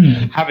land. So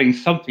having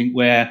something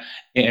where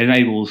it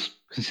enables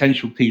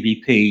consensual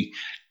PvP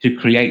to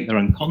create their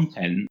own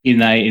content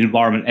in an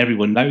environment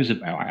everyone knows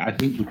about, I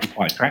think would be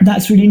quite attractive.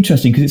 That's really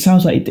interesting, because it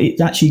sounds like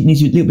it actually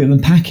needs a little bit of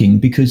unpacking,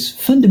 because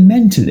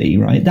fundamentally,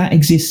 right, that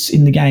exists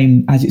in the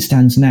game as it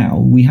stands now.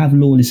 We have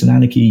lawless and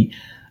anarchy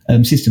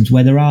systems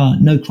where there are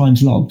no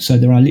crimes logged, so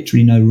there are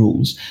literally no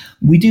rules.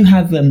 We do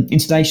have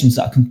installations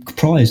that are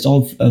comprised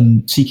of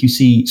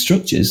CQC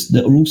structures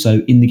that are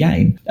also in the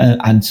game,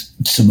 and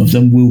some of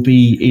them will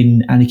be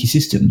in anarchy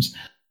systems.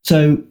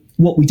 So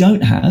what we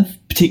don't have,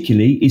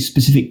 particularly, is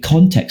specific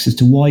context as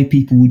to why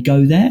people would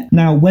go there.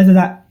 Now, whether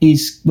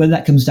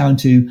that comes down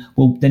to,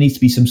 well, there needs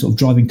to be some sort of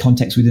driving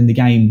context within the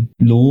game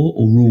law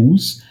or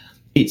rules,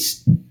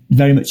 it's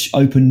very much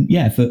open,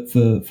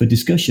 for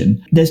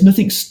discussion. There's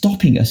nothing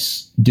stopping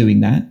us doing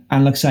that.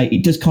 And like I say,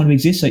 it does kind of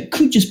exist. So it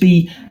could just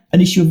be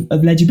an issue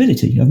of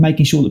legibility, of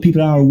making sure that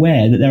people are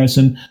aware that there are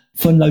some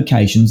fun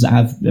locations that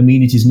have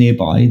amenities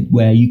nearby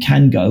where you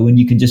can go and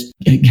you can just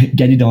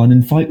get it on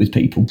and fight with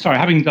people. Sorry,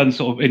 having done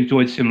sort of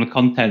enjoyed similar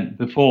content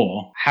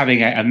before,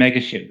 having a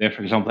mega ship there,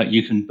 for example, that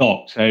you can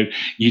dock, so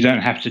you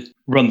don't have to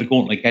run the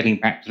gauntlet getting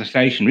back to the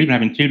station, or even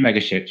having two mega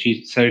ships,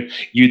 so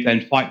you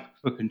then fight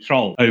for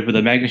control over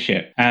the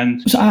megaship.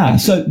 And so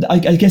I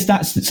guess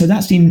that's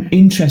the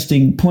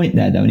interesting point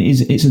there, though, and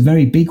it's a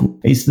very big one.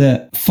 Is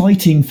that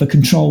fighting for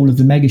control of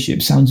the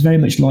megaship sounds very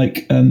much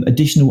like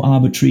additional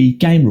arbitrary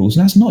game rules,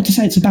 and that's not to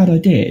say it's a bad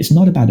idea. It's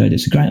not a bad idea.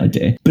 It's a great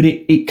idea, but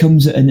it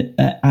comes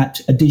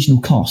at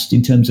additional cost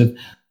in terms of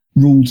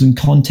rules and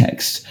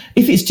context.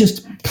 If it's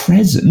just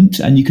present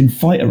and you can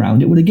fight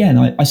around it, well, again,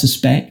 I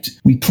suspect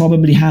we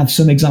probably have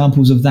some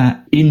examples of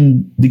that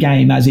in the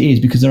game as it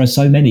is, because there are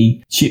so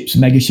many ships,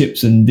 mega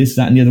ships, and this,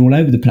 that, and the other all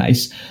over the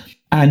place.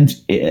 And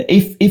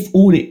if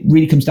all it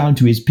really comes down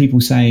to is people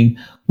saying,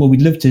 well,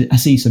 we'd love to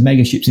see some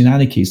mega ships in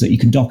anarchies that you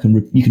can dock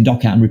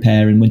out and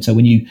repair, and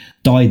when you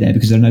die there,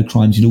 because there are no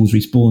crimes, you'd always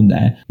respawn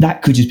there.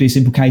 That could just be a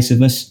simple case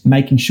of us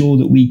making sure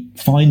that we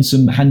find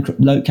some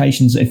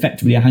locations that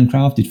effectively are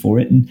handcrafted for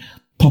it and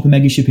pop a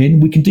mega ship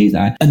in. We can do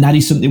that, and that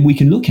is something we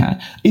can look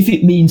at. If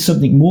it means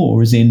something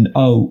more, as in,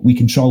 we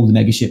control the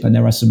mega ship and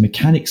there are some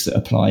mechanics that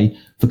apply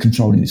for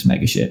controlling this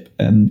mega ship,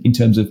 in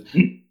terms of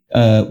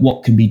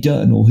what can be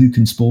done or who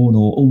can spawn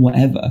or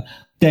whatever,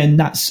 then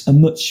that's a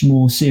much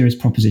more serious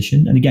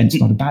proposition. And again, it's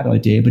not a bad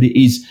idea, but it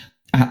is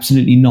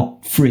absolutely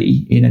not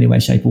free in any way,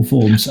 shape or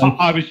form. So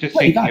I was just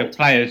thinking of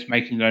players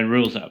making their own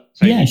rules up.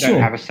 So you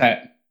don't have a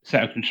set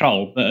of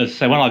control. But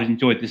so when I've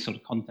enjoyed this sort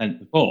of content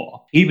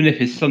before, even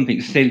if it's something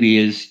silly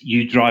as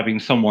you driving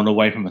someone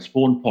away from a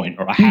spawn point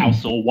or a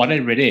house or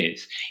whatever it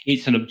is,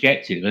 it's an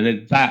objective.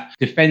 And that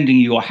defending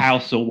your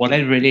house or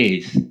whatever it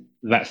is,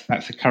 that's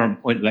the current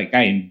point of that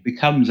game,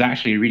 becomes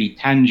actually a really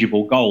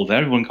tangible goal that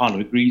everyone kind of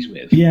agrees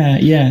with.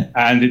 Yeah.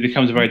 And it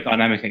becomes a very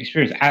dynamic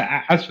experience.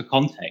 As for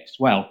context,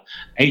 well,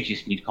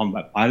 Aegis need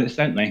combat pilots,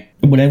 don't they?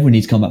 Well, everyone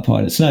needs combat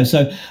pilots. No,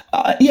 so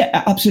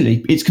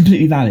absolutely, it's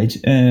completely valid.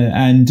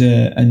 And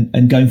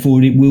going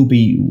forward, it will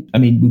be. I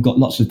mean, we've got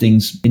lots of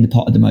things in the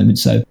pot at the moment.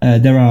 So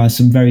there are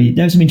some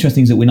interesting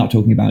things that we're not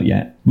talking about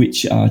yet,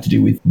 which are to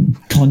do with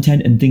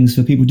content and things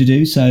for people to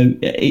do. So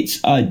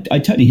I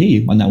totally hear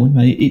you on that one.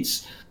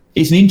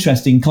 It's an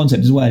interesting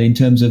concept as well, in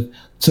terms of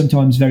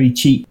sometimes very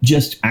cheap,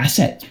 just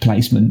asset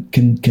placement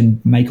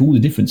can make all the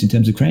difference in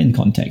terms of creating the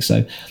context.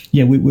 So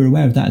yeah, we're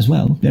aware of that as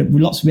well.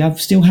 We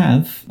still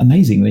have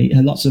amazingly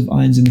lots of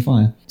irons in the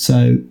fire.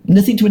 So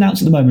nothing to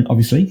announce at the moment,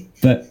 obviously,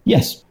 but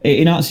yes,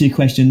 in answer to your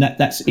question,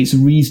 it's a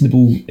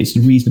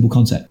reasonable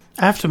concept.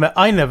 I have to admit,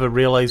 I never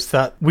realised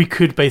that we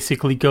could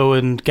basically go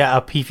and get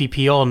our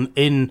PvP on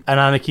in an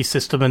anarchy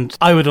system, and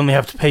I would only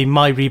have to pay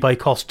my rebuy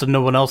cost, and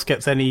no one else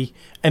gets any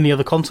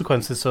other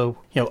consequences. So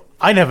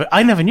I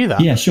never knew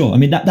that. Yeah, sure. I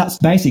mean, that's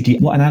basically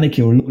what an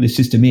anarchy or a lawless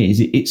system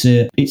is.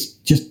 It's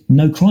just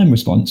no crime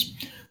response.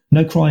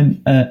 No crime,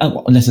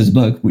 unless there's a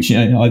bug, which,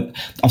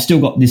 I've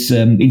still got this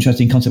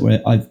interesting concept where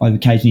I've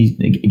occasionally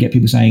get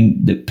people saying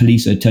that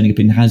police are turning up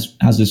in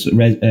hazardous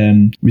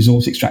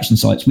resource extraction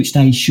sites, which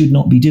they should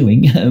not be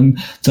doing.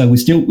 So we're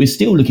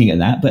still looking at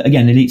that. But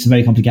again, it's a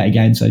very complicated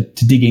game. So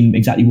to dig in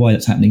exactly why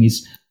that's happening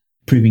is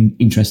proving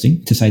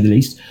interesting, to say the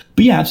least.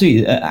 But yeah,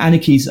 absolutely.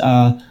 Anarchies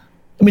are...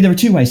 I mean, there are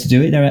two ways to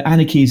do it.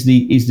 Anarchy is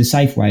the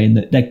safe way, and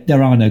that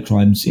there are no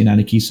crimes in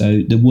anarchy.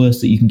 So the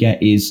worst that you can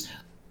get is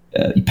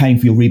paying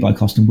for your rebuy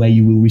cost and where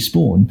you will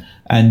respawn.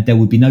 And there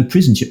would be no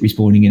prison ship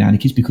respawning in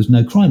anarchies because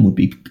no crime would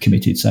be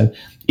committed. So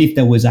if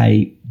there was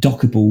a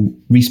dockable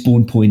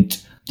respawn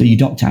point that you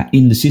docked at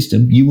in the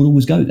system, you would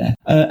always go there.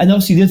 And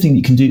obviously the other thing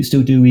you can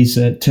still do is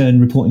turn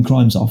reporting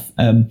crimes off,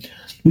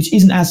 which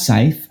isn't as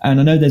safe. And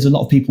I know there's a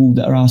lot of people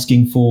that are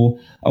asking for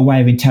a way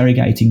of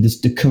interrogating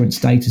the current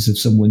status of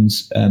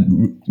someone's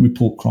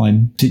report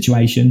crime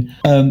situation.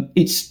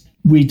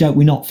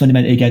 We're not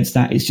fundamentally against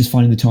that. It's just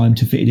finding the time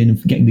to fit it in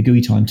and getting the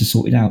GUI time to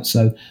sort it out.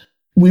 So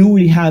we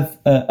already have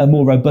a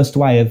more robust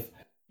way of,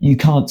 you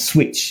can't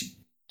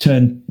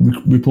turn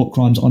report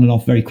crimes on and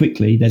off very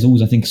quickly. There's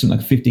always, I think, something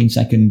like a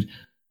 15-second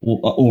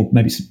or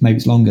maybe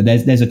it's longer.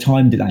 There's a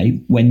time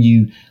delay when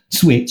you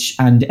switch,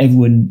 and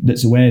everyone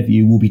that's aware of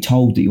you will be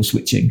told that you're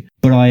switching.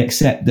 But I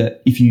accept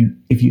that if you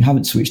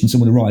haven't switched and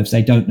someone arrives,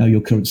 they don't know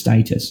your current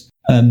status.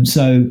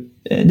 So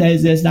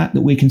there's that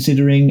we're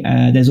considering.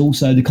 There's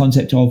also the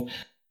concept of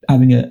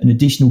having an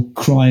additional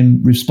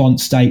crime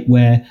response state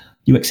where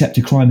you accept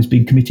a crime has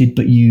been committed,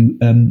 but you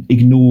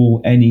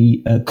ignore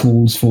any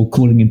calls for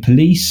calling in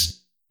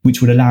police, which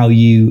would allow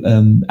you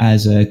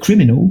as a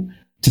criminal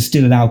to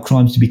still allow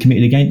crimes to be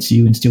committed against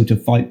you and still to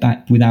fight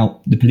back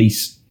without the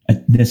police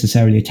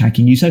necessarily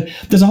attacking you. So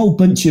there's a whole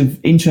bunch of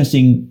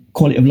interesting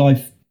quality of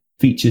life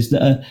features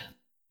that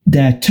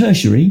they're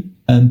tertiary,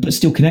 but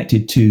still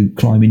connected to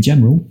crime in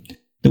general,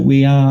 that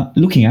we are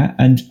looking at.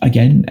 And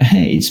again,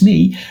 hey, it's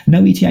me.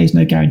 No ETAs,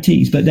 no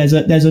guarantees, but there's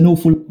an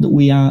awful lot that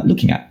we are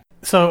looking at.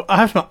 So I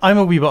have to, I'm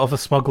a wee bit of a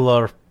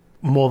smuggler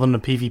more than a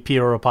PvP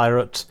or a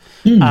pirate.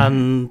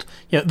 And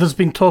there's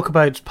been talk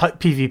about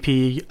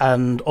PvP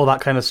and all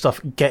that kind of stuff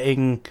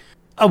getting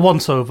a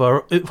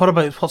once-over. What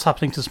about what's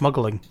happening to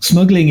smuggling?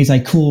 Smuggling is a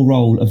core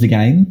role of the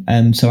game.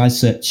 So as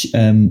such,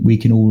 we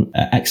can all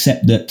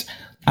accept that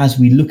as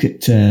we look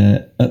at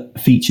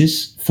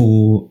features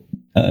for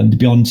the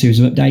Beyond series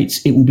of updates,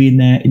 it will be in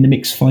there in the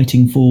mix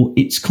fighting for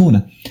its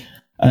corner.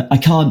 I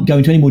can't go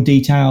into any more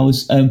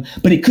details,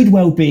 but it could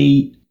well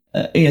be.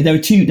 There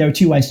are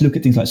two ways to look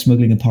at things like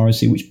smuggling and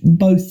piracy, which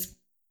both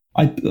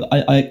I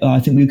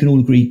think we can all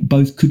agree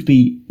both could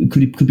be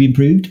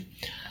improved.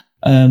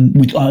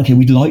 We'd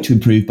like to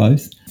improve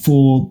both.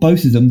 For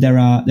both of them, there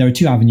are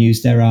two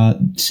avenues. There are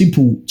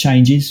simple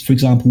changes. For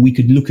example, we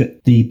could look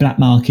at the black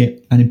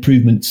market and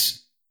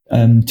improvements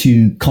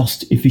to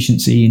cost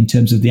efficiency in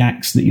terms of the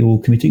acts that you're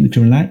committing, the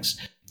criminal acts.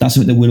 That's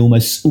something that we'll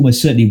almost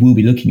certainly will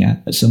be looking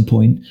at some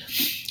point.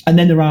 And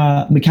then there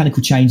are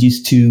mechanical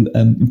changes to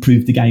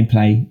improve the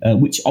gameplay,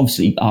 which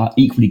obviously are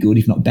equally good,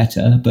 if not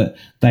better, but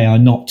they are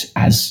not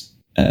as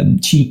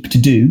cheap to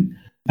do.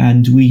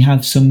 And we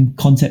have some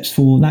concepts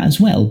for that as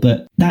well.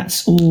 But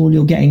that's all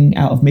you're getting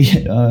out of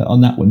me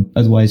on that one.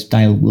 Otherwise,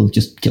 Dale will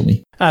just kill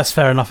me. That's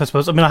fair enough, I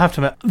suppose. I mean, I have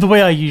to admit, the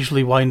way I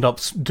usually wind up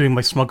doing my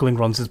smuggling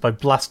runs is by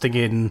blasting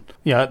in,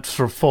 sort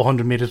of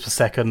 400 meters per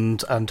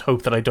second and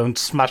hope that I don't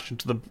smash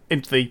into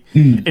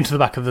the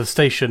back of the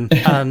station.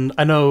 And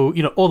I know,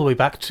 all the way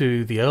back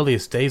to the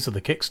earliest days of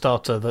the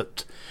Kickstarter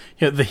that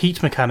the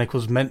heat mechanic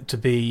was meant to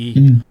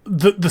be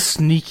the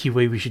sneaky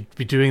way we should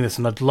be doing this,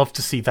 and I'd love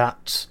to see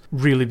that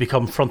really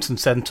become front and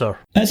center.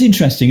 That's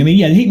interesting. I mean,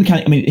 the heat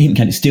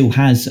mechanic still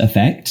has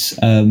effects.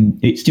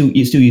 It's still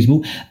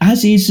usable,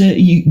 as is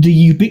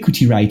the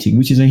ubiquity rating,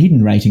 which is a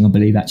hidden rating, I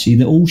believe, actually,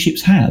 that all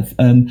ships have.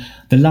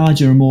 The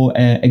larger and more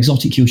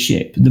exotic your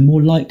ship, the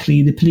more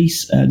likely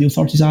the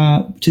authorities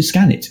are to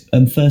scan it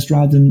first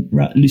sooner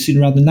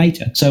rather than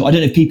later. So I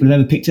don't know if people have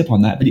ever picked up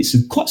on that, but it's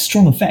a quite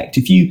strong effect.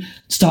 If you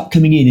start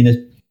coming in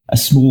a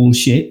small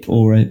ship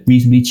or a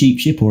reasonably cheap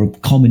ship or a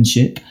common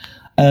ship,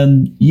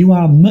 you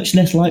are much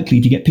less likely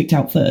to get picked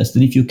out first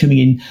than if you're coming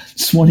in,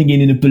 swanning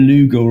in a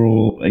beluga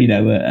or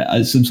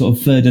some sort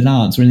of fer de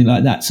lance or anything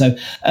like that. So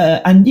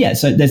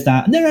so there's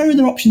that, and there are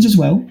other options as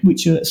well,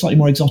 which are slightly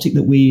more exotic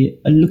that we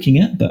are looking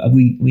at, but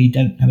we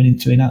don't have anything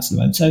to announce at the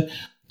moment. So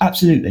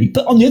absolutely.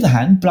 But on the other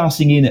hand,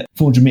 blasting in at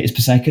 400 meters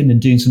per second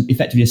and doing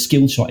effectively a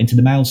skill shot into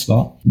the mail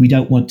slot, we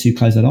don't want to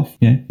close that off.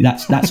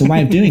 That's a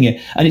way of doing it,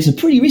 and it's a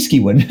pretty risky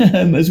one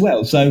as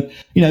well. So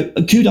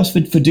kudos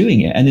for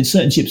doing it. And in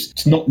certain ships,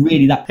 it's not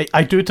really that. Hey,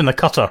 I do it in a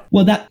cutter.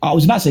 Well, I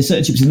was about to say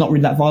certain ships are not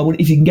really that viable.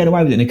 If you can get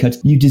away with it in a cut,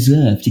 you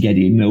deserve to get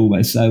in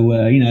almost. So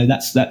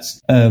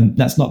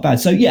that's not bad.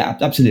 So yeah,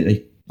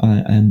 absolutely.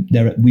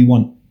 We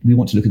want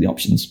to look at the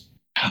options.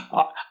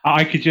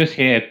 I could just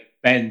hear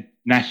Ben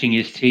gnashing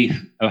his teeth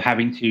of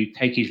having to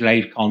take his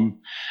LaveCon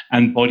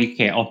and body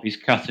kit off his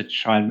cutter to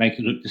try and make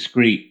it look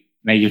discreet.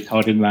 Now you've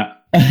told him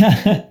that.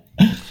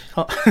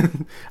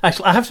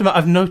 Actually, I have to admit,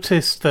 I've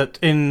noticed that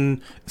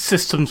in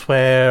systems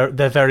where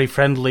they're very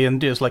friendly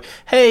and it's like,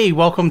 hey,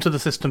 welcome to the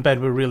system,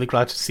 Ben, we're really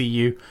glad to see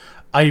you,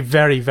 I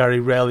very, very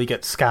rarely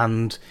get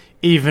scanned.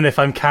 Even if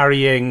I'm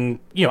carrying,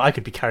 I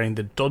could be carrying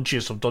the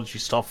dodgiest of dodgy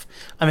stuff,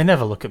 and they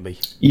never look at me.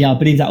 Yeah, I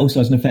believe that also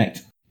has an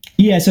effect.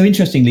 Yeah, so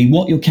interestingly,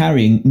 what you're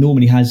carrying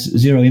normally has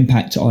zero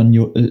impact on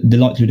the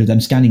likelihood of them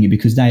scanning you,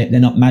 because they're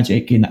not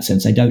magic in that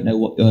sense. They don't know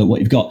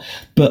what you've got.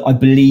 But I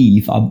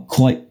believe I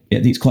think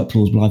it's quite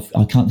plausible.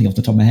 I can't think off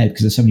the top of my head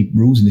because there's so many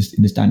rules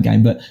in this damn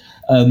game. But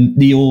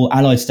your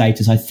allied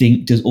status, I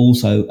think, does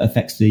also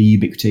affect the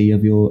ubiquity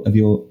of your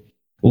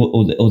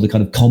or the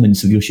kind of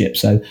commons of your ship.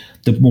 So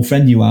the more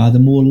friendly you are, the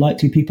more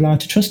likely people are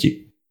to trust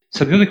you.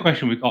 So the other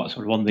question we've got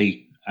sort of on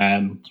the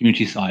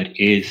community side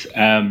is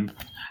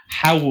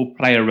how will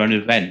player-run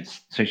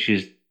events such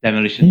as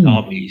demolition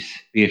derbies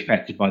be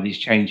affected by these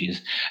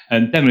changes?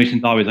 And demolition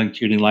derbies, I'm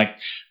including like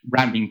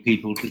ramming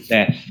people to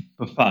death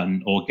for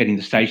fun or getting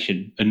the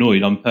station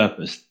annoyed on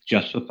purpose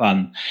just for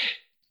fun,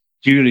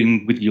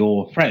 dueling with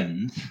your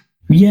friends.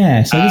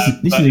 Yeah, so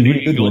this is a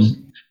really good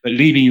one. But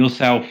leaving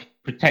yourself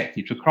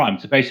protected for crime.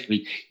 So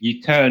basically,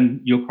 you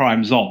turn your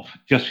crimes off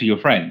just for your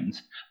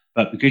friends,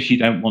 but because you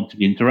don't want to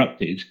be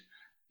interrupted,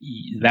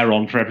 they're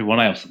on for everyone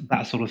else,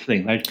 that sort of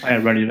thing. Those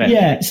player-run events.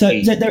 Yeah, so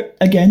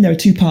there are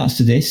two parts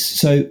to this.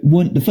 So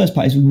the first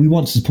part is we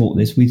want to support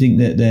this. We think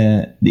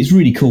that it's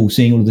really cool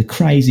seeing all of the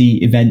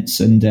crazy events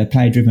and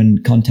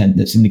player-driven content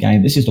that's in the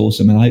game. It's just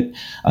awesome, and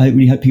I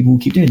really hope people will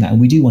keep doing that, and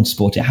we do want to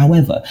support it.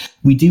 However,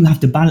 we do have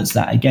to balance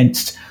that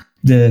against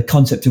the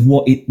concept of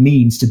what it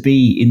means to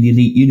be in the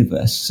Elite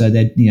universe. So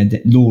that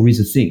that lore is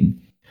a thing.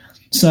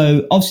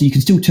 So obviously you can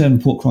still turn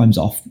report crimes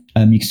off.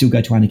 You can still go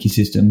to anarchy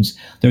systems.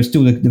 There are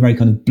still the very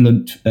kind of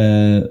blunt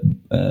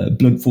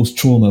force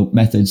trauma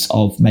methods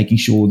of making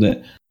sure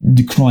that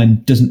the crime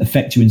doesn't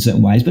affect you in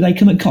certain ways, but they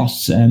come at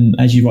costs.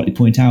 As you rightly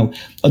point out,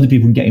 other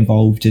people can get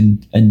involved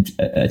and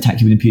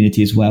attack you with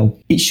impunity as well.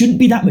 It shouldn't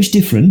be that much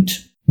different,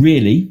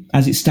 really,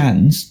 as it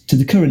stands, to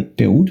the current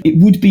build. It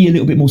would be a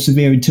little bit more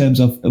severe in terms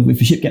of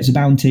if a ship gets a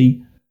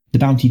bounty, the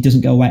bounty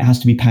doesn't go away, it has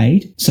to be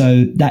paid.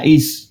 So that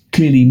is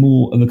clearly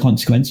more of a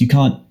consequence. You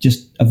can't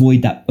just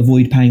avoid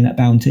paying that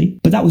bounty.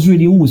 But that was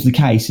really always the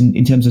case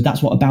in terms of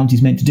that's what a bounty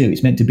is meant to do.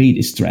 It's meant to be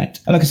this threat.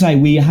 And like I say,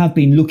 we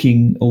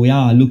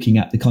are looking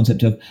at the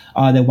concept of,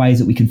 are there ways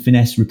that we can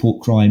finesse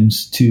report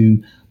crimes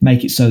to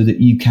make it so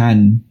that you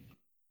can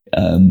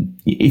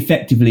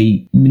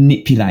effectively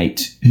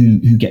manipulate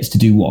who gets to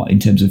do what in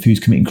terms of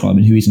who's committing crime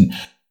and who isn't.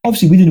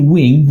 Obviously, within a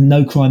wing,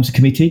 no crimes are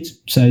committed.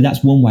 So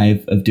that's one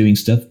way of doing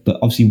stuff. But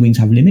obviously, wings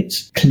have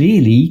limits.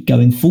 Clearly,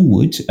 going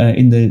forward,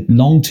 in the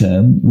long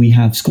term, we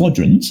have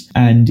squadrons.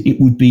 And it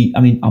would be,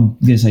 I'm going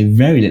to say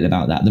very little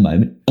about that at the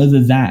moment,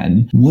 other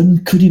than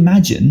one could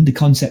imagine the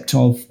concept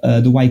of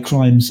the way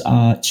crimes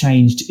are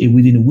changed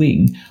within a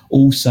wing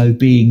also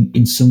being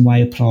in some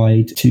way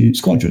applied to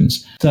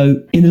squadrons.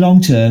 So in the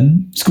long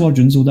term,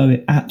 squadrons, although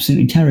it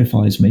absolutely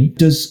terrifies me,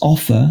 does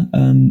offer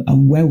a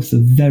wealth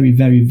of very,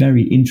 very,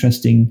 very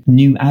interesting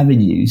new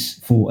avenues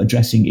for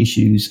addressing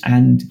issues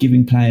and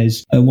giving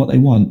players what they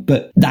want.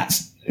 But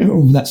that's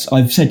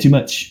I've said too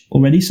much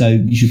already, so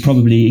you should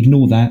probably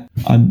ignore that.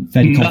 I'm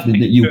fairly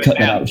confident that you'll cut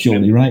that out,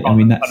 surely, right?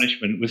 That's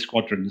punishment with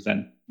squadrons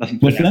then.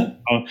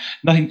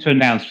 Nothing to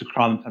announce for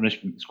crime and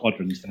punishment with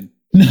squadrons then.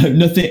 No,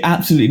 nothing.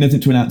 Absolutely nothing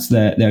to announce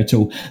there at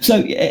all. So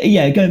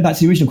yeah, going back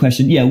to the original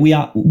question, yeah,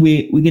 we're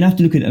going to have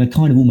to look at it on a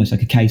kind of almost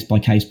like a case by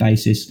case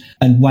basis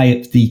and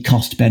weigh up the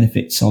cost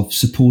benefits of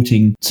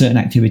supporting certain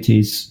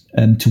activities,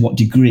 to what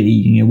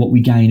degree, what we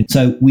gain.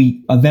 So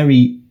we are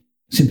very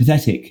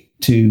sympathetic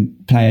to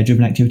player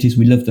driven activities.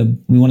 We love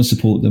them. We want to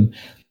support them.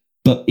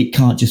 But it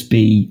can't just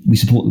be we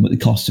support them at the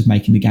cost of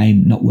making the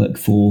game not work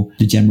for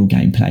the general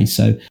gameplay.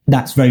 So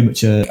that's very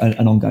much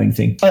an ongoing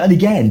thing. And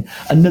again,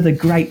 another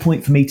great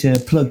point for me to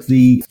plug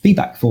the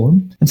feedback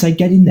forum and say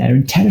get in there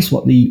and tell us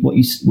what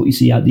you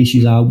see out the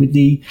issues are with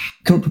the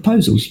current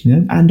proposals,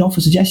 and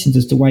offer suggestions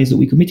as to ways that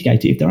we can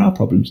mitigate it if there are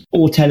problems,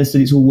 or tell us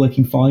that it's all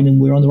working fine and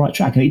we're on the right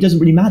track. And it doesn't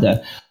really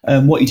matter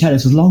what you tell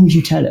us as long as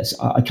you tell us.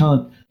 I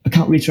can't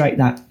reiterate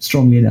that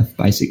strongly enough.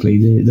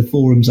 Basically, the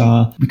forums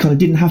we kind of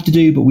didn't have to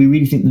do, but we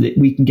really think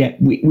that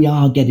we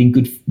are getting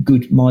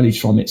good mileage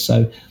from it.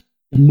 So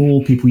the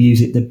more people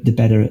use it, the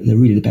better.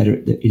 The better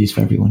it is for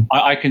everyone.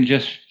 I can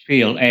just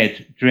feel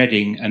Ed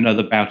dreading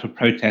another bout of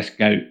protest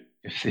goat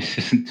if this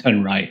isn't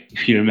done right.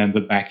 If you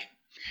remember back.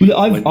 Well,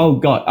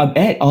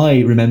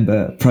 I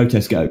remember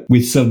protest goat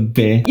with some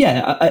beer.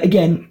 Yeah,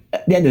 again,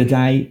 at the end of the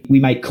day, we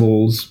make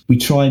calls. We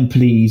try and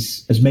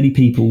please as many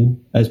people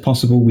as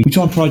possible. We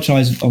try and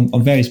prioritise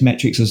on various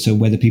metrics as to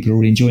whether people are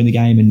already enjoying the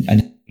game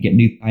and get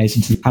new players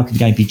into how can the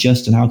game be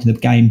just and how can the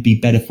game be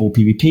better for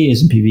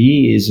PvPers and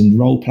PvEers and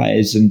role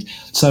players and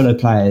solo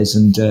players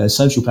and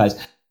social players.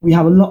 We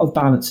have a lot of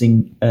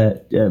balancing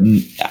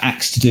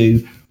acts to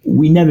do.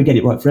 We never get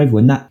it right for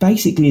everyone. That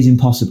basically is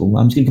impossible.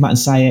 I'm just going to come out and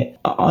say it.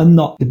 I'm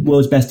not the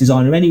world's best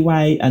designer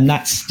anyway, and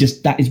that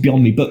is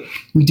beyond me. But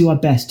we do our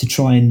best to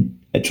try and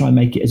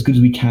make it as good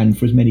as we can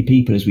for as many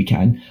people as we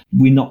can.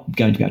 We're not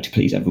going to be able to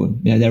please everyone.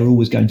 There are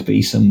always going to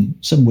be some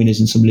winners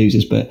and some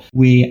losers. But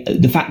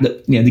the fact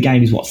that the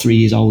game is 3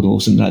 years old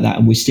or something like that,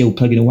 and we're still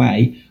plugging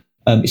away,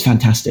 it's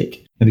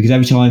fantastic. Because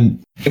every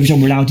time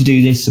we're allowed to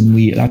do this, and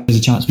there's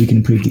a chance we can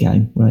improve the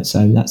game, right?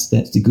 So that's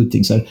the good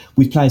thing. So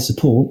with player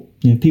support,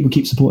 people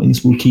keep supporting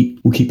us. We'll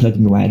keep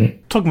plugging away at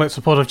it. Talking about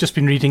support, I've just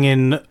been reading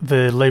in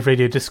the Lave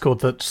Radio Discord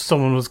that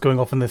someone was going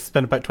off and they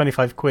spent about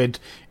 £25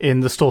 in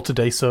the store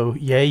today. So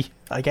yay,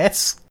 I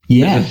guess.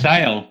 Yeah, there's a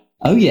sale.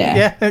 Oh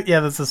yeah,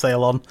 there's a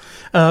sale on.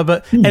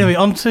 But anyway,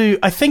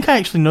 I think I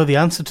actually know the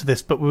answer to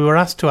this, but we were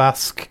asked to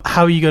ask,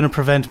 how are you going to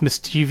prevent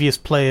mischievous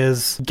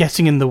players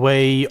getting in the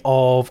way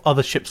of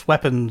other ships'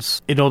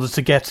 weapons in order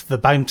to get the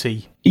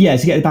bounty? Yeah,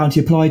 to get the bounty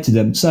applied to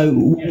them. So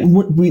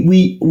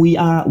we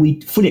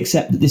fully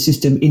accept that this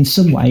system in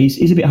some ways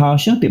is a bit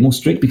harsher, a bit more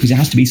strict, because it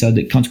has to be so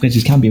that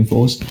consequences can be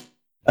enforced.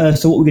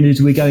 So what we're going to do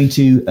is we're going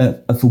to,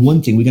 for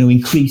one thing, we're going to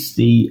increase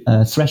the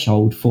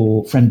threshold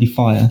for friendly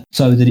fire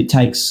so that it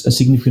takes a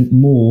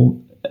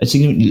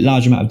significantly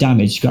large amount of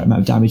damage, great amount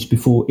of damage,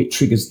 before it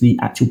triggers the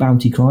actual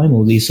bounty crime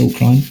or the assault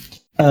crime.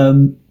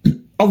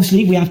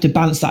 Obviously, we have to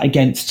balance that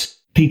against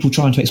people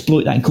trying to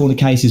exploit that in corner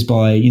cases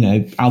by,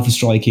 alpha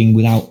striking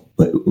without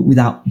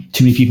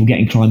too many people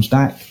getting crimes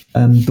back.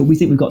 But we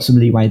think we've got some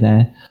leeway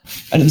there.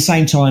 And at the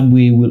same time,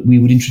 we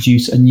would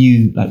introduce a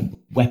new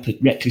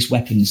reckless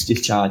weapons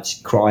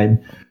discharge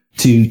crime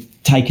to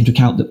take into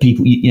account that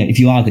people, if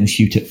you are going to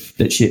shoot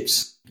at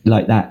ships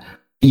like that,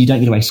 you don't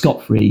get away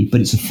scot-free, but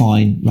it's a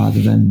fine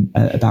rather than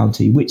a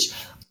bounty, which,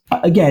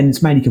 again,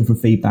 it's mainly come from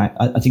feedback.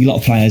 I think a lot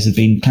of players have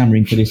been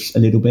clamouring for this a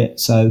little bit.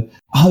 So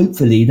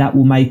hopefully that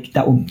will make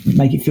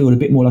it feel a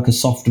bit more like a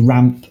soft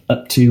ramp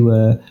up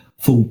to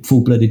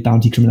full-blooded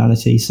bounty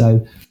criminality.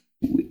 So,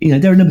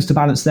 there are numbers to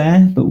balance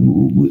there, but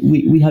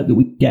we hope that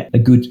we get a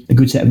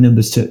good set of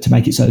numbers to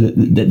make it so that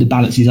the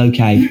balance is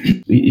okay,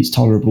 it's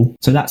tolerable.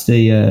 So that's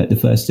the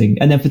first thing.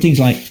 And then for things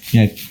like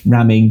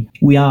ramming,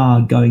 we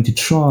are going to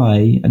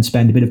try and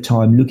spend a bit of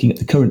time looking at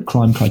the current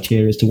crime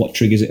criteria as to what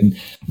triggers it and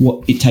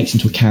what it takes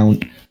into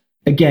account.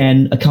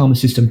 Again, a karma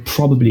system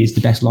probably is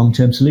the best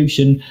long-term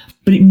solution,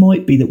 but it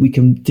might be that we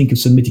can think of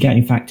some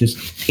mitigating factors.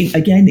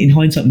 In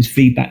hindsight, with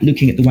feedback,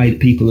 looking at the way that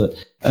people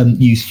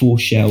use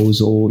force shells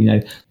or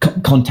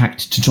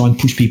contact to try and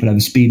push people over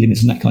speed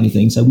limits and that kind of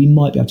thing. So we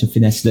might be able to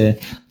finesse the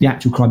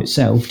actual crime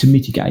itself to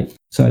mitigate.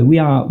 So we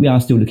are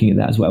still looking at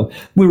that as well.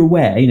 We're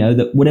aware,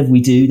 that whatever we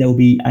do, there will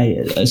be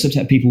a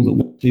subset of people that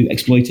want to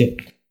exploit it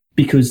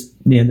because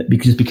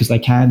they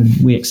can,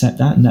 and we accept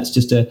that, and that's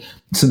just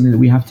something that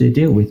we have to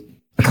deal with.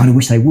 I kind of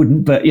wish they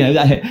wouldn't, but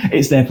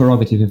it's their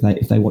prerogative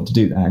if they want to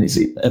do that, and it's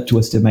up to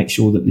us to make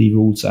sure that the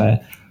rules are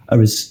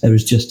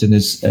as just and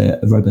as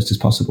robust as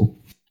possible.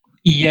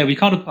 Yeah, we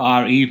kind of put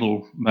our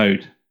evil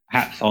mode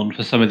hats on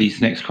for some of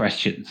these next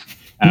questions.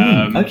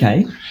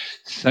 Okay.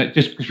 So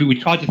just because we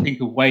tried to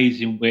think of ways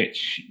in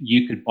which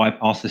you could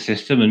bypass the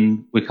system,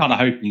 and we're kind of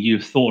hoping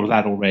you've thought of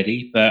that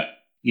already, but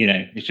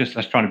it's just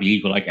us trying to be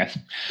evil, I guess.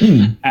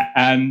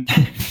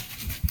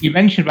 You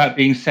mentioned about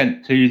being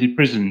sent to the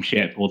prison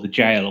ship or the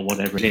jail or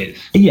whatever it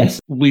is. Yes.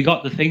 We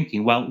got to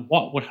thinking, well,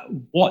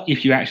 what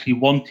if you actually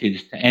wanted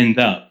to end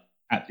up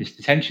at this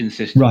detention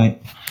system? Right.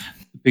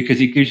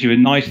 Because it gives you a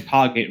nice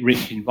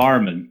target-rich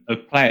environment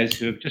of players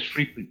who have just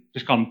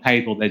gone and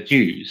paid all their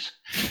dues.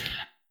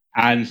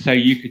 And so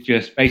you could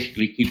just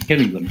basically keep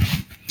killing them.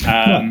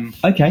 Right.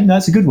 Okay, no,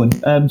 that's a good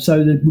one.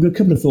 So we've got a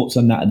couple of thoughts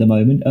on that at the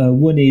moment.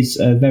 One is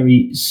a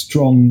very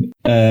strong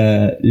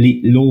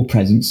law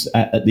presence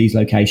at these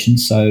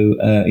locations. So,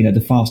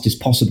 the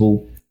fastest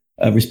possible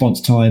response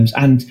times.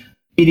 And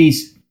it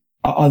is,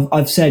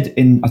 I've said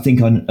I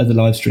think on other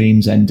live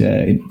streams and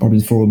probably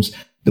the forums,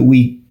 that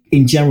we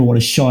in general want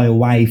to shy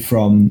away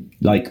from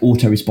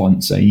auto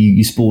response. So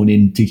you spawn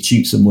in to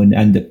shoot someone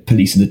and the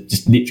police are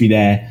just literally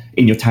there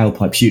in your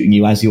tailpipe shooting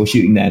you as you're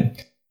shooting them.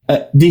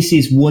 This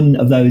is one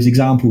of those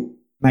examples.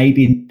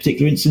 Maybe in a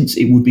particular instance,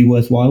 it would be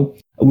worthwhile.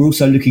 We're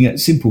also looking at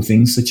simple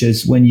things such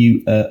as when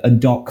you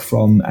undock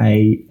from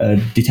a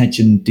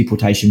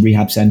deportation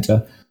rehab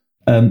centre,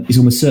 it's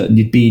almost certain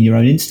you'd be in your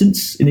own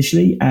instance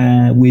initially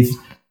with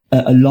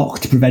a lock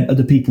to prevent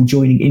other people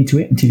joining into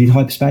it until you're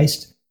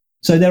hyperspaced.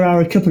 So there are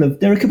a couple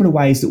of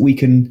ways that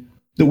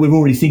we're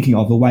already thinking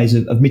of, ways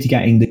of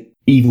mitigating the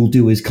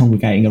evildoers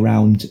congregating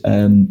around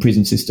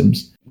prison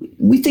systems.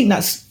 We think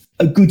that's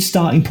a good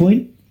starting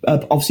point.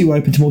 Obviously, we're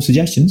open to more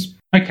suggestions.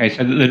 Okay,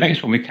 so the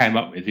next one we came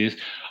up with is,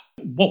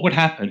 what would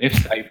happen if,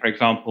 say, for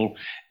example,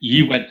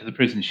 you went to the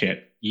prison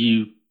ship,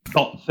 you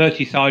got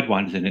 30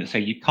 sidewinders in it, so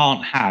you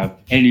can't have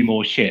any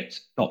more ships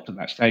docked at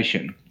that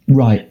station.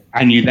 Right.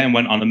 And you then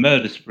went on a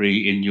murder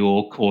spree in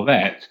your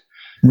Corvette.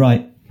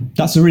 Right.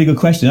 That's a really good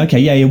question. Okay,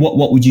 yeah.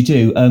 What would you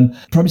do?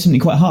 Probably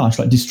something quite harsh,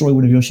 like destroy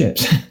one of your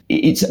ships.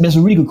 That's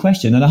a really good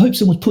question, and I hope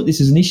someone's put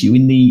this as an issue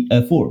in the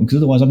forum, because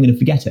otherwise I'm going to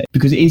forget it.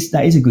 Because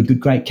that is a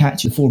great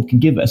catch the forum can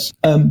give us.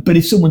 But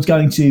if someone's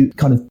going to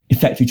kind of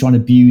effectively try and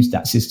abuse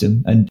that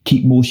system and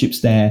keep more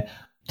ships there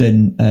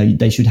than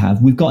they should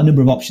have, we've got a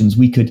number of options.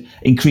 We could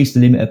increase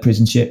the limit of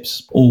prison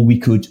ships, or we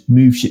could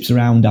move ships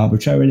around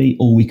arbitrarily,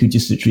 or we could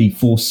just literally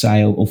force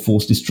sail or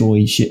force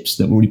destroy ships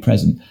that were already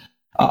present.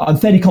 I'm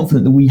fairly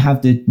confident that we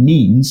have the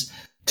means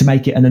to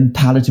make it an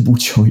unpalatable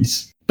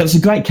choice. But it's a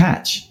great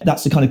catch.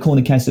 That's the kind of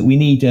corner case that we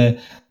need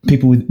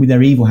people with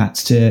their evil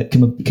hats to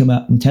come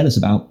up and tell us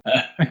about.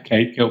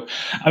 Okay, cool.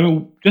 I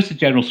mean, just a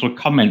general sort of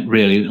comment,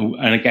 really.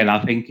 And again,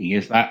 our thinking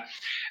is that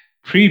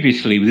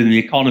previously within the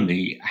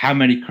economy, how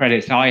many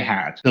credits I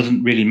had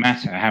doesn't really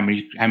matter how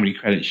many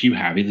credits you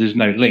have. There's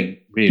no link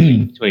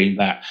really between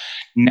that.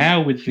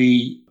 Now with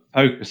the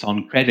focus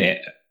on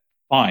credit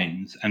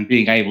fines and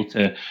being able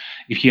to,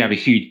 if you have a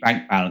huge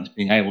bank balance,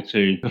 being able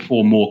to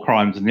perform more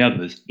crimes than the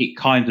others, it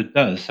kind of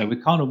does. So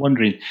we're kind of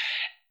wondering,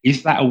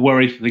 is that a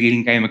worry for the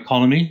in-game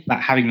economy,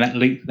 that having that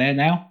link there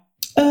now?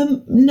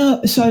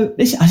 No. So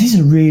this is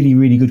a really,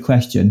 really good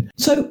question.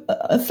 So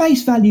at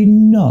face value,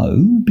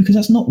 no, because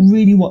that's not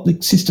really what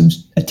the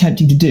system's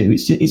attempting to do.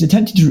 It's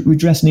attempting to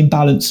redress an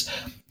imbalance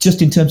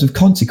just in terms of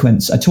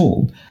consequence at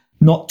all.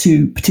 not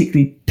to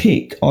particularly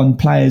pick on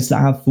players that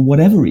have, for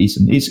whatever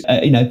reason, it's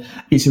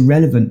it's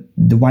irrelevant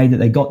the way that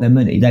they got their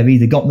money. They've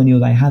either got money or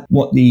they have.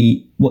 What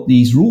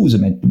these rules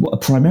are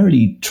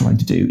primarily trying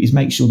to do is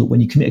make sure that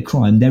when you commit a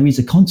crime, there is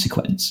a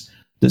consequence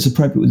that's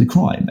appropriate with the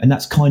crime, and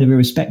that's kind of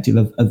irrespective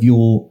of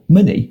your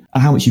money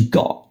or how much you've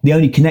got. The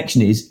only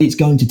connection is it's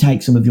going to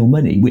take some of your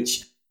money,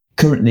 which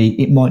currently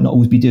it might not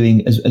always be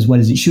doing as well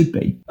as it should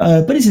be.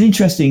 But it is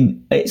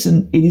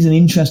an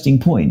interesting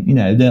point.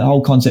 The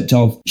whole concept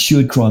of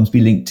should crimes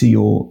be linked to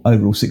your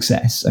overall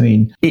success. I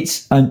mean,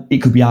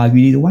 it could be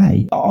argued either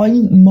way.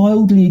 I'm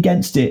mildly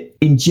against it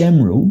in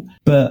general,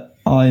 but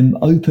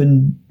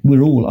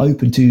we're all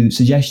open to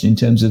suggestion in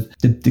terms of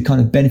the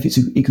kind of benefits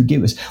it could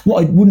give us.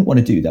 What I wouldn't want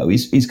to do, though,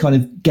 is kind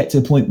of get to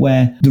the point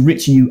where the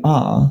richer you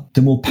are,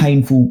 the more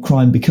painful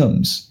crime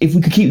becomes. If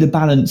we could keep the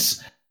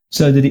balance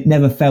so that it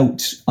never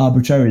felt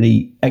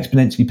arbitrarily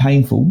exponentially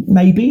painful,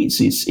 maybe it's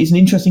an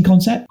interesting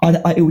concept.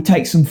 It would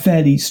take some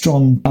fairly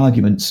strong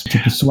arguments to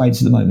persuade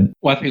us at the moment.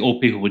 Well, I think all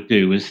people would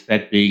do is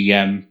they'd be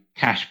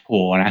cash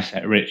poor and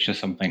asset rich or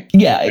something.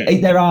 Yeah,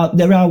 there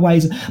are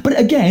ways, but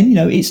again,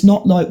 it's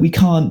not like we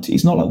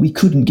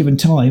couldn't, given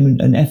time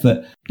and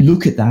effort,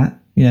 look at that,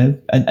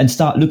 and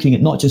start looking at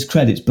not just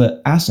credits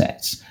but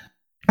assets.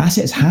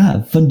 Assets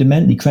have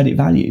fundamentally credit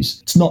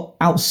values. It's not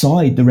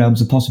outside the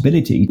realms of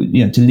possibility,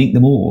 to link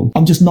them all.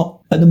 I'm just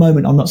not, at the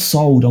moment, I'm not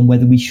sold on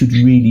whether we should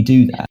really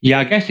do that. Yeah,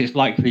 I guess it's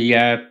like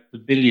the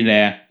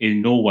billionaire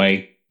in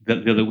Norway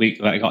the other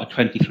week that got a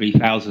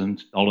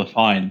 $23,000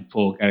 fine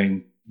for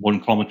going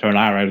 1 kilometre an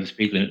hour over the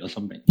speed limit or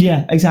something.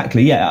 Yeah,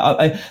 exactly.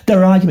 Yeah, there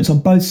are arguments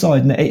on both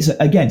sides, and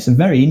it's a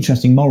very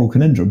interesting moral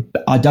conundrum.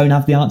 I don't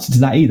have the answer to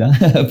that either,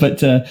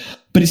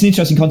 but it's an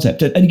interesting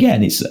concept. And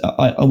again,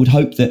 I would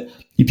hope that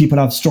people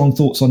have strong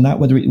thoughts on that,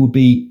 whether it would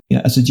be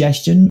a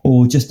suggestion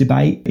or just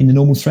debate in the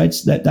normal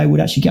threads, that they would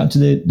actually get onto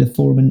the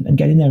forum and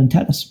get in there and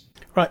tell us.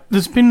 Right,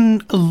 there's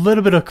been a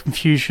little bit of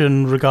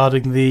confusion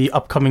regarding the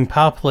upcoming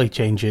power play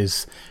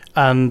changes,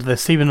 and they're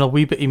seeming a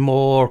wee bit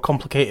more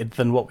complicated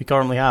than what we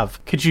currently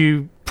have. Could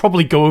you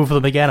probably go over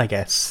them again, I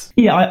guess?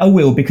 Yeah, I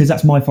will, because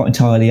that's my fault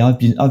entirely. I've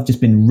just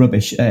been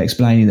rubbish at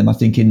explaining them, I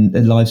think, in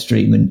the live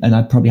stream, and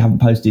I probably haven't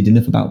posted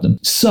enough about them.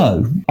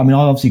 So, I mean, I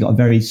obviously got a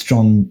very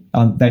strong,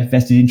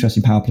 vested interest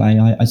in power play.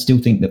 I still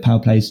think that power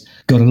play's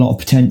got a lot of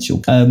potential.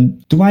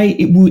 The way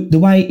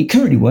it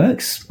currently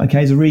works,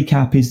 okay, as a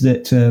recap, is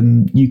that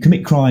you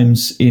commit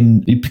crimes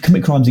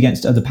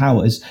against other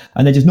powers,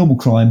 and they're just normal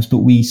crimes, but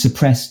we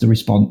suppress the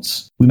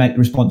response. We make the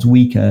response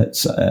weaker,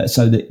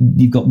 so that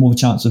you've got more of a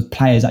chance of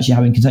players actually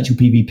having consensual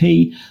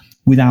PvP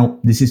without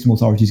the system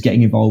authorities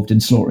getting involved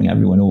and slaughtering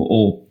everyone,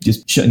 or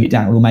just shutting it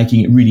down, or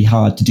making it really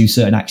hard to do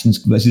certain actions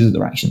versus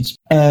other actions,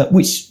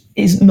 which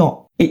is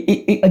not,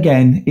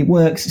 it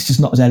works, it's just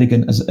not as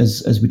elegant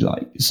as we'd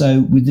like.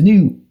 So with the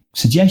new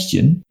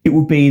suggestion, it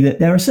would be that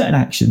there are certain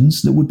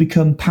actions that would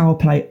become power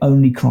play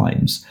only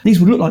crimes. These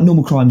would look like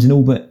normal crimes in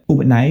all but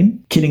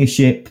name: killing a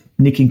ship,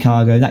 nicking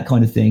cargo, that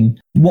kind of thing.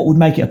 What would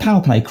make it a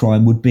power play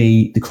crime would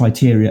be the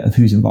criteria of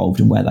who's involved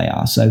and where they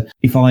are. So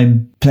if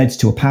I'm pledged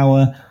to a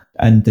power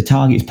and the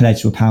target is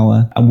pledged to a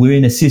power, and we're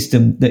in a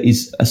system that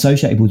is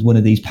associated with one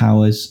of these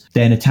powers,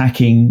 then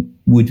attacking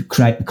would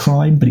create a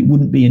crime, but it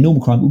wouldn't be a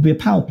normal crime, it would be a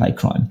power play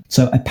crime.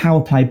 So a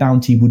power play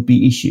bounty would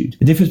be issued.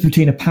 The difference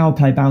between a power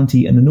play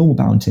bounty and a normal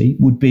bounty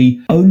would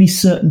be only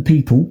certain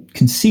people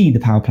can see the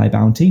power play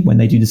bounty when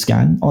they do the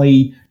scan,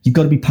 i.e. you've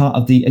got to be part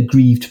of the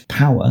aggrieved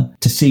power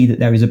to see that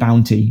there is a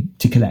bounty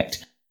to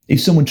collect.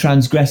 If someone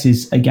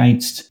transgresses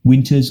against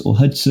Winters or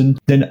Hudson,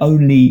 then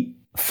only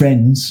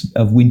friends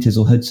of Winters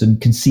or Hudson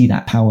can see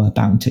that power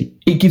bounty.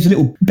 It gives a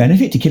little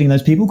benefit to killing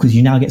those people because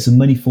you now get some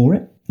money for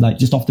it. Like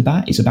just off the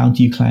bat, it's a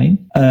bounty you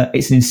claim.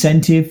 It's an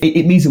incentive.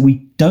 It means that we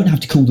don't have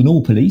to call the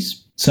normal police.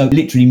 So it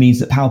literally means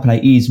that power play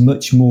is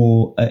much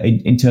more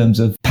in terms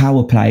of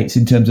power play. It's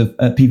in terms of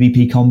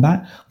PvP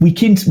combat. We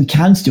can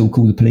still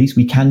call the police.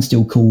 We can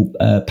still call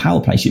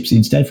power play ships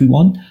instead if we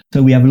want.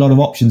 So we have a lot of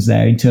options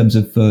there in terms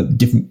of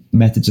different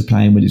methods of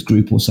playing, whether it's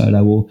group or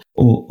solo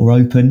or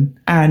open.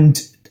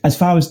 And as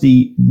far as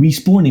the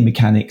respawning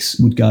mechanics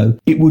would go,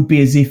 it would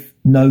be as if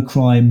no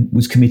crime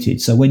was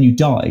committed. So when you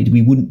died,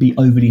 we wouldn't be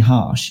overly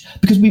harsh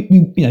because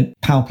we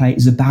power play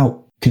is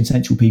about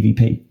consensual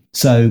PvP.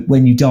 So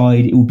when you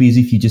died, it would be as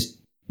if you just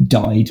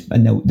died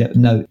and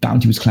no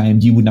bounty was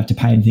claimed. You wouldn't have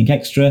to pay anything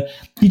extra.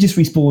 You just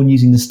respawn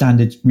using the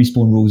standard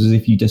respawn rules as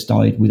if you just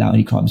died without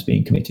any crimes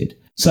being committed.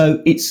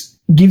 So it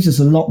gives us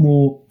a lot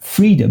more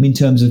freedom in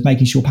terms of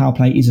making sure power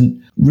play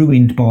isn't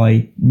ruined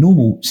by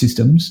normal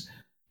systems,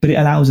 but it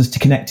allows us to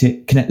connect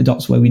the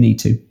dots where we need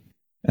to.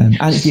 And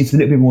it gives a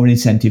little bit more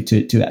incentive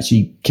to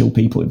actually kill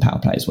people in power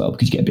play as well,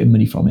 because you get a bit of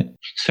money from it.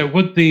 So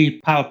would the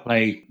power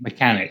play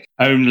mechanic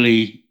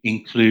only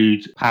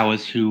include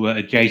powers who were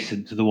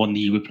adjacent to the one that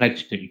you were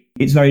pledged to?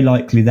 It's very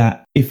likely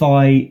that if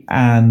I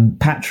am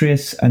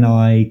Patrius and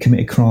I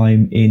commit a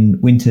crime in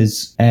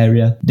Winter's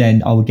area, then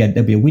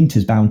there'll be a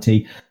Winter's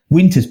bounty.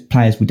 Winter's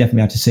players would definitely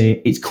be able to see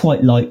it. It's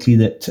quite likely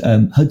that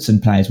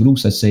Hudson players would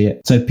also see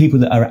it. So people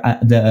that are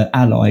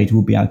allied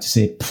will be able to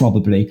see it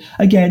probably.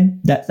 Again,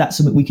 that's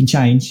something we can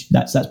change.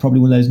 That's probably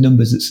one of those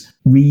numbers that's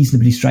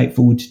reasonably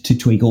straightforward to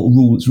tweak, or a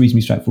rule that's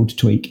reasonably straightforward to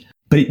tweak.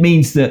 But it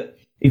means that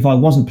if I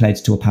wasn't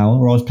pledged to a power,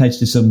 or I was pledged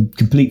to some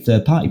complete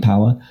third-party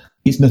power,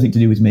 it's nothing to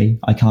do with me.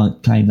 I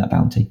can't claim that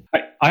bounty.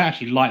 I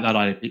actually like that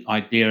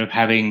idea of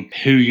having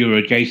who you're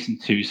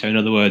adjacent to. So in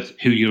other words,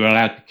 who you're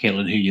allowed to kill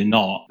and who you're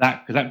not.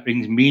 Because that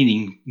brings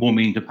more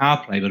meaning to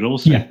power play, but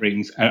also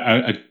brings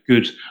a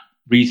good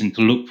reason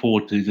to look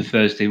forward to the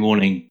Thursday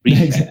morning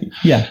reset. Exactly.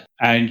 Yeah.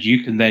 And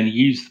you can then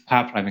use the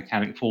power play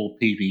mechanic for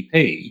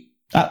PvP.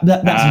 That's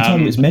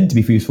entirely what it's meant to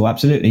be used for.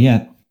 Absolutely,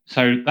 yeah.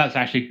 So that's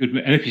actually good.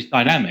 And if it's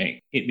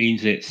dynamic, it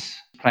means it's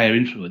player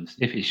influence.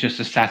 If it's just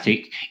a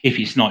static, if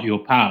it's not your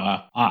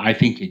power, I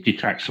think it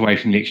detracts away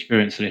from the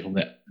experience a little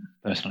bit,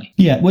 personally.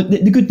 Yeah, well,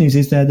 the good news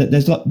is that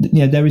there's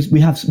we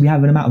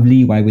have an amount of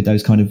leeway with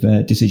those kind of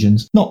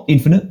decisions. Not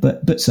infinite,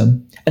 but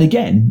some. And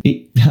again,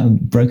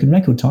 broken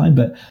record time.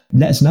 But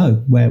let us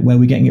know where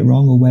we're getting it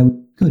wrong or where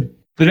we're good.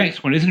 The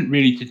next one isn't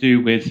really to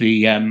do with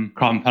the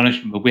crime and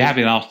punishment, but we have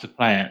been asked to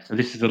play it. So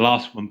this is the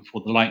last one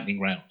before the lightning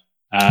round.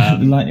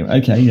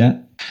 Okay, yeah.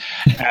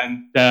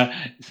 And so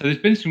there's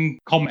been some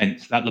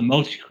comments that the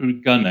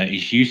multi-crew gunner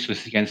is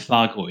useless against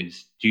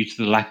Thargoids due to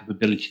the lack of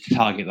ability to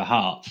target the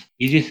heart.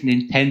 Is this an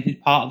intended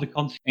part of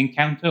the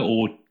encounter,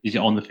 or is it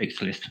on the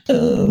fixed list?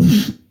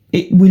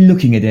 We're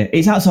looking at it.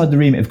 It's outside the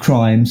remit of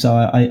crime, so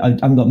I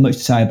haven't got much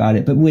to say about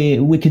it. But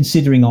we're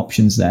considering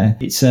options there.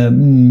 It's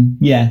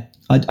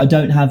we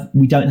don't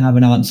have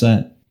an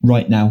answer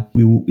right now.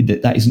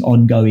 That is an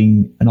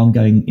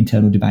ongoing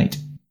internal debate.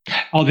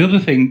 Oh, the other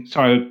thing,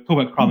 sorry, talking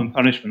about crime and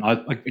punishment, I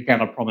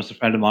promised a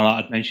friend of mine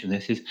I'd mention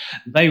this, is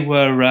they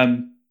were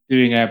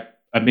doing a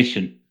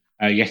mission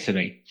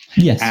yesterday.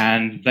 Yes.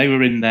 And they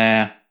were in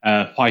their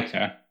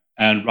fighter,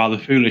 and rather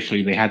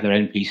foolishly, they had their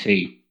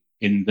NPC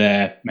in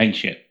their main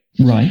ship.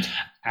 Right.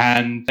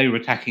 And they were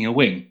attacking a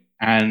wing.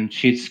 And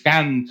she'd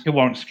scanned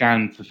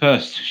the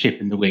first ship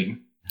in the wing.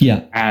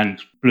 Yeah.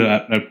 And blew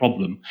up, no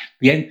problem.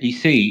 The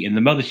NPC in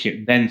the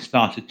mothership then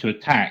started to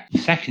attack the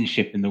second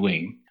ship in the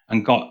wing,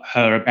 and got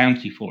her a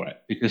bounty for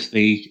it because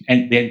the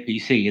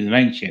NPC in the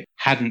main ship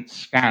hadn't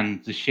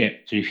scanned the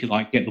ship to, if you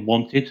like, get the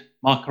wanted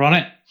marker on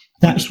it.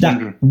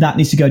 That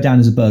needs to go down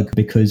as a bug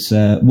because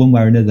one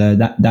way or another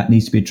that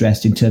needs to be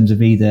addressed in terms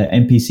of either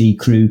NPC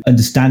crew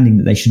understanding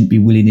that they shouldn't be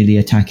willy-nilly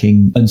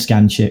attacking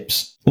unscanned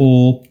ships,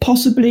 or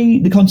possibly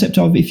the concept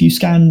of if you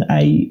scan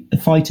a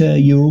fighter,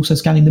 you're also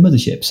scanning the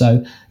mothership.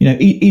 So,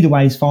 either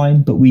way is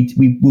fine, but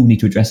we will need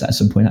to address that at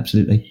some point,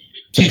 absolutely.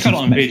 She's got it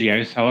on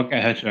video, so I'll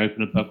get her to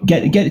open a book.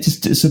 Get it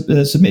to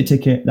submit a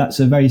ticket. That's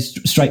a very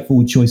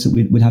straightforward choice that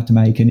we'd have to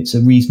make, and it's a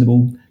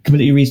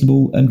completely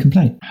reasonable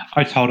complaint.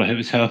 I told her it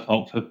was her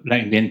fault for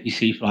letting the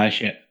NPC fly a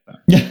ship.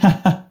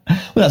 Well,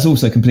 that's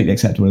also completely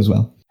acceptable as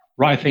well.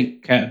 Right, I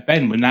think,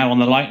 Ben, we're now on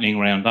the lightning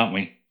round, aren't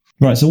we?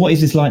 Right, so what is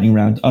this lightning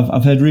round?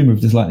 I've heard rumour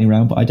of this lightning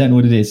round, but I don't know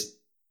what it is.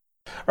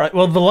 Right,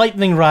 well, the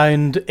lightning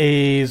round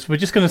is, we're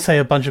just going to say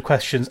a bunch of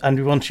questions, and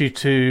we want you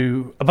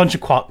to, a bunch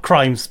of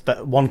crimes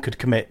that one could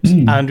commit,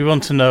 and we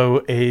want to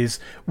know is,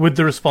 would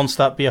the response to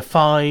that be a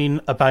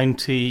fine, a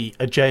bounty,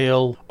 a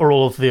jail, or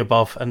all of the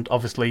above? And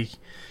obviously,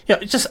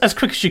 just as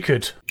quick as you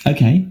could.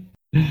 Okay.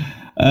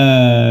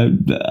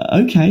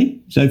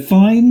 Okay, so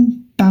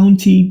fine,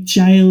 bounty,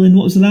 jail, and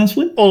what was the last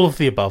one? All of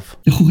the above.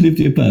 All of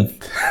the above.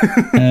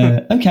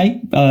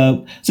 Okay.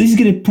 So this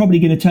is probably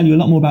going to tell you a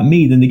lot more about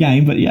me than the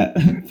game, but yeah,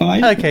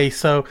 fine. Okay,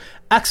 so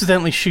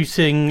accidentally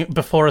shooting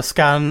before a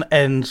scan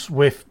ends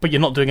but you're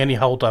not doing any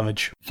hull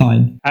damage.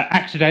 Fine.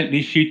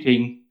 Accidentally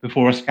shooting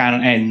before a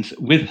scan ends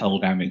with hull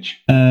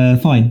damage.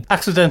 Fine.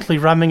 Accidentally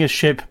ramming a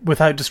ship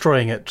without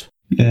destroying it.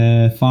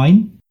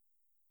 Fine.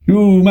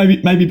 Ooh,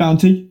 maybe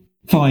bounty.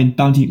 Fine,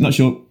 bounty, not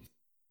sure.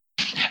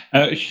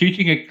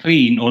 Shooting a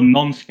clean or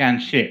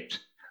non-scanned ship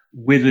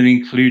with and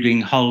including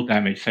hull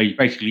damage. So you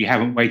basically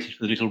haven't waited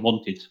for the little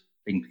wanted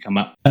thing to come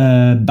up.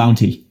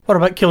 Bounty. What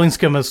about killing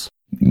skimmers?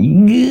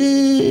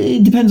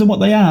 It depends on what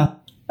they are.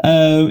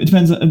 It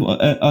depends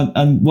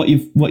on what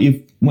you've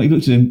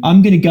looked at them.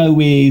 I'm going to go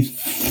with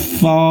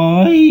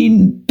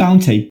fine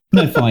bounty.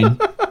 No, fine.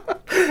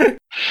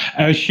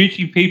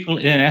 Shooting people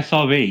in an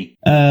SRV.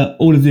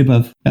 All of the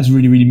above. That's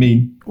really, really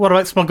mean. What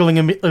about smuggling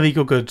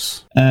illegal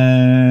goods?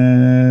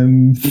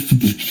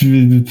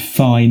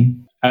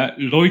 Fine.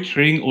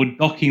 Loitering or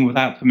docking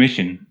without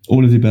permission.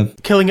 All of the above.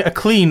 Killing a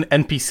clean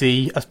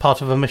NPC as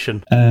part of a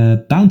mission.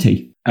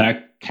 Bounty.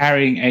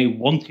 Carrying a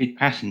wanted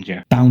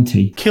passenger.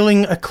 Bounty.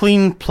 Killing a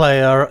clean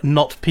player,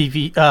 not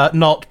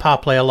power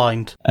play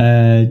aligned.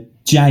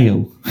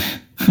 Jail.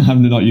 I have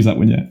not used that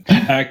one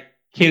yet.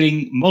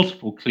 Killing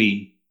multiple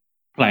clean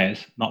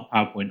players, not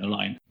PowerPoint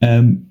aligned.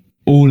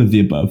 All of the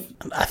above.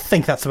 I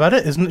think that's about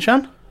it, isn't it,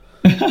 Shan?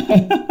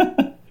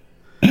 I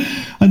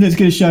think it's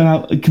going to show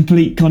how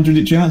complete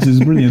contradictory answers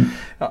is brilliant.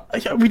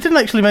 We didn't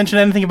actually mention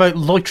anything about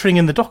loitering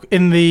in the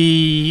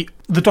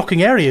the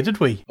docking area, did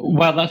we?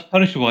 Well, that's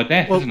punishable by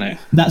death, isn't it?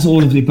 That's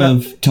all of the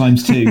above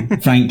times 2,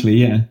 frankly,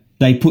 yeah.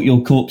 They put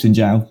your corpse in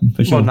jail,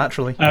 for sure. Well,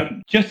 naturally.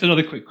 Just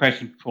another quick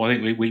question before I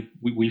think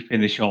we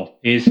finish off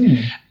is,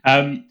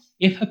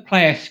 if a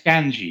player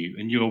scans you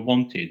and you're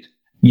wanted,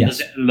 yes,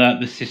 does it alert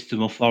the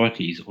system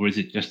authorities, or is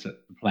it just the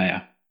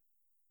player?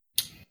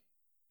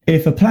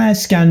 If a player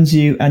scans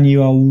you and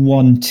you are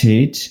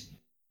wanted,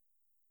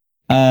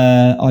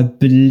 I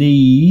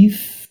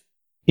believe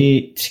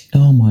it...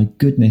 Oh, my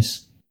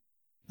goodness.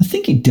 I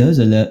think it does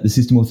alert the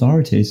system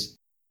authorities.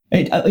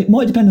 It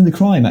might depend on the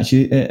crime,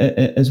 actually,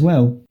 as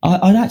well.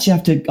 I'd actually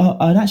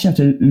have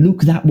to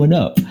look that one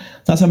up.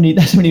 That's how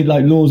many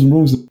like laws and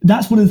rules.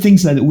 That's one of the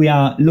things though that we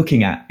are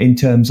looking at in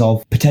terms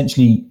of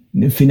potentially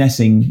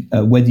finessing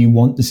whether you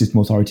want the system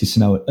authorities to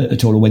know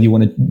at all, or whether you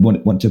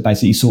want to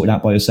basically sort it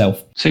out by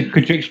yourself. So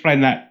could you explain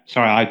that?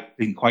 Sorry, I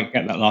didn't quite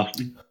get that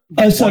last.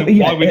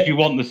 Why would you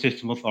want the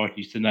system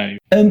authorities to know?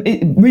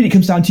 It really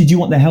comes down to, do you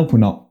want their help or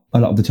not? A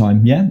lot of the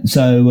time, yeah.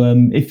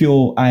 So if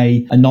you're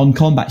a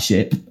non-combat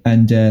ship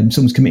and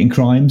someone's committing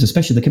crimes,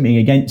 especially if they're committing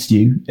against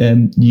you,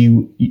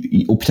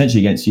 or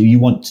potentially against you, you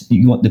want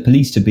the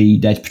police to be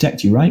there to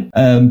protect you, right?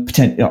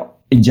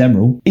 In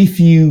general, if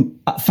you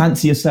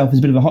fancy yourself as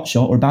a bit of a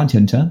hotshot or a bounty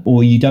hunter,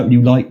 or you don't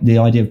really like the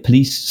idea of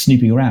police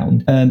snooping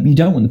around, you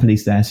don't want the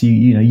police there. So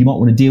you might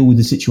want to deal with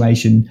the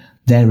situation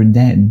there and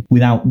then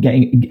without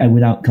getting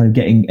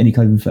any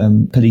kind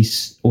of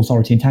police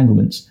authority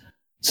entanglements.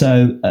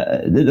 So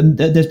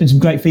there's been some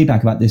great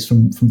feedback about this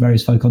from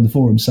various folk on the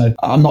forum. So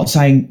I'm not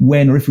saying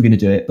when or if we're going to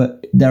do it,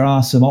 but there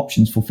are some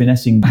options for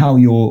finessing how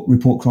your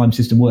report crime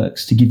system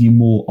works to give you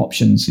more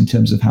options in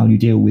terms of how you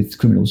deal with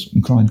criminals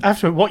and crime.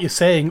 After what you're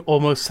saying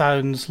almost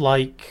sounds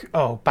like,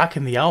 back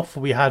in the alpha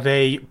we had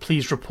a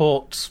please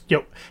report,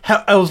 it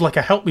was like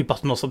a help me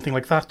button or something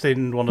like that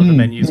in one of the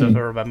menus, if I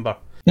remember.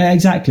 Yeah,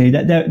 exactly.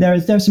 There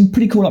are some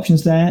pretty cool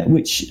options there,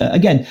 which,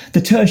 again,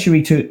 they're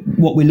tertiary to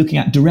what we're looking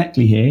at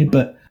directly here,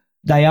 but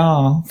they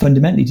are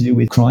fundamentally to do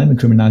with crime and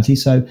criminality,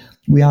 so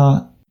we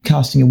are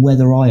casting a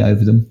weather eye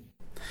over them.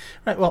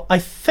 Right, well, I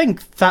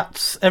think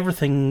that's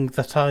everything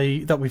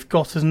that we've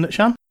got, isn't it,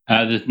 Shan?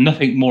 There's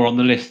nothing more on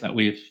the list that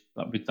we've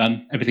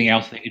done. Everything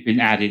else that has been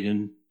added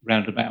and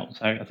roundabout,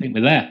 so I think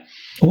we're there.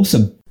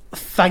 Awesome.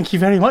 Thank you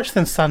very much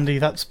then, Sandy.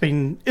 It's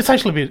been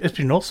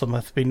awesome.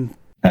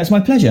 It's my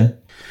pleasure.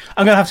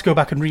 I'm going to have to go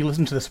back and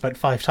re-listen to this about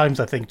 5 times,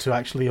 I think, to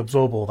actually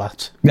absorb all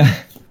that.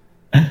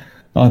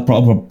 I'll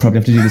probably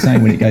have to do the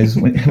same when it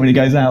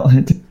goes out.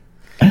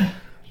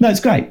 No, it's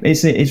great.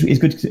 It's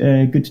good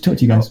to talk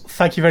to you guys.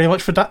 Thank you very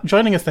much for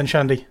joining us then,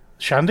 Shandy.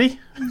 Shandy?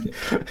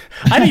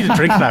 I need a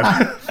drink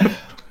now.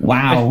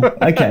 Wow.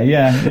 Okay.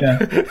 Yeah.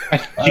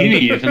 That's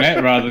Genie, isn't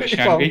it, rather than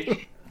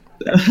Shandy?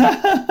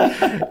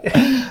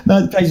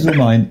 No, the pleasure's all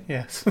mine.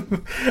 Yes.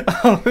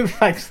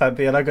 Thanks,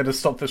 Sandy, and I'm going to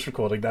stop this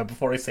recording now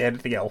before I say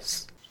anything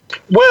else.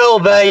 Well,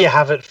 there you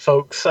have it,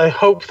 folks. I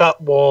hope that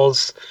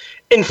was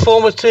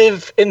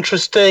informative,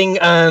 interesting,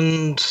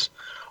 and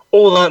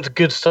all that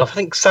good stuff. I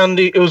think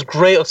it was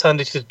great of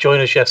Sandy to join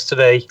us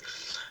yesterday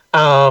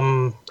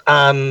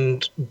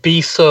and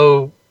be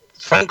so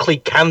frankly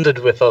candid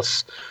with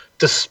us,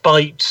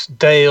 despite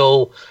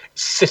Dale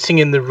sitting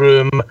in the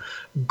room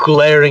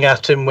glaring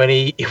at him when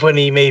he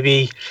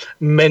maybe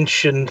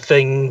mentioned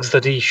things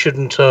that he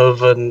shouldn't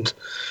have, and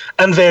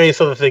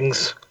various other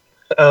things.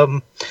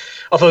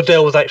 Although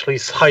Dale was actually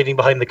hiding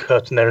behind the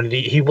curtain there, and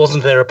he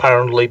wasn't there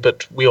apparently,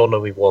 but we all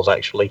know he was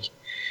actually.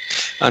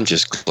 I'm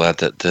just glad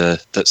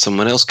that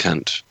someone else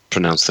can't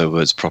pronounce their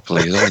words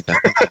properly.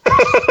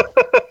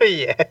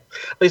 Yeah, at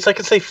least I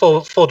can say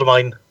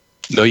Fordamine.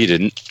 No, you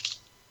didn't.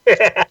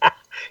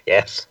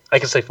 Yes, I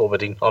can say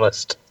Forbidden,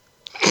 honest.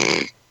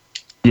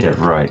 Yeah,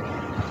 right.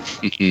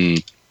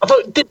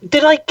 Although,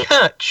 did I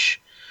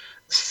catch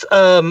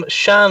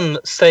Shan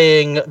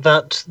saying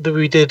that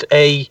we did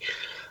a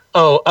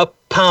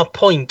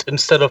PowerPoint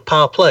instead of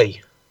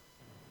PowerPlay?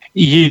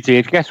 You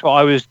did. Guess what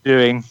I was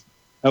doing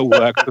at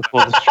work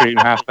before the stream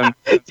happened?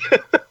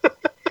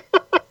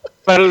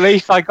 But at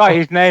least I got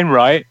his name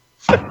right.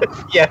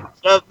 Yeah,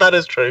 that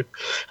is true.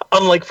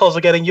 Unlike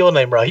Fozzer getting your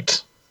name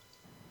right.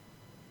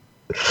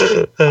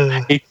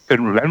 He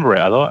couldn't remember it,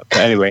 I thought. But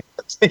anyway.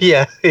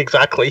 Yeah,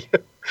 exactly.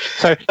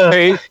 So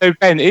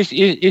Ben,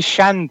 is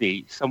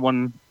Shandy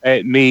someone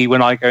me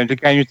when I go into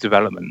games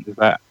development? Is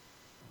that?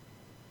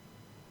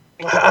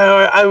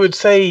 I would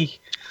say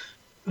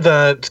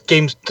that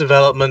games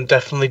development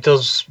definitely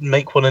does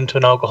make one into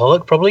an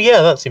alcoholic. Probably,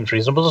 yeah, that seems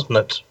reasonable, doesn't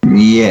it?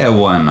 Yeah,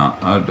 why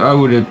not? I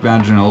would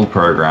imagine all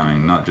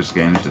programming, not just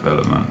games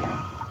development.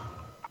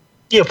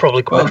 You're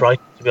probably quite right,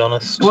 to be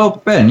honest.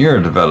 Well, Ben, you're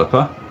a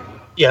developer.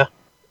 Yeah.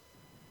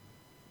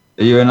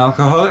 Are you an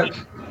alcoholic?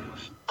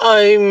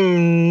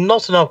 I'm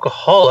not an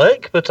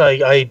alcoholic, but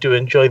I do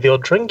enjoy the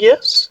odd drink.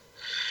 Yes,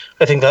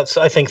 I think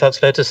that's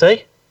fair to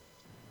say.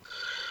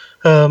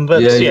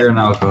 But you're an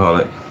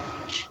alcoholic.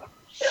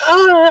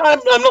 I'm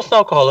not an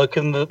alcoholic.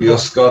 You're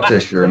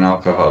Scottish. You're an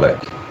alcoholic.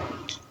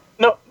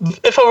 No,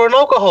 if I were an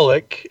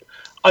alcoholic,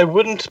 I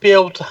wouldn't be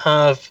able to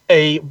have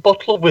a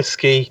bottle of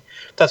whiskey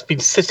that's been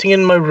sitting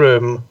in my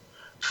room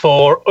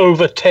for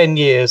over 10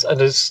 years and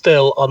is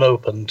still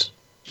unopened.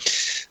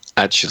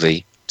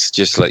 Actually, to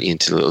just let you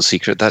into a little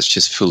secret, that's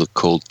just full of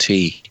cold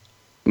tea.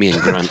 Me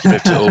and Grant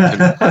ripped it open.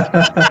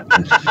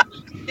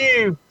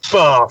 You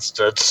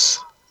bastards.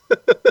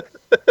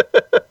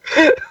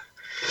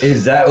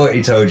 Is that what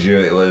he told you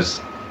it was?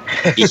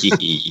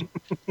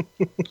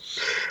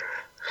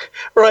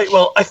 Right,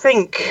 well, I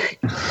think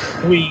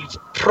we've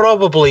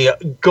probably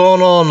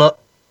gone on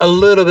a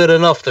little bit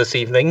enough this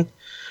evening.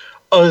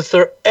 Is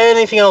there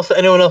anything else that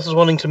anyone else is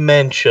wanting to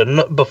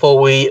mention before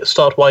we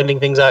start winding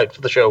things out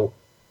for the show?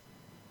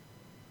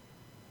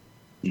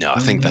 No,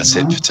 I think that's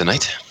it for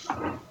tonight.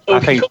 I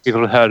think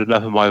people have heard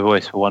enough of my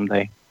voice for one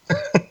day.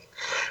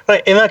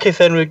 Right, in that case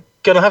then, we're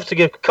going to have to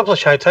give a couple of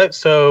shout-outs.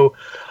 So,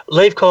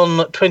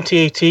 LaveCon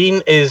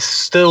 2018 is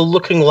still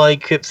looking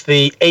like it's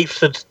the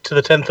 8th to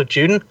the 10th of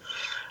June.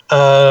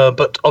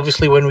 But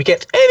obviously when we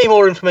get any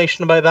more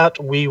information about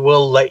that, we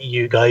will let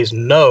you guys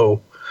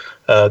know.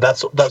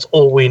 That's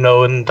all we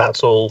know, and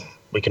that's all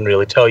we can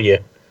really tell you.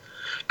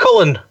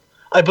 Colin,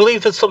 I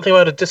believe there's something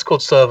about a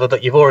Discord server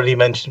that you've already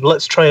mentioned, but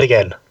let's try it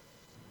again.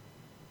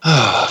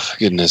 Oh, for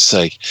goodness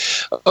sake.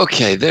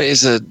 Okay, there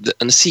is a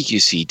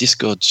CQC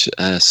Discord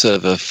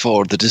server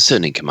for the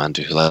discerning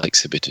commander who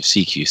likes a bit of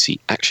CQC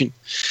action,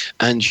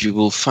 and you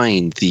will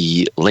find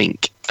the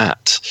link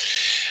at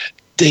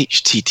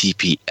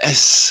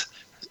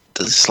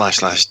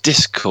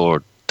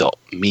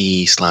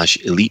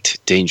https://discord.me/elite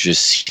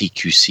dangerous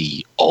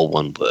CQC, all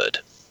one word.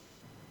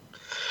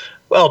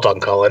 Well done,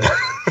 Colin.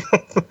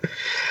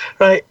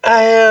 Right,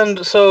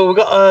 and so we've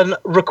got a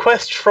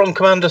request from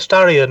Commander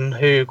Starion,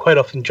 who quite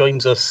often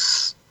joins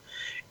us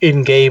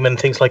in-game and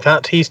things like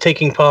that. He's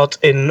taking part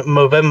in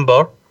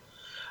Movember,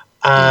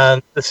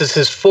 and this is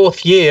his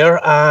 4th year,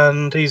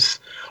 and he's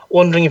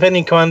wondering if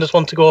any commanders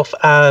want to go off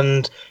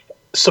and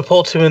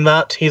support him in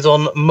that. He's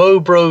on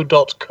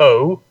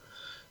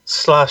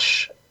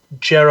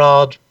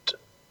mobro.co/Gerard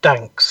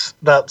Danks.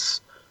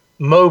 That's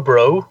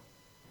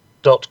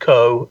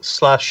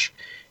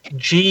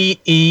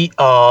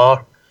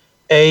mobro.co/GerardDanks.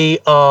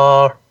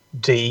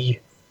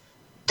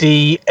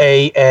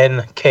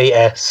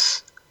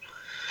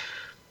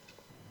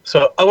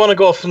 So I want to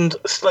go off and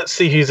let's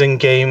see who's in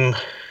game.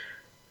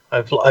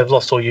 I've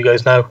lost all you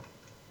guys now.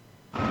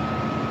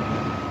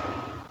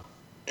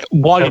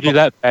 While you do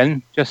that,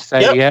 Ben, just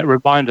a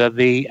reminder: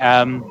 the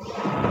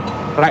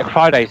Black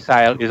Friday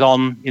sale is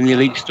on in the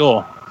Elite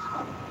store.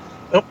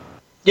 Oh,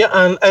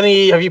 yeah. And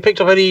have you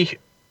picked up any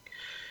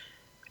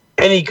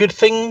good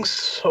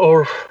things,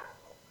 or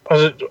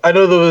I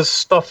know there was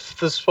stuff.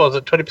 This was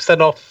it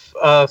 20% off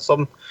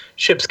some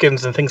ship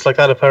skins and things like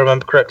that, if I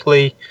remember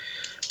correctly.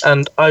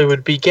 And I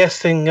would be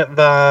guessing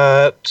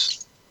that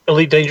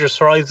Elite Dangerous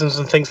Horizons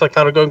and things like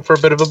that are going for a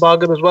bit of a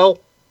bargain as well.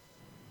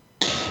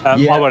 I've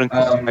heard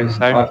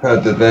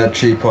that they're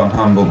cheap on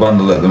Humble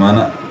Bundle at the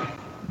minute.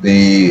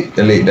 The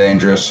Elite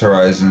Dangerous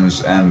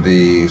Horizons and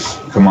the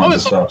Commander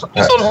Starter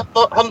Pack. It's on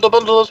Humble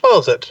Bundle as well,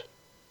 is it?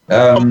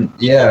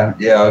 Yeah,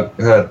 I've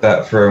heard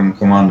that from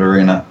Commander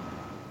Arena.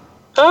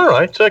 All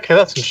right, okay,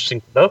 that's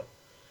interesting to know.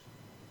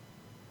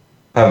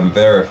 Haven't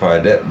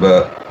verified it,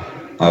 but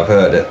I've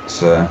heard it,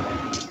 so...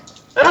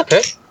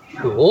 Okay,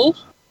 cool.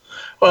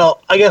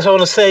 Well, I guess I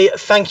want to say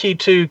thank you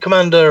to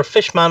Commander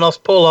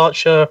Fishmanos, Paul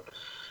Archer,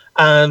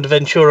 and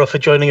Ventura for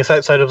joining us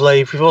outside of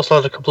Lave. We've also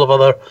had a couple of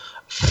other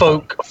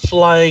folk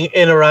flying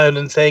in around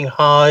and saying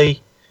hi.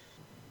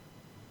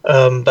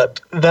 But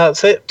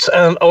that's it.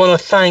 And I want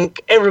to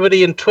thank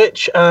everybody in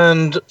Twitch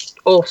and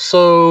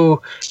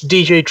also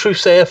DJ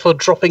Truesayer for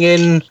dropping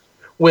in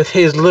with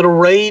his little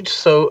raid.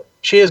 So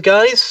cheers,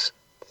 guys.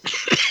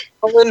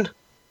 Colin,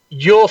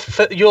 you're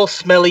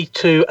smelly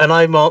too, and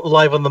I'm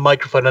live on the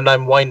microphone and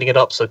I'm winding it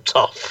up, so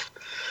tough.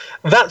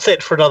 That's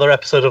it for another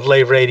episode of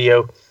Lave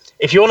Radio.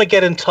 If you want to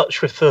get in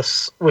touch with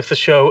us, with the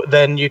show,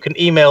 then you can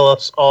email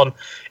us on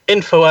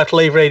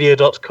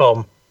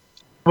info@laveradio.com.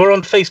 We're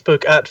on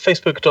Facebook at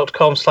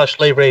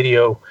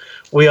facebook.com/laveradio.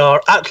 We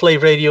are at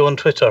Lave Radio on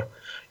Twitter.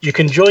 You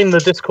can join the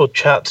Discord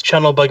chat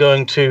channel by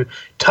going to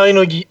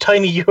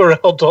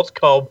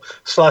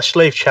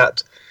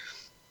tinyurl.com/lavechat.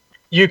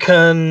 You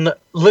can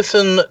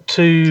listen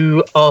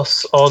to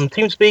us on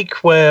TeamSpeak,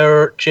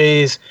 which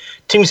is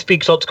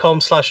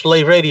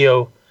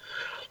teamspeak.com/laveradio.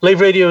 Lave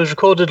Radio is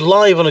recorded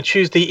live on a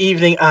Tuesday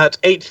evening at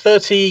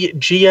 8:30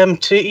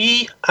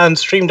 GMT and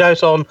streamed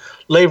out on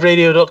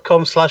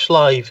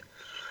laveradio.com/live.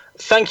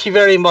 Thank you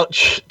very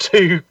much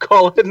to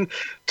Colin,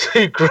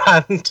 to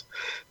Grant,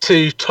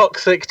 to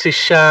Toxic, to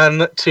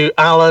Shan, to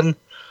Alan.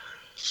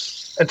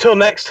 Until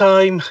next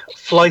time,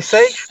 fly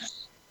safe.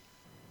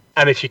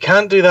 And if you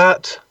can't do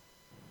that,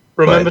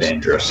 remember to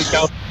dangerous. Is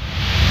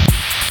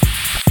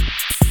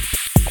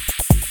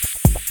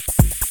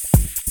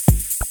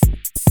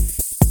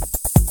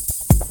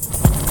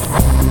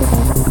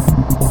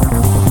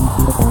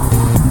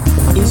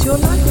your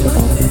life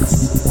like this?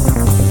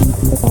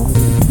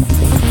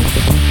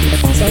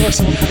 Sounds like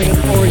someone having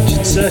an orange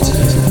inserted.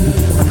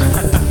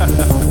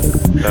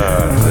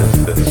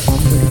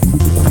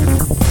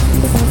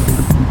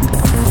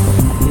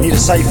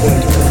 safe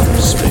word.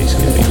 Space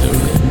can be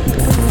lonely.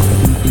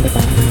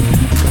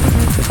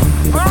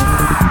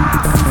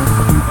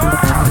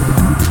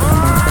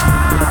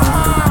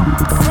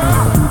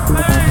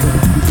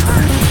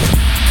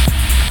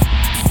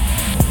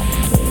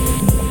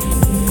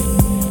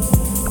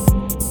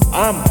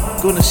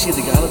 I'm gonna see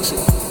the galaxy.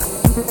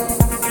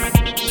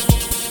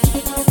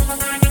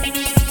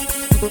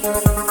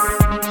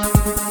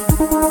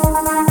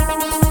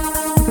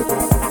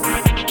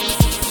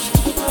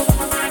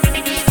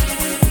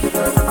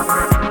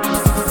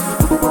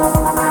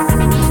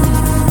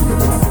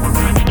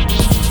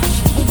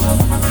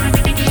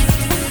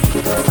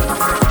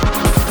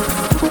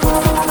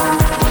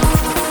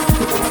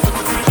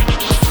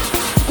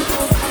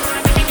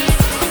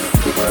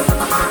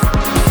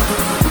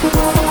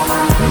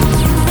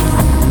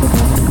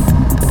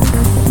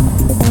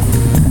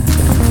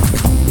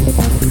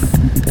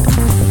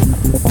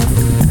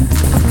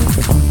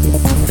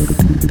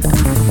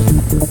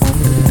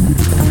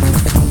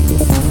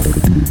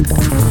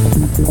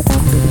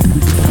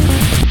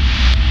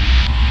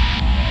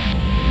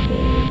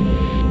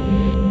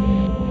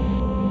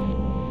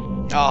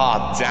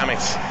 Ah, damn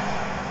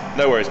it.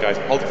 No worries, guys.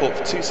 Hold the fort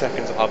for 2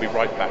 seconds. I'll be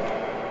right back.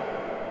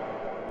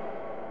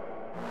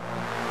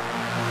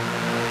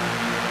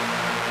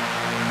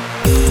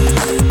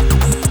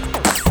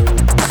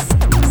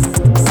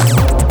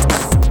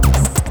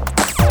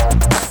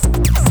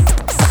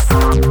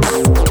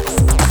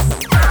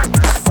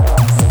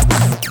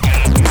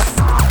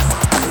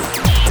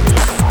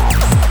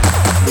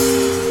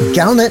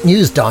 Galnet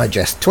News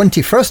Digest,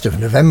 21st of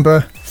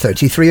November,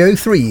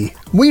 3303.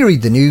 We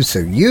read the news so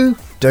you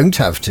don't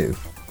have to.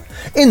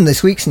 In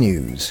this week's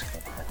news,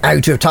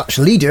 out-of-touch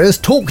leaders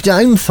talk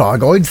down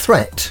Thargoid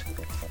threat.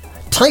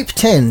 Type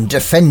 10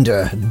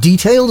 Defender,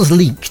 details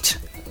leaked.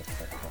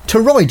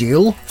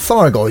 Toroidal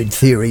Thargoid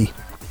theory.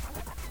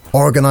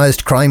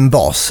 Organised crime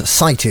boss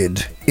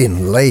cited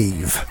in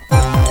Lave.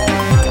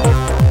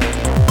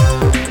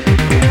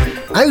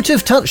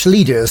 Out-of-touch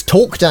leaders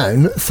talk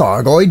down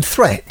Thargoid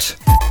threat.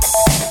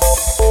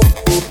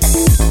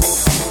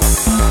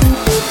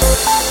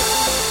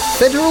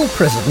 Federal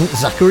President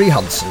Zachary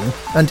Hudson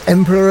and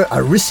Emperor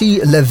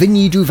Arissi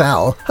Lavigny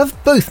Duval have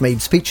both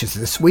made speeches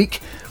this week,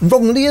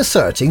 wrongly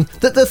asserting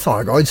that the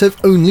Thargoids have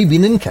only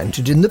been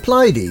encountered in the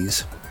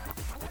Pleiades.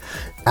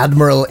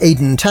 Admiral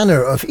Aidan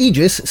Tanner of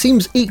Aegis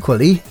seems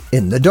equally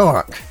in the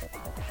dark.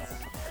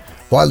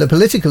 While the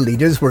political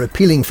leaders were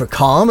appealing for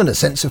calm and a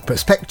sense of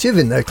perspective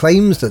in their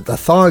claims that the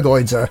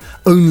Thargoids are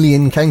only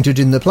encountered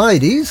in the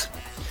Pleiades,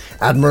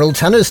 Admiral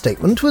Tanner's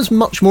statement was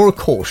much more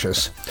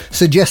cautious,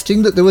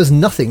 suggesting that there was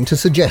nothing to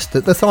suggest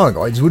that the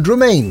Thargoids would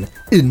remain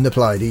in the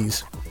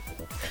Pleiades.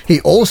 He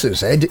also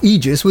said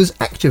Aegis was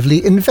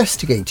actively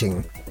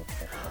investigating.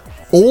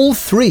 All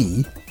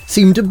three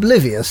seemed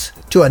oblivious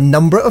to a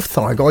number of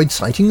Thargoid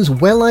sightings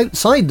well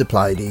outside the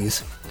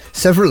Pleiades,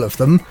 several of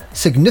them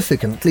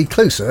significantly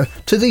closer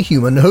to the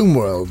human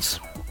homeworlds.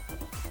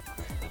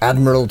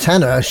 Admiral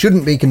Tanner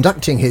shouldn't be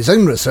conducting his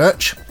own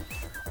research.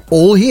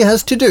 All he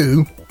has to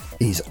do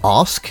is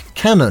ask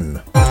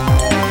Canon.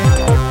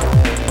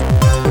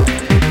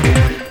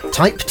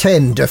 Type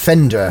 10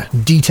 Defender,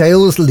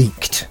 details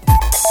leaked.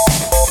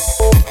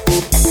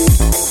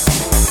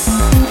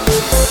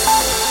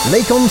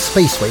 Lakon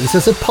Spaceways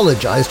has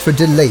apologised for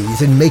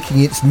delays in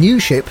making its new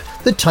ship,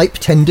 the Type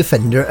 10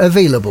 Defender,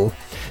 available,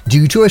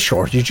 due to a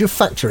shortage of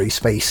factory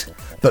space,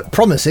 but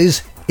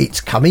promises it's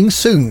coming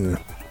soon.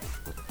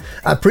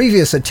 A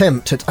previous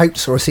attempt at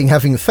outsourcing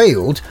having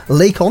failed,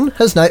 Lakon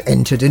has now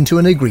entered into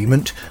an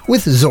agreement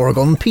with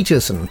Zorgon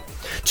Peterson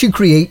to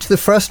create the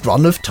first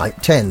run of Type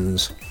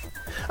 10s.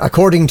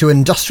 According to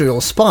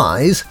industrial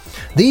spies,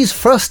 these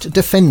first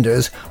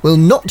Defenders will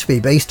not be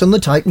based on the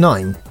Type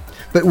 9,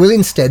 but will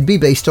instead be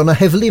based on a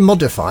heavily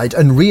modified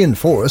and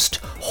reinforced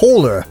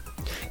hauler,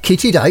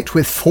 kitted out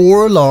with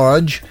 4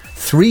 large,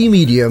 3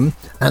 medium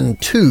and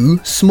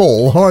 2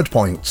 small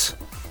hardpoints.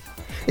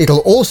 It'll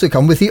also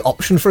come with the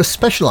option for a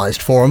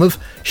specialised form of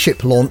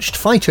ship-launched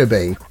fighter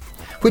bay,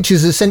 which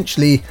is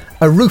essentially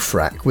a roof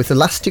rack with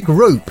elastic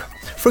rope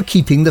for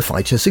keeping the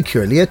fighter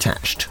securely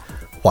attached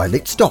while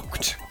it's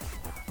docked.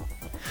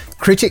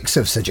 Critics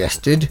have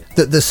suggested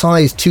that the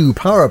size 2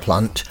 power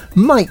plant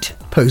might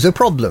pose a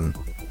problem.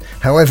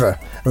 However,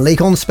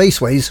 Lakon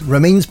Spaceways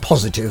remains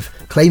positive,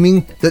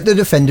 claiming that the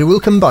Defender will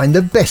combine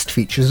the best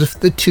features of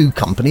the two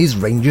companies'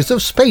 ranges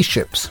of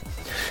spaceships,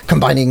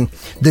 combining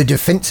the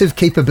defensive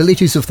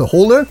capabilities of the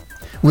hauler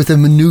with the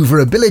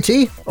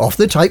manoeuvrability of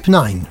the Type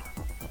 9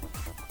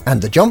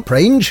 and the jump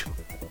range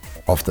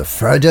of the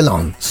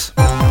Fer-de-Lance.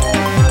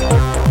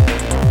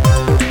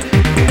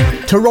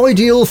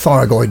 Toroidal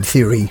Thargoid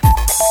theory.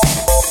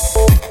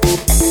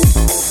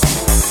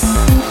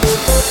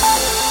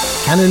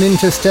 Canon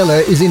Interstellar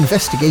is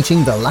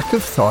investigating the lack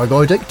of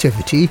Thargoid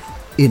activity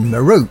in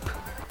Merope.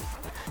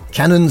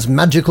 Canon's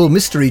magical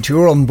mystery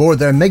tour on board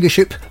their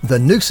megaship, the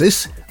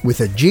Gnosis,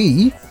 with a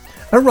G,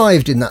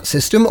 arrived in that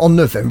system on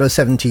November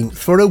 17th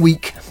for a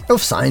week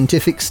of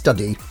scientific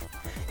study.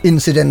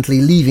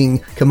 incidentally leaving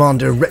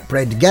Commander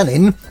Repred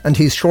Gannin and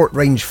his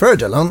short-range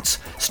Fer-de-Lance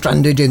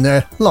stranded in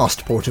their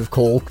last port of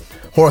call,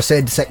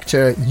 Horsehead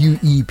Sector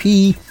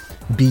UEP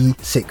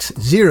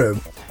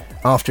B60,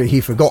 after he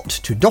forgot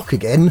to dock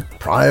again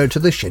prior to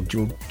the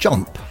scheduled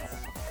jump.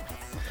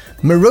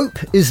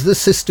 Merope is the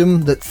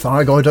system that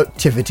Thargoid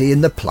activity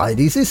in the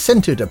Pleiades is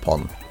centred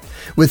upon,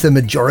 with the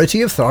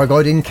majority of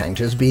Thargoid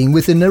encounters being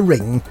within a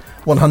ring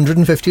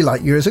 150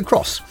 light-years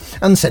across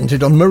and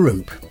centred on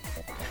Merope.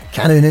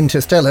 Canon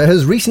Interstellar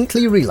has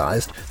recently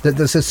realised that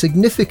there's a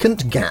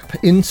significant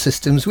gap in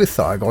systems with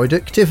Thargoid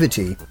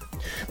activity.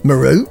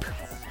 Merope,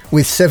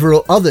 with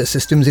several other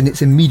systems in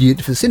its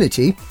immediate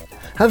vicinity,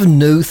 have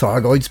no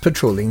Thargoids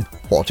patrolling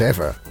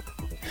whatever.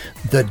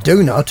 The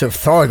donut of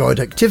Thargoid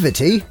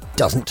activity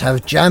doesn't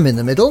have jam in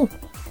the middle,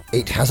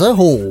 it has a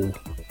hole.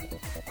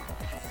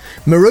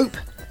 Merope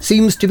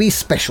seems to be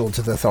special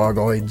to the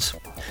Thargoids.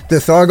 The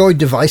Thargoid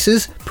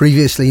devices,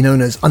 previously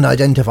known as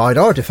unidentified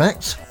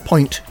artifacts,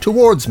 point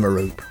towards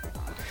Merope,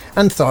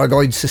 and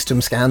Thargoid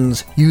system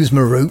scans use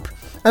Merope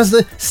as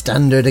the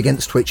standard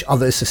against which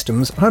other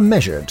systems are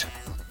measured.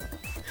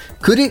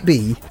 Could it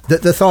be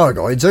that the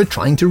Thargoids are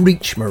trying to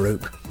reach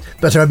Merope,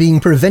 but are being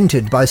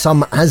prevented by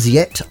some as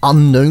yet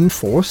unknown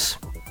force?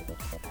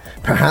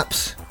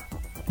 Perhaps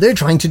they're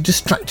trying to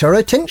distract our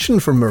attention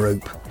from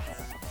Merope.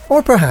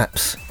 Or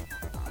perhaps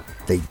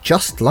they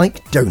just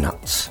like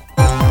donuts.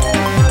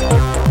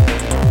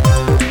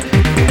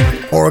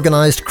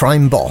 Organised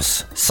crime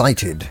boss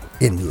sighted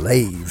in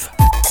Lave.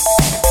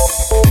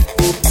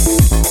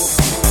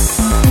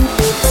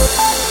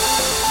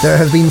 There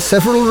have been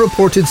several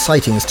reported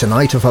sightings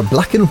tonight of a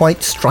black and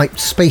white striped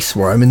space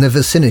worm in the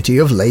vicinity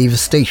of Lave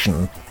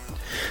Station.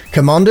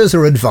 Commanders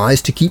are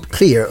advised to keep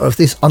clear of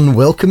this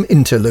unwelcome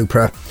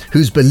interloper,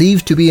 who's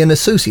believed to be an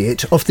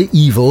associate of the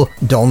evil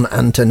Don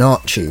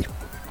Antonacci.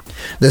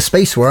 The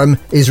space worm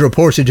is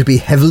reported to be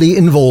heavily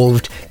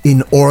involved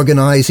in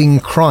organising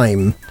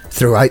crime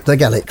throughout the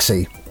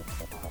galaxy.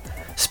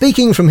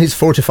 Speaking from his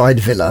fortified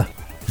villa,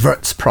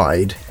 Vert's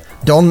Pride,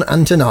 Don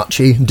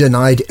Antonacci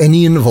denied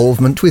any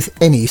involvement with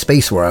any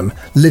space worm,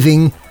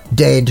 living,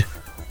 dead,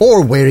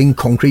 or wearing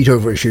concrete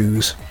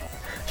overshoes.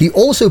 He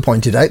also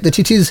pointed out that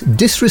it is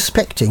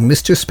disrespecting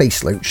Mr.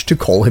 Spaceloach to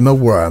call him a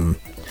worm,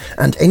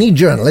 and any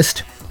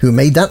journalist who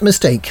made that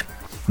mistake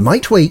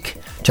might wake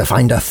to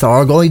find a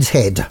Thargoid's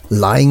head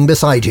lying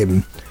beside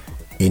him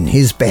in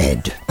his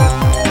bed.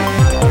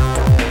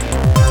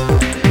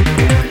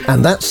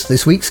 And that's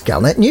this week's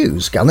Galnet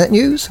News. Galnet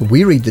News,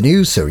 we read the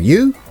news so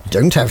you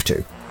don't have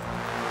to.